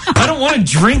out. I don't want to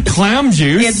drink clam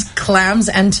juice. It's clams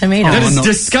and tomatoes. That is no.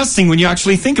 disgusting when you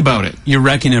actually think about it. You're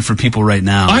wrecking it for people right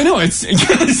now. I know, it's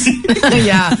yes,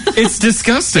 Yeah. it's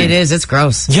disgusting. It is. It's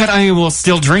gross. Yet I will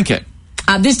still drink it.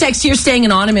 This text here, staying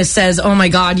anonymous, says, oh my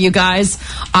God, you guys,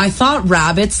 I thought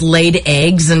rabbits laid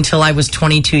eggs until I was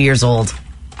 22 years old.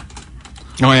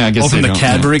 Oh, yeah, I guess from the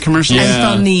Cadbury commercials?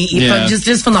 And from the,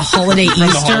 just from the holiday From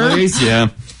Easter. the holidays, yeah.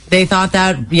 They thought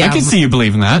that, I can see you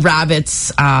believing that.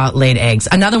 Rabbits laid eggs.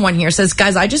 Another one here says,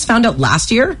 guys, I just found out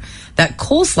last year that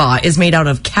coleslaw is made out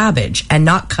of cabbage and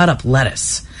not cut up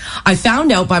lettuce. I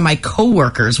found out by my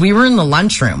coworkers. We were in the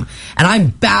lunchroom, and I'm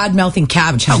bad-mouthing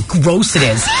cabbage, how gross it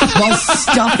is, while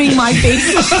stuffing my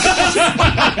face.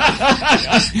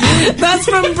 That's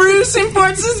from Bruce in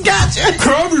Fort Saskatchewan.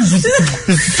 Cabbage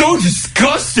is so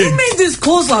disgusting. Who made this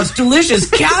coleslaw? It's delicious.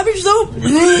 Cabbage, though?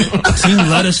 Team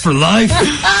lettuce for life.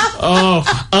 Oh,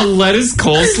 a lettuce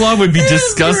coleslaw would be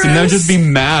disgusting. That would just be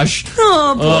mash.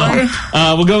 Oh, boy.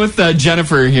 We'll go with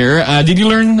Jennifer here. Did you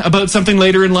learn about something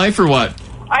later in life or what?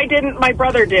 I didn't. My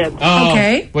brother did. Oh,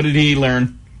 okay. What did he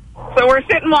learn? So we're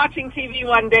sitting watching TV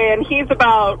one day, and he's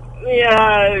about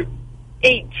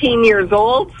 18 years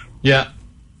old. Yeah.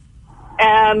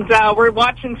 And we're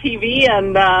watching TV,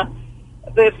 and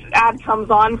this ad comes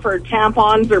on for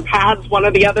tampons or pads, one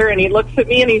or the other, and he looks at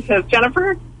me and he says,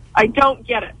 Jennifer, I don't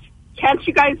get it. Can't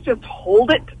you guys just hold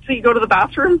it till you go to the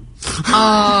bathroom?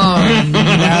 Oh,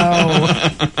 no.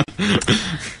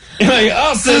 You're like,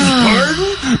 says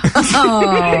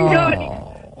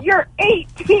pardon? You're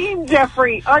 18,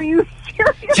 Jeffrey. Are you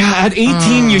serious? Yeah, at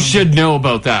 18, you should know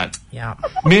about that. Yeah.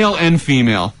 Male and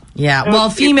female. Yeah, well,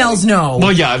 females know.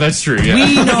 Well, yeah, that's true. Yeah.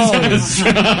 We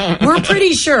know. We're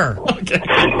pretty sure. Okay.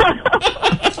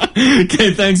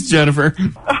 Okay, thanks, Jennifer.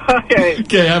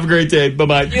 Okay, have a great day.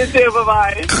 Bye-bye. You too,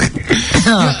 bye-bye.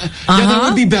 Yeah, that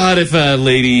would be bad if a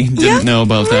lady didn't know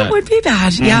about that. It would be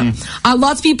bad, yeah.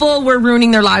 Lots of people were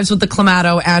ruining their lives with the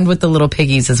Clamato and with the little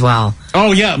piggies as well.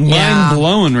 Oh, yeah, mind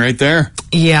blowing right there.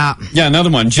 Yeah. Yeah, another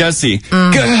one, Jesse.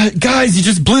 Guys, you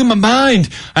just blew my mind.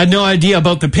 I had no idea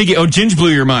about the piggy. Oh, Ginge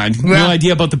blew your mind. Yeah. No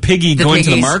idea about the piggy going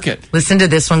to the market. Listen to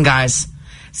this one, guys.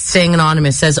 Staying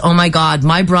anonymous says, oh my God,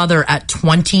 my brother at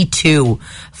 22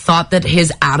 thought that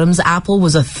his Adam's apple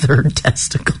was a third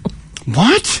testicle.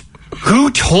 What?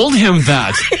 Who told him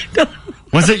that?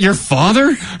 Was it your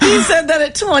father? He said that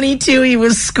at 22 he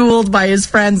was schooled by his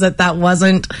friends that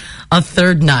wasn't a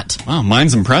third nut. Wow,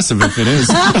 mine's impressive if it is.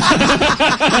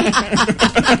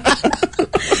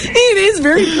 It is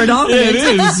very predominant.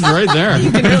 It is, right there.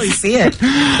 You can really see it.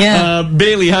 Yeah.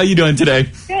 Bailey, how you doing today?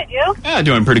 Good, you? Yeah,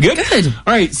 doing pretty good. Good.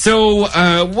 All right, so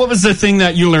what was the thing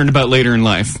that you learned about later in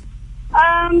life?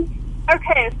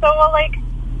 Okay, so,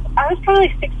 I was probably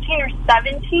 16 or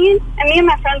 17, and me and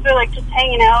my friends were, just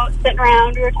hanging out, sitting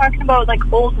around. We were talking about,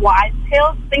 old wives'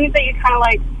 tales, things that you kind of,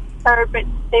 heard, but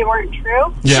they weren't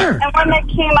true. Yeah. Sure. And one that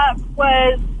came up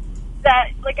was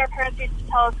that, our parents used to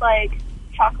tell us,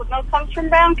 chocolate milk comes from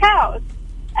brown cows.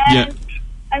 And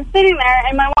I'm sitting there,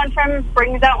 and my one friend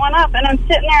brings that one up, and I'm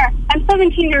sitting there. I'm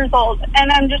 17 years old, and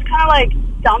I'm just kind of,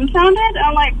 dumbfounded.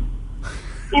 And I'm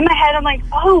in my head, I'm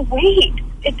oh, wait,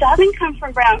 it doesn't come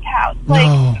from brown cows.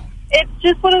 No. It's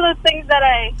just one of those things that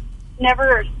I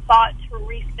never thought to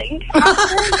rethink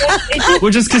after.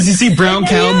 Well, just because you see brown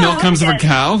cow milk comes from a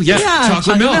cow? Yeah,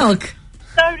 chocolate milk.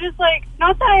 So I'm just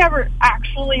not that I ever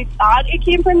actually thought it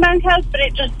came from brown cows, but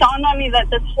it just dawned on me that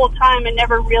this whole time I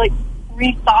never really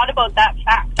rethought about that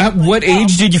fact. At what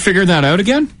age did you figure that out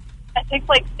again? I think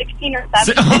 16 or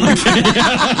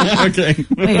 17. Okay.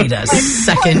 Wait a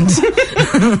second.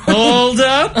 Hold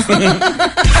up.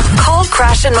 Call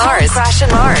Crash and Mars. Crash and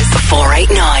Mars.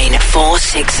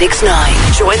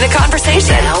 489-4669. Join the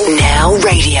conversation. Now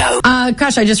radio.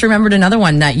 Crash, I just remembered another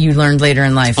one that you learned later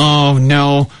in life. Oh,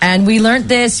 no. And we learned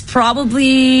this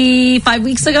probably 5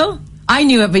 weeks ago. I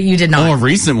knew it, but you did not. Oh, a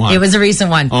recent one. It was a recent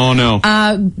one. Oh, no.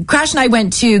 Crash and I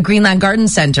went to Greenland Garden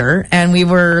Center, and we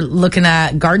were looking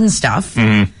at garden stuff,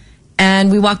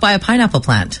 and we walked by a pineapple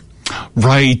plant.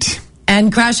 Right.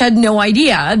 And Crash had no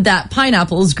idea that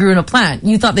pineapples grew in a plant.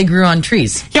 You thought they grew on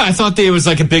trees. Yeah, I thought it was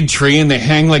like a big tree, and they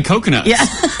hang like coconuts. Yeah.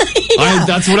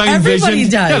 That's what I envisioned. Everybody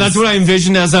does. Yeah, that's what I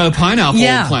envisioned as a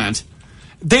pineapple plant.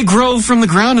 They grow from the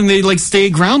ground and they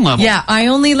stay ground level. Yeah, I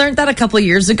only learned that a couple of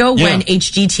years ago when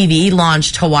HGTV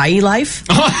launched Hawaii Life.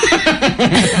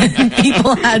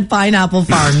 People had pineapple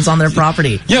farms on their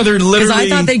property. Yeah, they're literally... Because I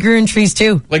thought they grew in trees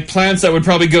too. Like plants that would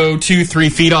probably go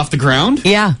 2-3 feet off the ground.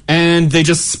 Yeah. And they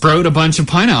just sprout a bunch of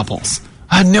pineapples.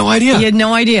 I had no idea. You had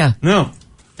no idea. No.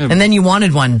 And then you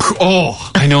wanted one.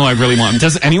 Oh, I know I really want.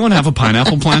 Does anyone have a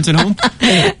pineapple plant at home?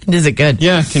 Is it good?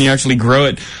 Yeah, can you actually grow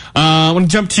it? I want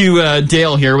to jump to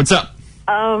Dale here. What's up?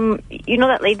 You know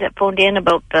that lady that phoned in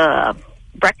about the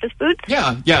breakfast foods?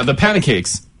 Yeah, the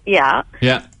pancakes. Yeah.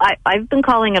 Yeah. I've been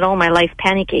calling it all my life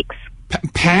pancakes.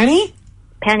 Panny?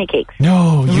 pancakes.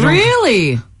 No, you don't.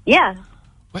 Really? Yeah,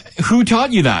 Who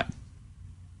taught you that?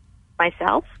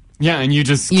 myself. Yeah, and you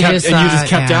just You kept just,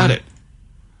 kept yeah. at it.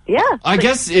 Yeah. I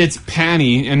guess it's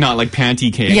panty and not like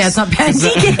panty cakes. Yeah, it's not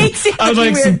panty cakes. I would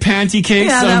like some panty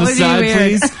cakes Yeah, that on the would be side,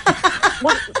 weird. please.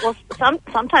 Well,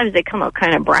 sometimes they come out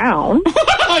kind of brown.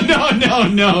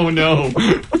 No.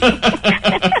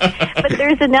 But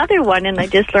there's another one, and I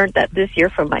just learned that this year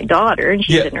from my daughter, and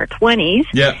she's Yeah. in her 20s.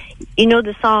 Yeah. You know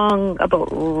the song about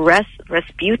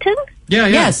Rasputin? Yeah.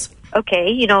 Yes. Okay,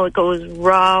 you know, it goes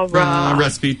rah, rah.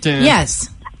 Rasputin. Yes.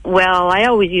 Well, I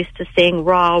always used to sing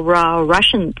rah, rah,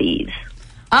 Russian thieves.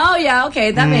 Oh, yeah,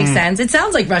 okay. That makes sense. It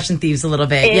sounds like Russian Thieves a little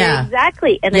bit. Yeah.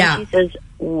 Exactly. And then Yeah. she says,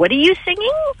 what are you singing?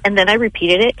 And then I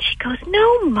repeated it. She goes,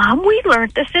 no, Mom, we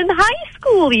learned this in high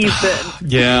school even.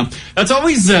 Yeah. That's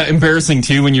always embarrassing,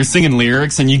 too, when you're singing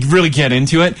lyrics and you really get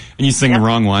into it and you sing the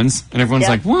wrong ones. And everyone's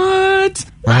like, what?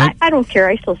 Right? I don't care.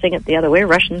 I still sing it the other way,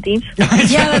 Russian thieves.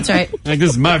 Yeah, that's right. Like,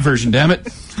 this is my version, damn it.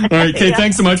 All right, Kate,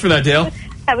 thanks so much for that, Dale.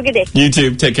 Have a good day. You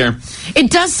too. Take care.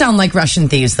 It does sound like Russian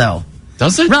Thieves, though.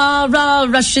 Does it? Rah, rah,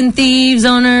 Russian thieves,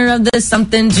 owner of the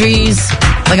something trees.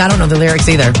 Like, I don't know the lyrics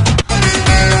either. Okay,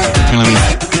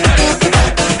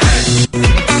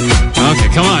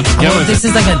 come on. Get with This it.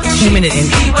 is like a 2-minute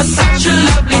intro. He was such a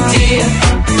lovely dear.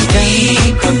 He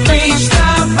could reach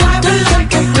the Bible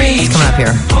like a breeze. It's coming up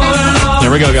here.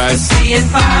 There we go, guys.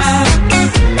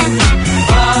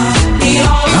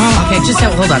 Oh, okay, just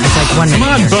hold on. It's like 1 minute.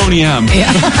 Come on, here. Boney M. Yeah.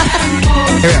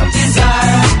 Here we go.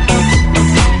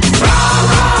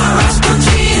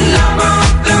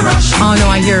 Oh, no,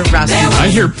 I hear Rasputin. I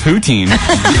hear poutine.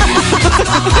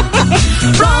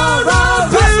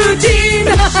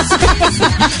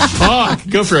 Oh,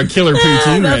 go for a killer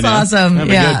poutine right That's now. awesome. That'd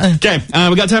be Yeah. good. Okay,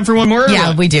 we got time for one more? or Yeah,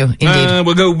 what? we do, indeed.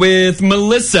 We'll go with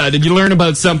Melissa. Did you learn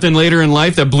about something later in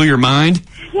life that blew your mind?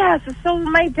 Yes, so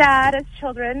my dad, as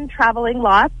children, traveling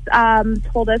lots,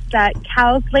 told us that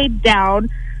cows laid down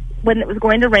when it was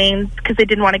going to rain because they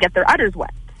didn't want to get their udders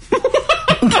wet.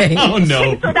 Okay. Oh,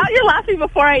 no. So now you're laughing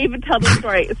before I even tell the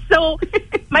story. So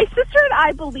my sister and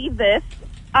I believe this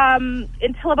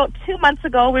until about 2 months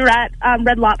ago. We were at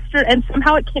Red Lobster, and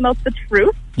somehow it came out the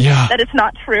truth Yeah. that it's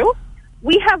not true.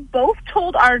 We have both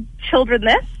told our children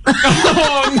this.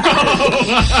 Oh,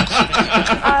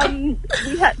 no.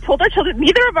 We had told our children.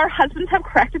 Neither of our husbands have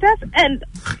corrected us, and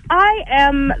I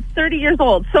am 30 years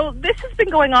old. So this has been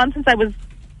going on since I was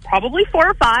probably 4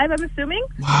 or 5, I'm assuming.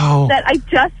 Wow. That I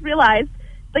just realized,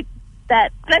 like,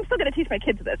 that, and I'm still going to teach my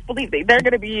kids this, believe me. They're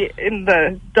going to be in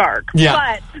the dark.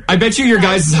 Yeah. But I bet you your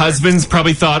guys' husbands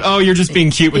probably thought, oh, you're just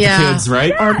being cute with Yeah. the kids,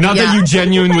 right? Yeah. Not that Yeah. you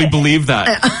genuinely believe that.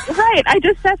 right, I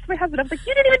just asked my husband, I was like,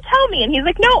 you didn't even tell me. And he's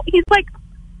like, no. He's like,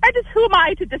 who am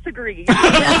I to disagree?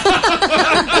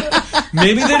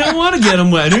 Maybe they don't want to get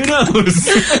them wet. Who knows?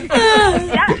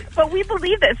 Yeah, but we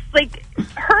believe this. Like,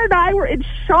 her and I were in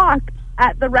shock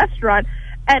at the restaurant,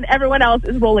 and everyone else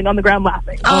is rolling on the ground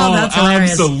laughing. Oh, that's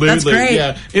hilarious. Absolutely. That's great.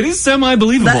 Yeah. It is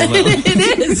semi-believable, though.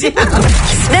 It is, yeah.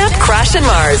 Snap Crash and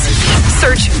Mars.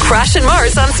 Search Crash and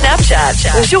Mars on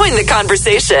Snapchat. Join the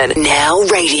conversation. Now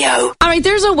radio. All right,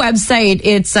 there's a website.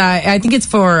 It's I think it's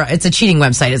a cheating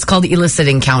website. It's called Illicit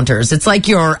Encounters. It's like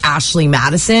your Ashley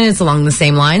Madison. It's along the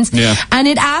same lines. Yeah. And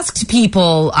it asked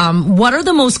people what are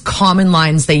the most common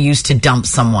lines they use to dump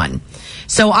someone.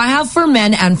 So I have for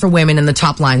men and for women in the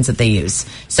top lines that they use.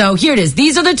 So here it is.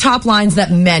 These are the top lines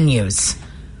that men use.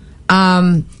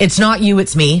 It's not you,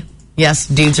 it's me. Yes,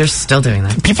 dudes are still doing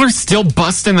that. People are still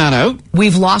busting that out?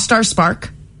 We've lost our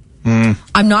spark. I'm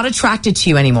not attracted to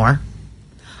you anymore.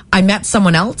 I met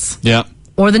someone else. Yeah.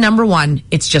 Or the number one,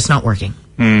 it's just not working.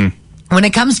 When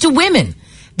it comes to women,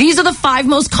 these are the 5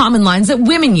 most common lines that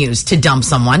women use to dump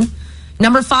someone.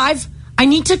 Number 5, I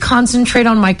need to concentrate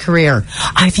on my career.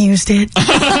 I've used it.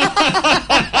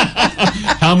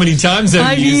 How many times have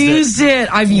I've you used it.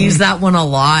 I've used that one a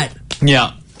lot.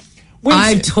 Yeah.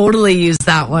 I've totally used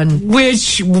that one.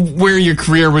 Where your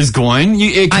career was going,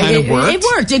 it kind of worked. It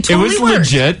worked. It totally was worked.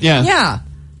 legit, yeah. Yeah.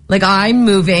 Like, I'm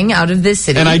moving out of this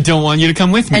city. And I don't want you to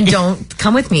come with me. And don't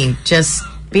come with me. Just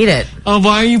beat it. Oh,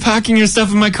 why are you packing your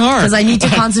stuff in my car? Because I need to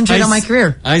concentrate on my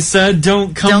career. I said,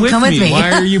 don't come with me.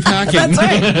 Why are you packing?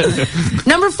 That's right.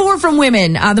 Number 4 from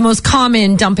women, the most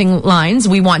common dumping lines,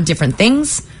 we want different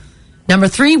things. Number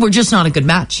 3, we're just not a good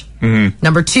match.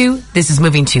 Number 2, this is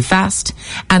moving too fast.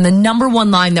 And the number 1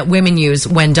 line that women use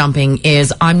when dumping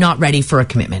is, I'm not ready for a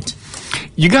commitment.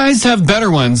 You guys have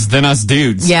better ones than us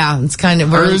dudes. Yeah, it's kind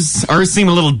of... Ours seem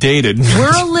a little dated.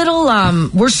 We're a little,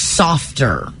 we're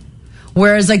softer.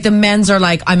 Whereas, like, the men's are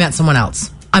like, I met someone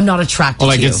else. I'm not attracted Oh,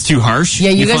 like to you. it's too harsh?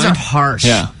 Yeah, you guys find? are harsh.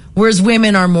 Yeah. Whereas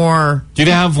women are more... Do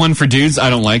you have one for dudes? I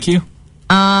don't like you.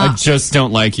 I just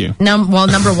don't like you.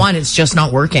 Number one, it's just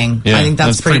not working. Yeah, I think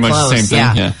that's pretty much close. the same thing.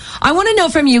 Yeah. I want to know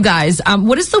from you guys,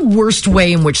 what is the worst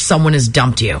way in which someone has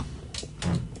dumped you?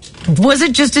 Was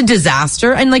it just a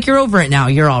disaster? And like, you're over it now.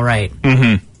 You're all right.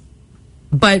 Mm-hmm.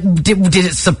 But did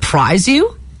it surprise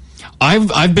you?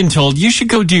 I've been told you should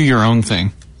go do your own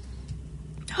thing.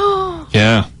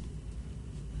 Yeah.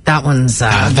 That one's...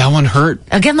 that one hurt.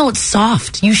 Again, though, it's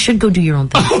soft. You should go do your own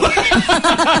thing. Call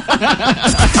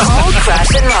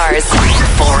Crash and Mars.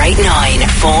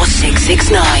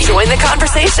 489-4669. Join the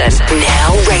conversation.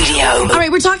 Now radio. All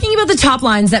right, we're talking about the top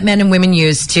lines that men and women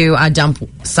use to dump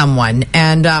someone.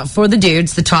 And for the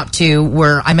dudes, the top two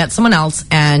were, I met someone else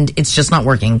and it's just not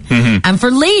working. Mm-hmm. And for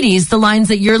ladies, the lines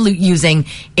that you're using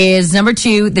is number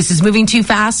 2, this is moving too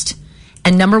fast.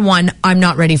 And number 1, I'm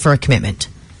not ready for a commitment.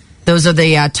 Those are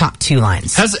the top 2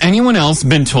 lines. Has anyone else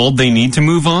been told they need to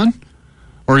move on?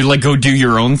 Or, like, go do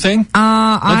your own thing?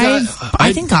 I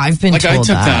think I've been told I took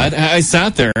that. I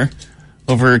sat there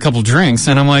over a couple drinks,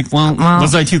 and I'm like, well,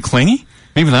 was I too clingy?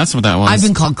 Maybe that's what that was. I've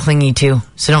been called clingy, too,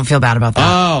 so don't feel bad about that.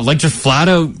 Oh, like just flat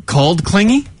out called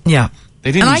clingy? Yeah.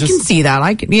 They didn't I can see that.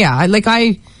 I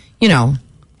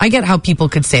get how people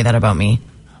could say that about me.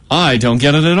 I don't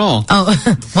get it at all. Oh,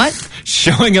 what?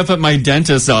 Showing up at my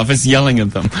dentist's office yelling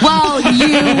at them. Well,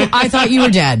 I thought you were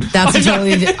dead. That's a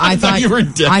totally... I thought you were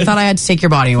dead. I thought I had to take your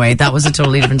body away. That was a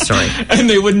totally different story. And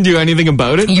they wouldn't do anything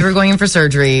about it? You were going in for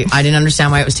surgery. I didn't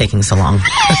understand why it was taking so long.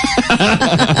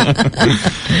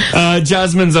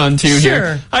 Jasmine's on too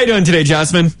here. How you doing today,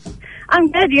 Jasmine?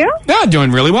 I'm good, you? Yeah,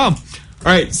 doing really well. All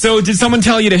right, so did someone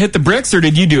tell you to hit the bricks, or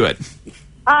did you do it?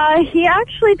 He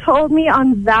actually told me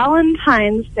on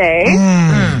Valentine's Day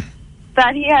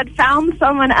that he had found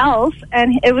someone else,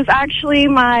 and it was actually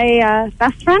my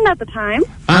best friend at the time.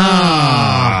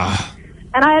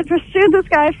 And I had pursued this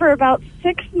guy for about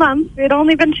 6 months. We had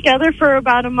only been together for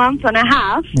about a month and a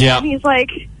half. Yeah. And he's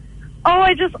like,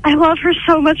 I love her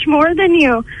so much more than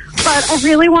you, but I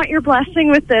really want your blessing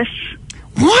with this.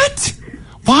 What?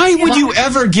 Why would you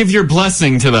ever give your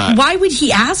blessing to that? Why would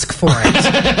he ask for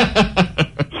it?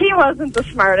 He wasn't the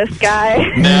smartest guy.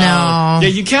 No. Yeah,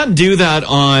 you can't do that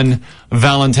on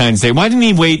Valentine's Day. Why didn't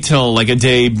he wait till like a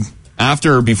day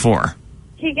after or before?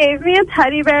 He gave me a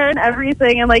teddy bear and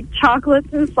everything, and like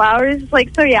chocolates and flowers.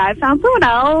 Like, so yeah, I found someone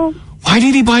else. Why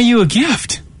did he buy you a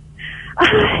gift?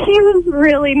 He was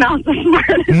really not the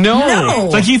smartest. No.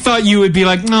 Like he thought you would be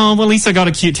like, no, well, at least I got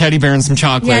a cute teddy bear and some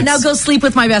chocolates. Yeah, now go sleep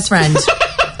with my best friend.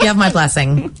 You have my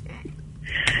blessing.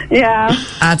 Yeah.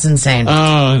 That's insane.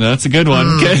 Oh, that's a good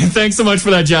one. Okay, thanks so much for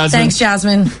that, Jasmine. Thanks,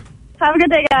 Jasmine. Have a good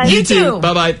day, guys. You too.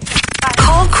 Bye-bye.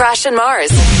 Call Crash and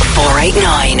Mars.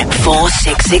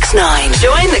 489-4669.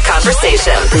 Join the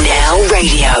conversation. Now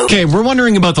radio. Okay, we're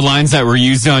wondering about the lines that were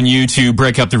used on you to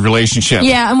break up the relationship.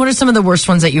 Yeah, and what are some of the worst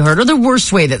ones that you heard, or the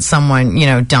worst way that someone,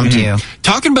 dumped you?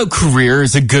 Talking about career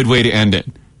is a good way to end it.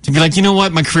 To be like, you know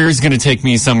what, my career is going to take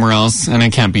me somewhere else, and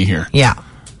I can't be here. Yeah.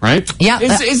 Right? Yeah.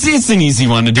 It's an easy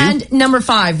one to do. And number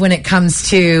 5, when it comes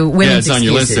to women's it's on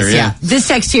your list excuses. there, yeah. This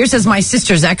text here says, my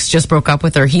sister's ex just broke up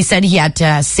with her. He said he had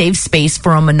to save space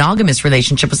for a monogamous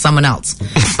relationship with someone else.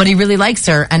 But he really likes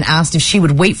her and asked if she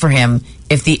would wait for him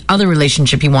if the other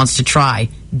relationship he wants to try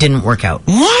didn't work out.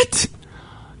 What?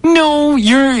 No,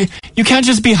 you can't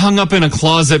just be hung up in a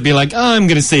closet, be like, I'm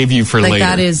going to save you for later.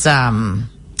 That is,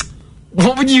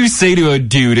 What would you say to a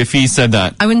dude if he said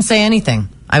that? I wouldn't say anything.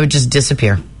 I would just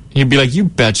disappear. He'd be like, you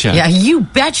betcha. Yeah, you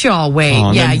betcha I'll wait. Oh,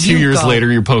 and yeah, then 2 years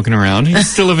later, you're poking around. He's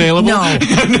still available? No.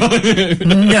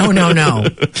 No.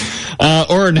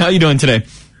 Oren, how you doing today?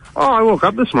 Oh, I woke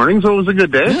up this morning, so it was a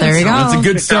good day. There you go. That's a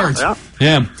good start.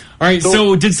 Yeah. All right,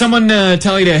 so did someone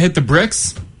tell you to hit the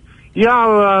bricks?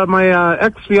 Yeah, my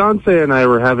ex-fiance and I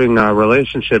were having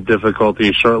relationship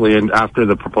difficulties shortly after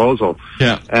the proposal.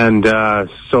 Yeah. And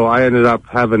so I ended up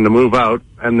having to move out.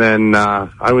 And then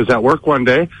I was at work one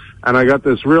day, and I got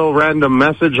this real random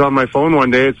message on my phone one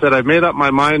day. It said, I've made up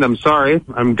my mind. I'm sorry.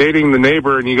 I'm dating the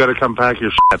neighbor, and you got to come pack your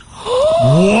shit.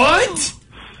 What?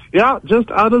 Yeah,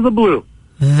 just out of the blue.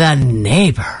 The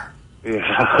neighbor.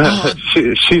 Yeah.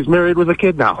 She's married with a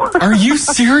kid now. Are you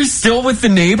serious? Still with the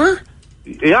neighbor?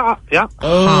 Yeah.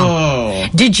 Oh.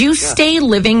 Did you stay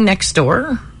living next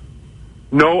door?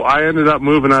 No, I ended up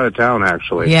moving out of town,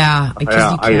 actually. Yeah.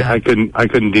 I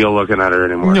couldn't deal looking at her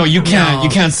anymore. No, you can't. No. You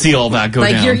can't see all that go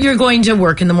down. You're going to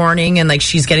work in the morning, and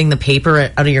she's getting the paper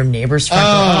out of your neighbor's front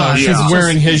door. She's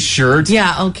wearing his shirt.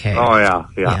 Yeah. Okay. Oh yeah.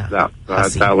 That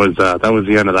was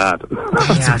the end of that.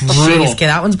 Yeah. brutal. Jeez, okay,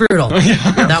 that one's brutal.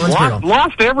 That one's brutal.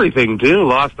 Lost everything too.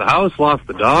 Lost the house. Lost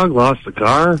the dog. Lost the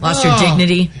car. Lost your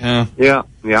dignity. Yeah. Yeah.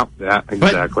 Yeah,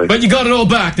 exactly. But you got it all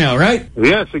back now, right?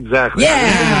 Yes, exactly.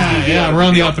 Yeah, we're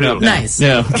on the up and up now. Nice.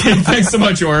 Yeah. Okay, thanks so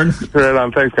much, Oren. Right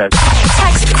on. Thanks, guys.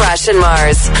 Text Crash and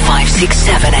Mars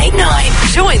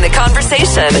 56789. Join the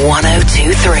conversation.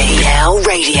 1023 Now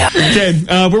Radio.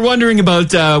 Okay, we're wondering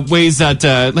about ways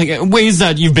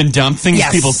that you've been dumped, things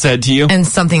Yes. people said to you. And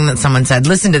something that someone said.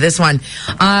 Listen to this one.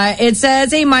 It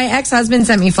says, hey, my ex-husband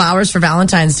sent me flowers for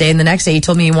Valentine's Day, and the next day he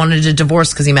told me he wanted a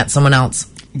divorce because he met someone else.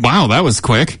 Wow, that was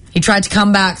quick. He tried to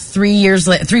come back 3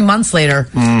 months later.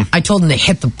 I told him to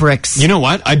hit the bricks. You know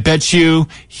what? I bet you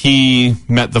he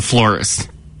met the florist.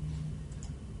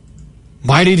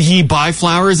 Why did he buy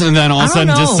flowers and then all of a sudden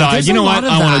decide, There's you know a what, lot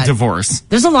of I want that. a divorce?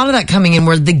 There's a lot of that coming in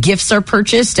where the gifts are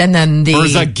purchased and then Or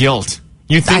is that guilt?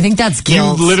 I think that's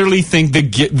guilt. You literally think the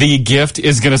gift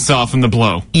is going to soften the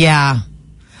blow. Yeah.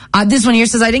 This one here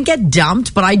says, I didn't get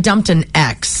dumped, but I dumped an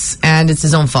ex, and it's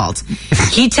his own fault.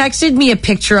 He texted me a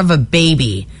picture of a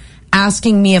baby,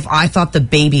 asking me if I thought the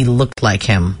baby looked like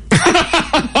him.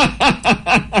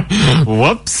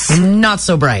 Whoops. Not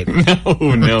so bright.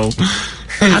 No.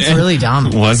 That's really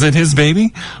dumb. Was it his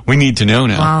baby? We need to know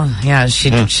now. Well, yeah, she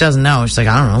doesn't know. She's like,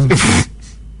 I don't know.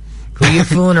 Who are you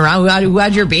fooling around? Who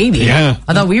had your baby? Yeah.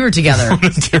 I thought we were together.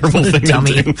 What a terrible thing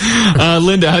to do.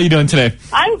 Linda, how you doing today?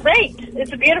 I'm great.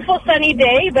 It's a beautiful sunny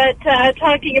day, but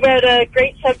talking about a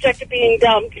great subject of being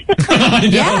dumped.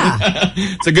 Yeah.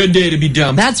 It's a good day to be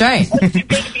dumped. That's right. It's a good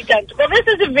day to be dumped. Well, this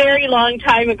is a very long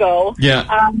time ago.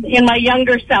 Yeah. In my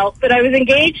younger self, but I was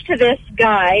engaged to this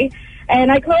guy,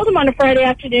 and I called him on a Friday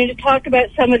afternoon to talk about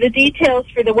some of the details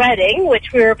for the wedding,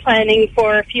 which we were planning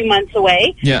for a few months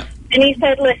away. Yeah. And he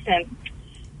said, listen,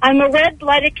 I'm a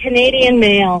red-blooded Canadian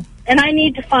male, and I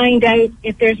need to find out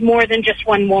if there's more than just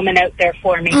one woman out there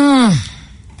for me.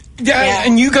 Yeah,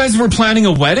 and you guys were planning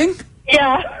a wedding?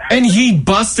 Yeah. And he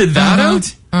busted that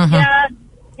out?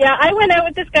 Yeah, I went out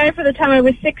with this guy for the time I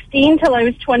was 16 till I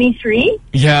was 23.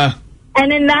 Yeah.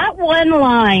 And in that one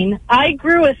line, I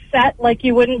grew a set like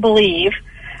you wouldn't believe.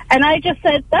 And I just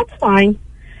said, that's fine.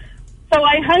 So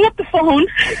I hung up the phone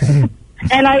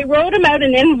and I wrote him out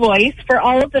an invoice for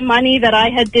all of the money that I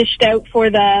had dished out for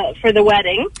the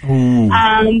wedding.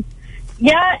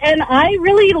 Yeah, and I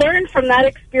really learned from that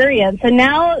experience. And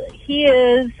now he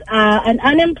is an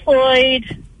unemployed.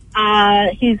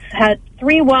 He's had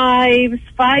 3 wives,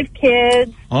 5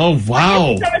 kids. Oh,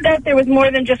 wow. I found out there was more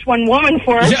than just one woman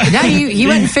for him. Yeah, he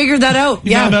went and figured that out.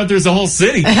 You found out there's a whole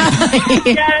city.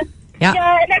 Yeah,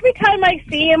 and every time I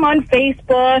see him on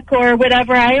Facebook or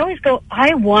whatever, I always go,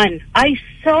 I won. I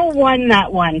so won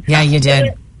that one. Yeah, you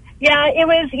did. Yeah, it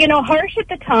was, harsh at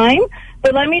the time,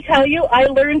 but let me tell you, I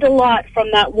learned a lot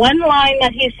from that one line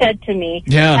that he said to me.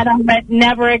 Yeah. And I went,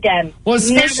 never again. Well,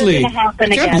 especially, never gonna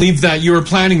happen I can't again. believe that you were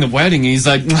planning the wedding. He's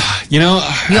like, I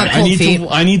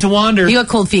need to wander. You got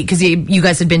cold feet because you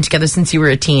guys had been together since you were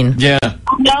a teen. Yeah.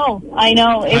 No, I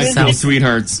know. It High was school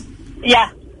sweethearts.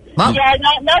 Yeah. Well. Yeah,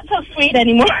 not so sweet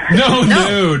anymore. No.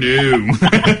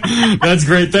 That's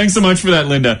great. Thanks so much for that,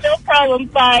 Linda. No problem.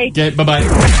 Bye. Okay, bye-bye.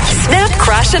 Snap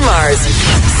Crash and Mars.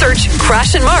 Search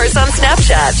Crash and Mars on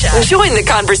Snapchat. Join the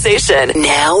conversation.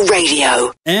 Now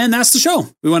Radio. And that's the show.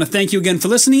 We want to thank you again for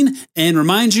listening and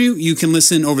remind you, you can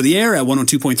listen over the air at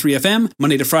 102.3 FM,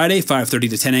 Monday to Friday, 5:30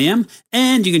 to 10 a.m.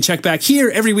 And you can check back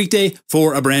here every weekday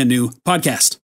for a brand new podcast.